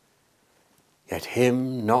excuse? Yet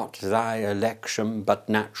him not thy election, but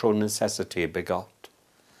natural necessity begot.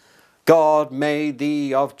 God made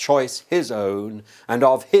thee of choice his own, and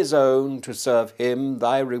of his own to serve him.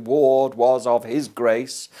 Thy reward was of his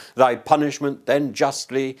grace, thy punishment then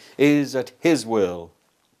justly is at his will.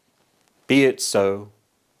 Be it so,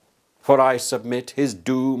 for I submit his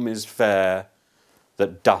doom is fair,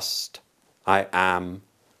 that dust I am,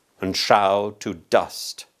 and shall to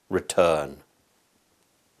dust return.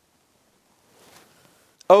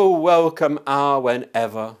 O welcome hour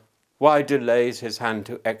whenever, why delays his hand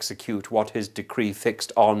to execute what his decree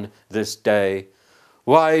fixed on this day?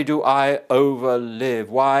 Why do I overlive?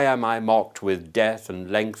 Why am I mocked with death and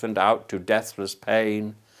lengthened out to deathless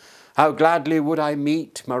pain? How gladly would I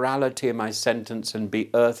meet morality in my sentence and be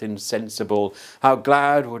earth insensible. How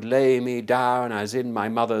glad would lay me down as in my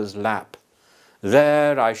mother's lap.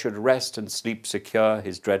 There I should rest and sleep secure,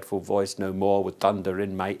 his dreadful voice no more would thunder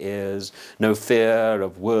in my ears, no fear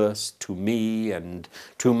of worse to me and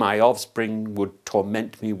to my offspring would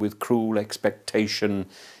torment me with cruel expectation,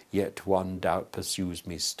 yet one doubt pursues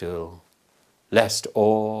me still, lest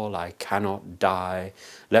all I cannot die,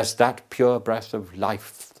 lest that pure breath of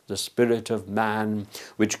life, the spirit of man,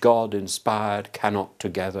 which God inspired, cannot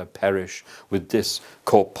together perish with this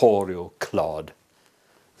corporeal clod.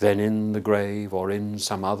 Then in the grave or in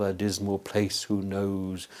some other dismal place, who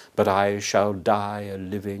knows, but I shall die a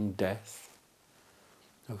living death.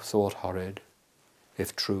 O thought horrid,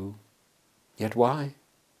 if true, yet why?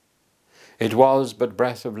 It was but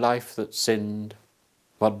breath of life that sinned.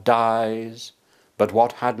 What dies but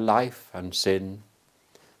what had life and sin?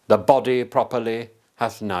 The body properly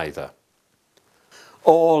hath neither.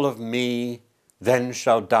 All of me then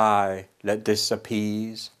shall die, let this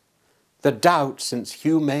appease the doubt, since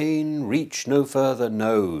humane reach no further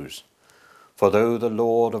knows. For though the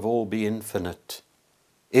Lord of all be infinite,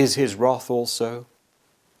 is his wrath also?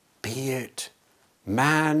 Be it,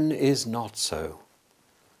 man is not so,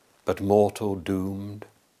 but mortal doomed.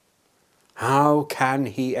 How can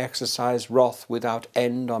he exercise wrath without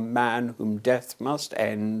end on man whom death must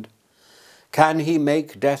end? Can he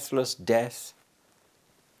make deathless death?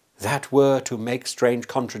 That were to make strange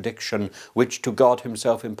contradiction, which to God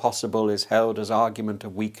himself impossible is held as argument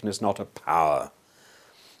of weakness, not of power.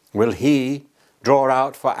 Will he draw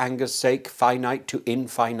out for anger's sake finite to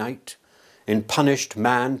infinite, in punished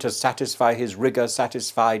man to satisfy his rigour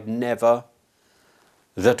satisfied never,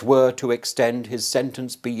 that were to extend his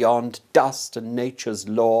sentence beyond dust and nature's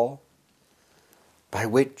law, by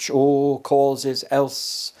which all causes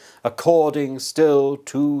else according still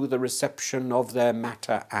to the reception of their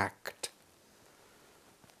matter act,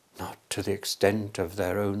 not to the extent of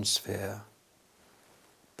their own sphere,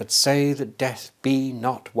 but say that death be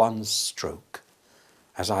not one stroke,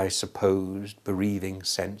 as I supposed, bereaving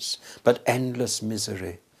sense, but endless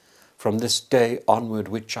misery, from this day onward,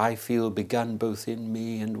 which I feel begun both in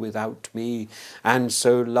me and without me, and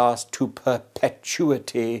so last to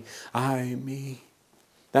perpetuity, ay me.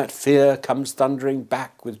 That fear comes thundering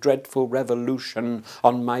back with dreadful revolution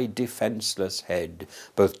on my defenceless head.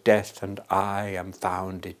 Both death and I am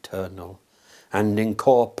found eternal, and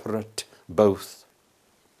incorporate both.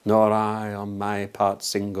 Nor I on my part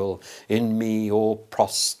single, in me all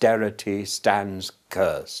posterity stands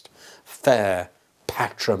cursed. Fair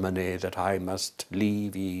patrimony that I must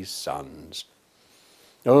leave ye sons.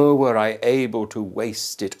 Oh, were I able to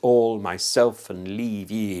waste it all myself and leave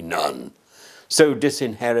ye none! So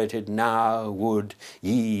disinherited now would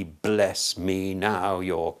ye bless me, now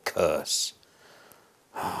your curse.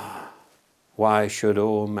 Why should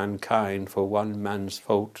all mankind for one man's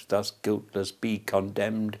fault thus guiltless be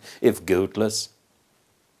condemned, if guiltless?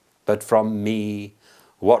 But from me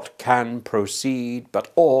what can proceed but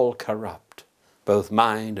all corrupt, both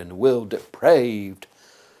mind and will depraved,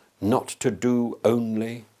 not to do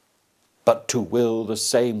only, but to will the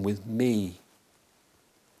same with me?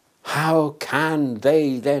 How can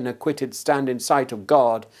they then acquitted stand in sight of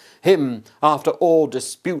God? Him after all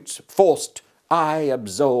disputes forced I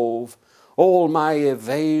absolve, all my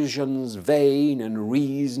evasions vain and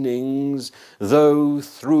reasonings, though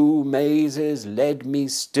through mazes led me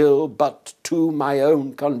still but to my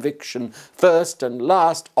own conviction, first and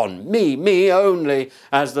last on me, me only,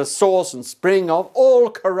 as the source and spring of all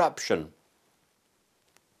corruption.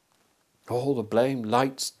 All the blame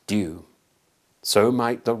light's due, so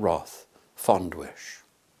might the wrath fond wish.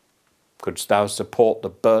 Couldst thou support the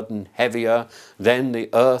burden heavier than the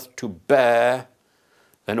earth to bear,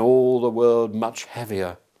 then all the world much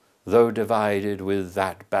heavier, though divided with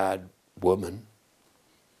that bad woman.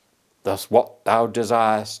 Thus what thou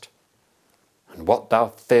desirest, and what thou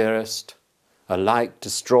fearest, alike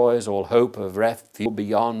destroys all hope of refuge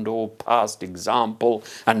beyond all past example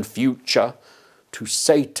and future, to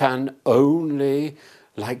Satan only,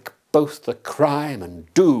 like both the crime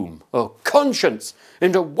and doom. O conscience,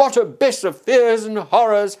 into what abyss of fears and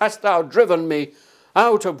horrors hast thou driven me,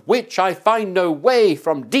 out of which I find no way,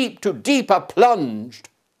 from deep to deeper plunged?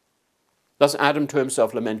 Thus Adam to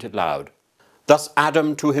himself lamented loud. Thus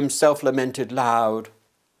Adam to himself lamented loud.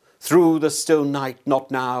 Through the still night,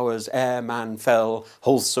 not now as ere man fell,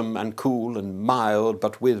 wholesome and cool and mild,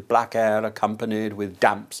 but with black air accompanied with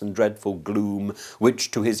damps and dreadful gloom,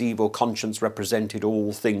 which to his evil conscience represented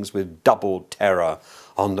all things with double terror.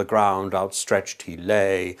 On the ground outstretched he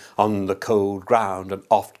lay, on the cold ground, and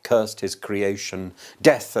oft cursed his creation,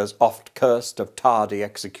 death as oft cursed of tardy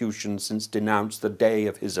execution, since denounced the day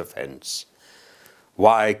of his offence.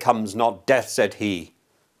 Why comes not death, said he,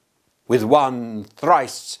 with one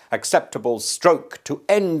thrice acceptable stroke to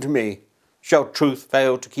end me? Shall truth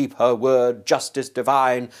fail to keep her word, justice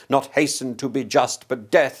divine not hasten to be just,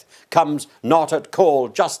 but death comes not at call,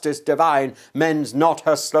 justice divine mends not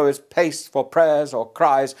her slowest pace for prayers or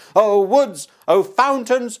cries. O woods, O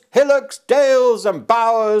fountains, hillocks, dales and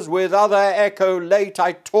bowers, with other echo late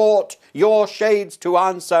I taught your shades to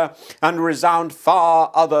answer, and resound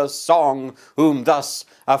far other song, whom thus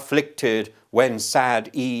afflicted when sad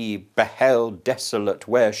Eve beheld desolate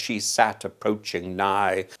where she sat approaching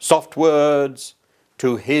nigh. Soft words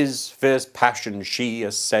to his fierce passion she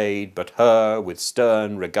essayed, but her with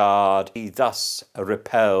stern regard he thus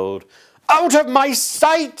repelled. Out of my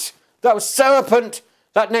sight, thou serpent!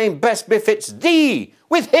 That name best befits thee.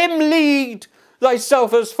 With him leagued,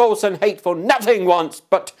 thyself as false and hateful nothing wants,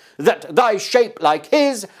 but that thy shape like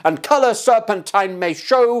his and colour serpentine may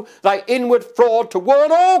show thy inward fraud to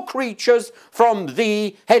warn all creatures from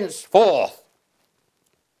thee henceforth,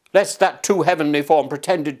 lest that too heavenly form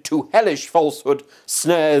pretended to hellish falsehood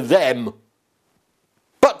snare them.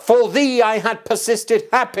 But for thee I had persisted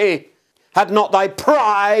happy, had not thy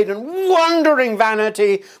pride and wandering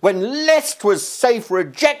vanity, when lest was safe,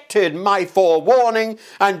 rejected my forewarning,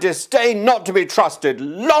 and disdain not to be trusted,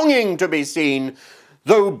 longing to be seen,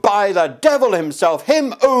 though by the devil himself,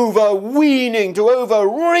 him overweening to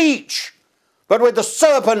overreach, but with the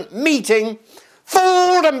serpent meeting,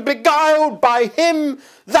 fooled and beguiled by him,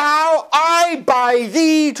 thou, I by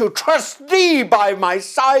thee, to trust thee by my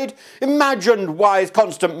side, imagined wise,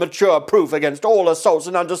 constant, mature proof against all assaults,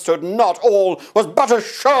 and understood not all was but a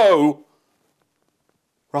show,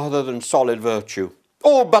 rather than solid virtue,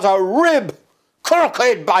 all but a rib,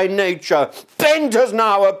 crooked by nature, bent as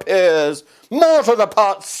now appears, more to the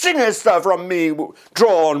part sinister from me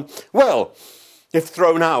drawn, well, if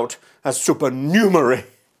thrown out as supernumerary,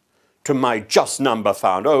 to my just number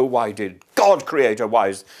found. Oh, why did God, creator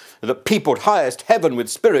wise, that peopled highest heaven with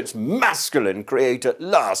spirits masculine, create at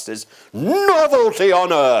last this novelty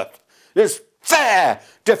on earth, this fair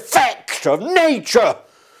defect of nature,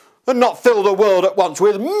 and not fill the world at once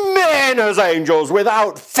with men as angels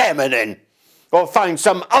without feminine, or find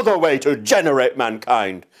some other way to generate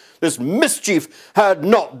mankind? This mischief had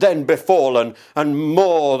not then befallen, and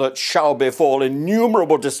more that shall befall,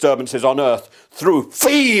 innumerable disturbances on earth through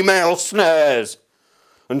female snares,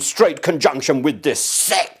 and straight conjunction with this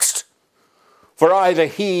sex. For either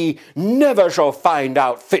he never shall find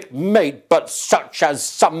out fit mate, but such as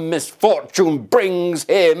some misfortune brings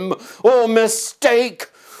him, or mistake,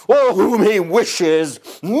 or whom he wishes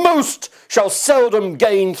most shall seldom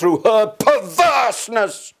gain through her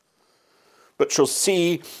perverseness, but shall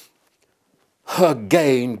see her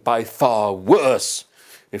gained by far worse,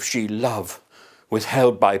 if she love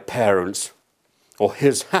withheld by parents, or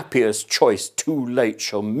his happiest choice too late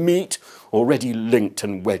shall meet, already linked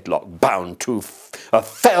and wedlock bound to a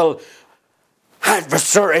fell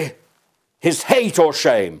adversary, his hate or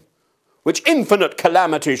shame, which infinite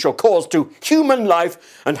calamity shall cause to human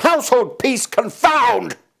life and household peace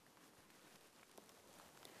confound.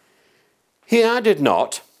 He added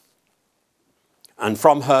not, and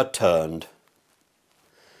from her turned.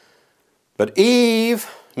 But Eve,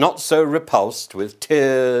 not so repulsed, with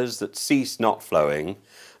tears that ceased not flowing,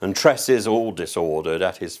 and tresses all disordered,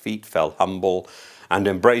 at his feet fell humble, and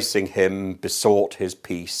embracing him, besought his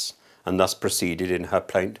peace, and thus proceeded in her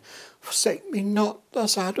plaint. Forsake me not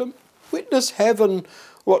thus, Adam. Witness heaven,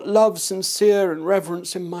 what love sincere and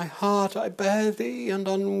reverence in my heart I bear thee, and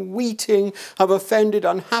unweeting have offended,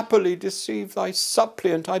 unhappily deceived thy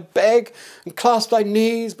suppliant. I beg and clasp thy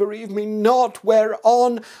knees, bereave me not,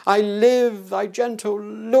 whereon I live, thy gentle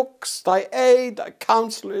looks, thy aid, thy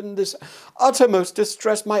counsel in this uttermost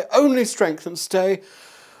distress, my only strength and stay.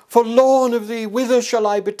 Forlorn of thee, whither shall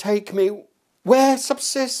I betake me? Where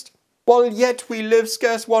subsist? While yet we live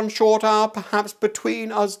scarce one short hour, perhaps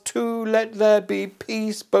between us two, let there be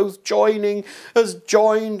peace, both joining as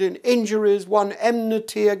joined in injuries, one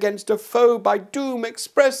enmity against a foe by doom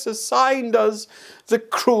express assigned us, the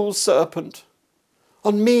cruel serpent.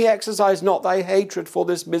 On me exercise not thy hatred for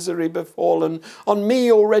this misery befallen, on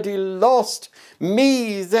me already lost,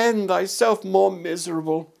 me then thyself more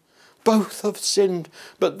miserable. Both have sinned,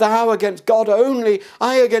 but thou against God only,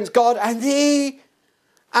 I against God and thee,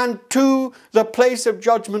 and to the place of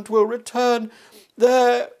judgment will return.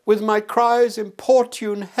 There with my cries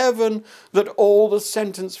importune heaven, that all the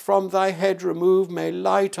sentence from thy head remove may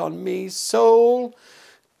light on me, soul,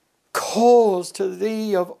 cause to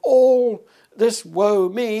thee of all this woe,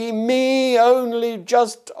 me only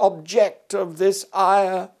just object of this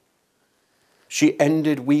ire. She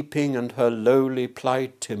ended weeping, and her lowly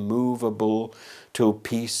plight immovable, till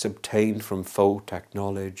peace obtained from fault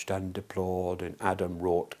acknowledged and deplored, in Adam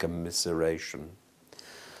wrought commiseration.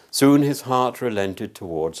 Soon his heart relented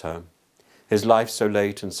towards her, his life so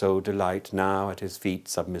late and so delight, now at his feet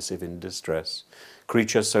submissive in distress,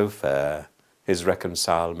 creature so fair, his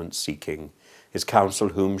reconcilement seeking, his counsel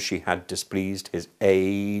whom she had displeased, his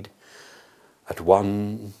aid, at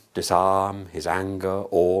one disarm, his anger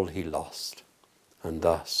all he lost, and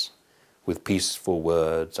thus with peaceful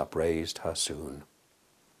words upraised her soon.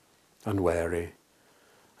 Unwary,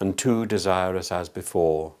 and too desirous as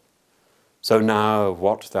before, so now of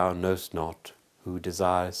what thou know'st not, who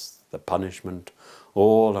desirest the punishment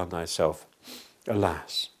all on thyself,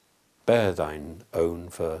 alas, bear thine own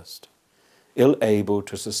first, ill able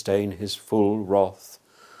to sustain his full wrath,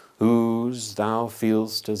 whose thou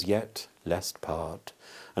feel'st as yet lest part,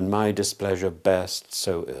 and my displeasure bear'st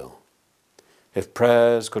so ill. If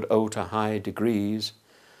prayers could alter high degrees,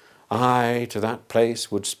 I to that place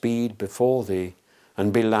would speed before thee,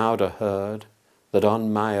 and be louder heard, that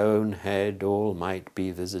on my own head all might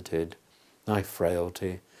be visited, thy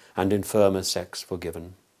frailty and infirmer sex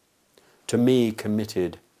forgiven, to me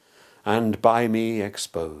committed, and by me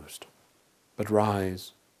exposed. But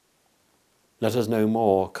rise, let us no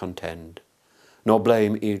more contend, nor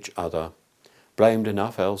blame each other, blamed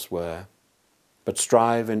enough elsewhere, but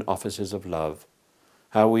strive in offices of love,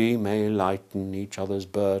 how we may lighten each other's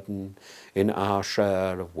burden in our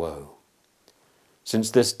share of woe.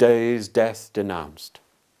 Since this day's death denounced,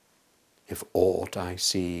 if aught I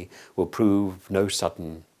see will prove no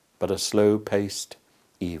sudden, but a slow-paced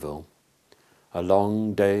evil, a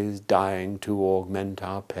long day's dying to augment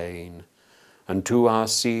our pain, and to our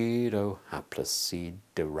seed, O hapless seed,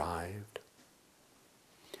 derived.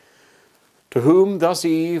 To whom thus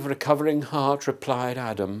Eve, recovering heart, replied,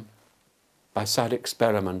 Adam, by sad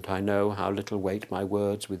experiment I know how little weight my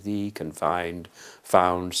words with thee confined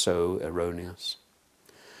found so erroneous.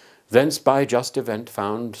 Thence by just event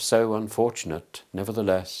found so unfortunate,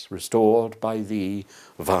 nevertheless restored by thee,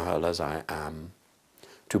 vile as I am,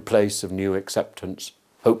 to place of new acceptance,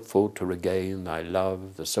 hopeful to regain thy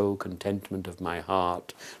love, the sole contentment of my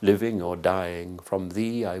heart, living or dying. From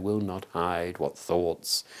thee I will not hide what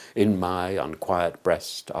thoughts in my unquiet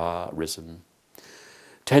breast are risen,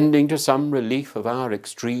 tending to some relief of our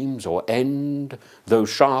extremes or end, though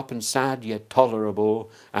sharp and sad yet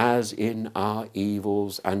tolerable, as in our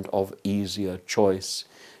evils, and of easier choice,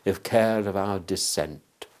 if care of our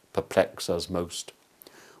descent perplex us most,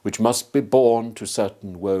 which must be borne to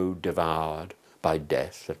certain woe devoured by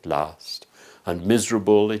death at last, and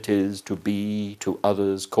miserable it is to be to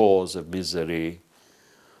others cause of misery,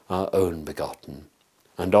 our own begotten,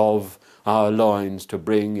 and of our loins to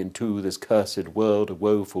bring into this cursed world a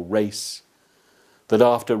woeful race, that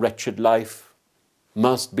after wretched life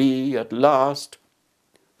must be at last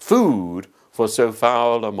food for so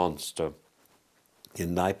foul a monster.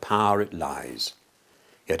 In thy power it lies,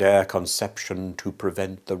 yet ere conception to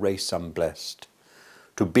prevent the race unblessed,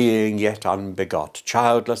 to being yet unbegot,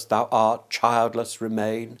 childless thou art, childless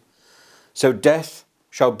remain. So death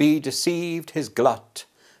shall be deceived his glut,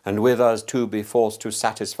 and with us to be forced to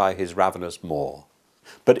satisfy his ravenous maw.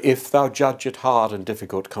 But if thou judge it hard and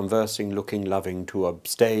difficult, conversing, looking, loving, to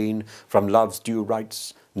abstain from love's due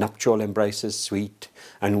rites, nuptial embraces sweet,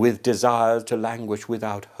 and with desires to languish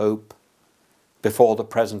without hope, before the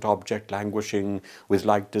present object languishing with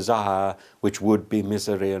like desire, which would be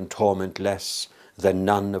misery and torment less than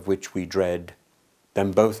none of which we dread,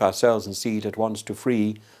 then both ourselves and seed at once to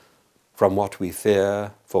free from what we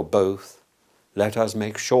fear for both, let us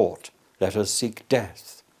make short, let us seek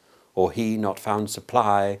death, or he not found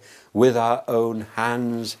supply with our own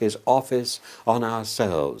hands his office on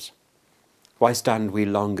ourselves. Why stand we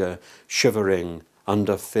longer shivering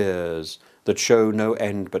under fears that show no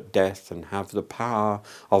end but death, and have the power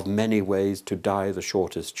of many ways to die the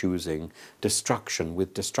shortest choosing, destruction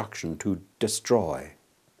with destruction to destroy?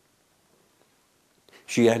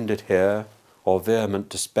 She ended here, or vehement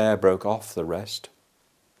despair broke off the rest.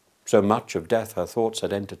 So much of death her thoughts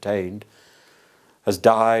had entertained, as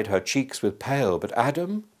dyed her cheeks with pale, but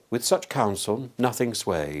Adam, with such counsel, nothing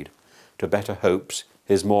swayed, to better hopes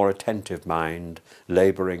his more attentive mind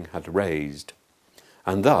labouring had raised,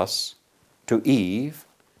 and thus to Eve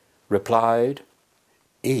replied,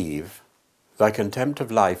 Eve, thy contempt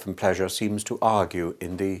of life and pleasure seems to argue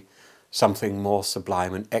in thee something more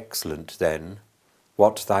sublime and excellent than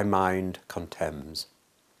what thy mind contemns.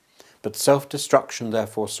 But self-destruction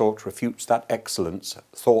therefore sought refutes that excellence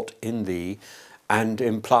thought in thee, and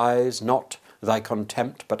implies not thy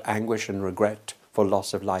contempt but anguish and regret for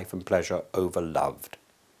loss of life and pleasure over-loved.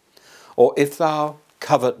 Or if thou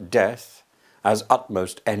covet death as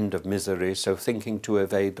utmost end of misery, so thinking to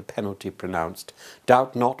evade the penalty pronounced,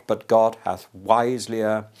 doubt not but God hath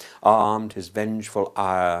wiselier armed his vengeful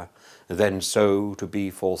ire than so to be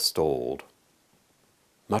forestalled.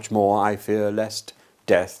 Much more I fear lest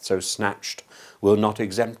death, so snatched, will not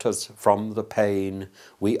exempt us from the pain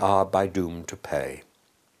we are by doom to pay.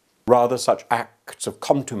 Rather such acts of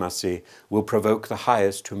contumacy will provoke the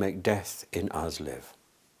highest to make death in us live.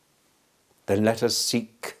 then let us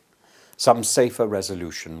seek some safer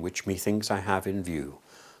resolution, which methinks I have in view,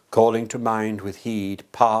 calling to mind with heed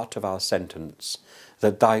part of our sentence,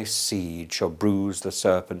 that thy seed shall bruise the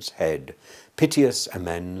serpent's head, piteous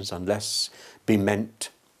amends, unless be meant,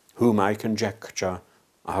 whom I conjecture,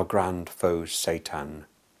 our grand foe Satan,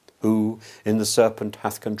 who in the serpent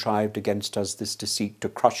hath contrived against us this deceit, to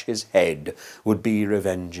crush his head would be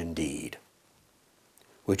revenge indeed,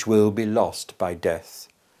 which will be lost by death,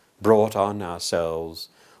 brought on ourselves,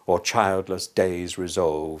 or childless days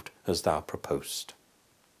resolved, as thou proposed.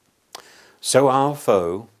 So our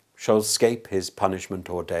foe shall scape his punishment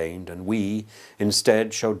ordained, and we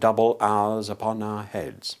instead shall double ours upon our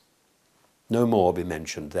heads. No more be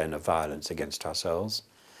mentioned then of violence against ourselves,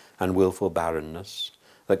 and wilful barrenness,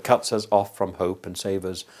 that cuts us off from hope and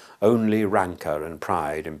savours only rancour and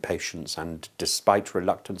pride, impatience, and despite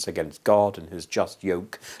reluctance against God and his just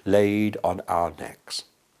yoke laid on our necks.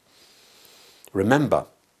 Remember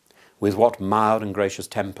with what mild and gracious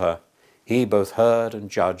temper he both heard and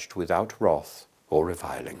judged without wrath or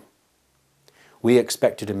reviling. We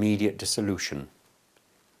expected immediate dissolution,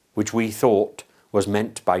 which we thought was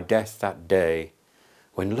meant by death that day,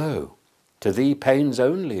 when lo, to thee pains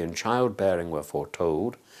only in childbearing were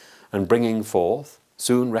foretold, and bringing forth,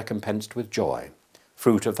 soon recompensed with joy,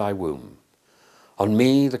 fruit of thy womb. On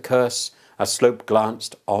me the curse as slope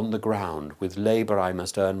glanced on the ground, with labour I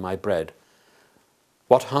must earn my bread.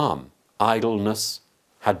 What harm? Idleness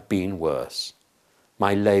had been worse.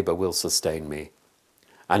 My labour will sustain me,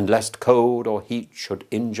 and lest cold or heat should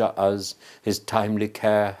injure us, his timely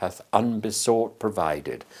care hath unbesought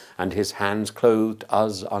provided, and his hands clothed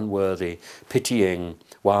us unworthy, pitying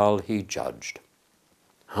while he judged.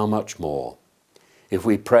 How much more, if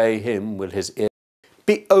we pray him, will his ear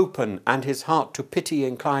be open, and his heart to pity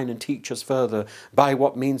incline, and teach us further by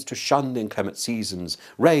what means to shun the inclement seasons,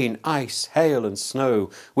 rain, ice, hail, and snow,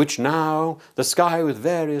 which now the sky with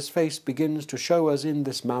various face begins to show us in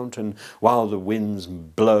this mountain, while the winds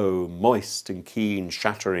blow moist and keen,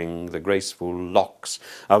 shattering the graceful locks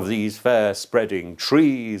of these fair spreading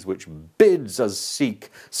trees, which bids us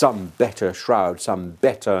seek some better shroud, some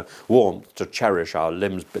better warmth to cherish our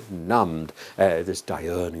limbs benumbed ere this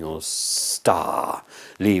diurnal star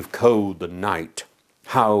leave cold the night.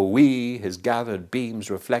 How we, his gathered beams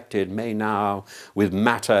reflected, may now with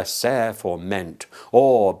matter sair foment,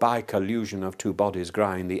 or by collusion of two bodies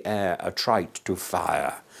grind the air attrite to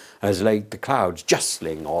fire, as late the clouds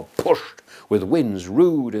justling or pushed with winds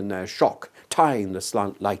rude in their shock, tying the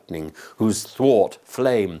slant lightning, whose thwart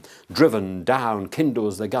flame, driven down,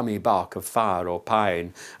 kindles the gummy bark of fire or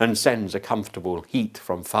pine, and sends a comfortable heat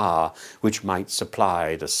from far, which might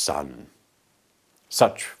supply the sun.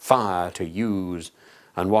 Such fire to use,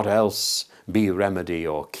 and what else be remedy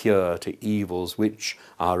or cure to evils which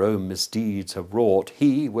our own misdeeds have wrought,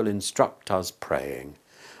 he will instruct us praying,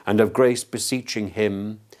 and of grace beseeching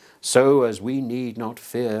him, so as we need not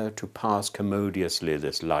fear to pass commodiously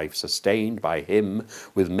this life, sustained by him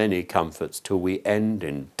with many comforts, till we end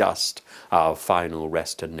in dust our final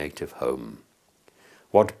rest and native home.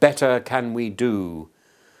 What better can we do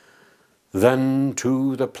than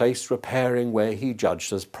to the place repairing where he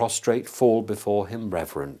judged us, prostrate fall before him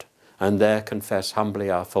reverent, and there confess humbly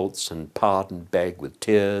our faults, and pardon beg with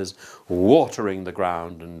tears, watering the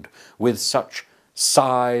ground, and with such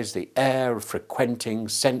sighs the air frequenting,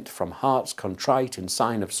 sent from hearts contrite in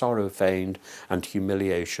sign of sorrow feigned and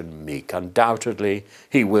humiliation meek. Undoubtedly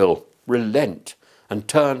he will relent and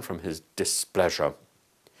turn from his displeasure,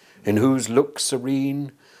 in whose look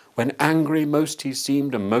serene, when angry most he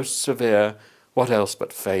seemed and most severe, what else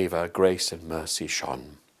but favour, grace, and mercy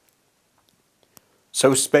shone.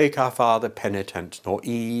 So spake our father penitent, nor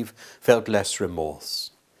Eve felt less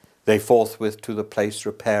remorse. They forthwith to the place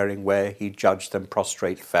repairing, where he judged them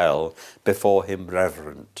prostrate fell before him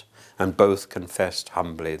reverent, and both confessed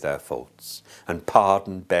humbly their faults, and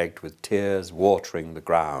pardon begged with tears watering the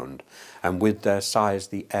ground, and with their sighs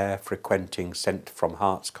the air frequenting, sent from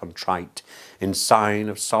hearts contrite, in sign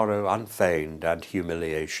of sorrow unfeigned and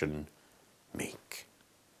humiliation meek.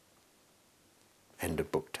 End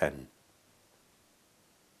of Book 10.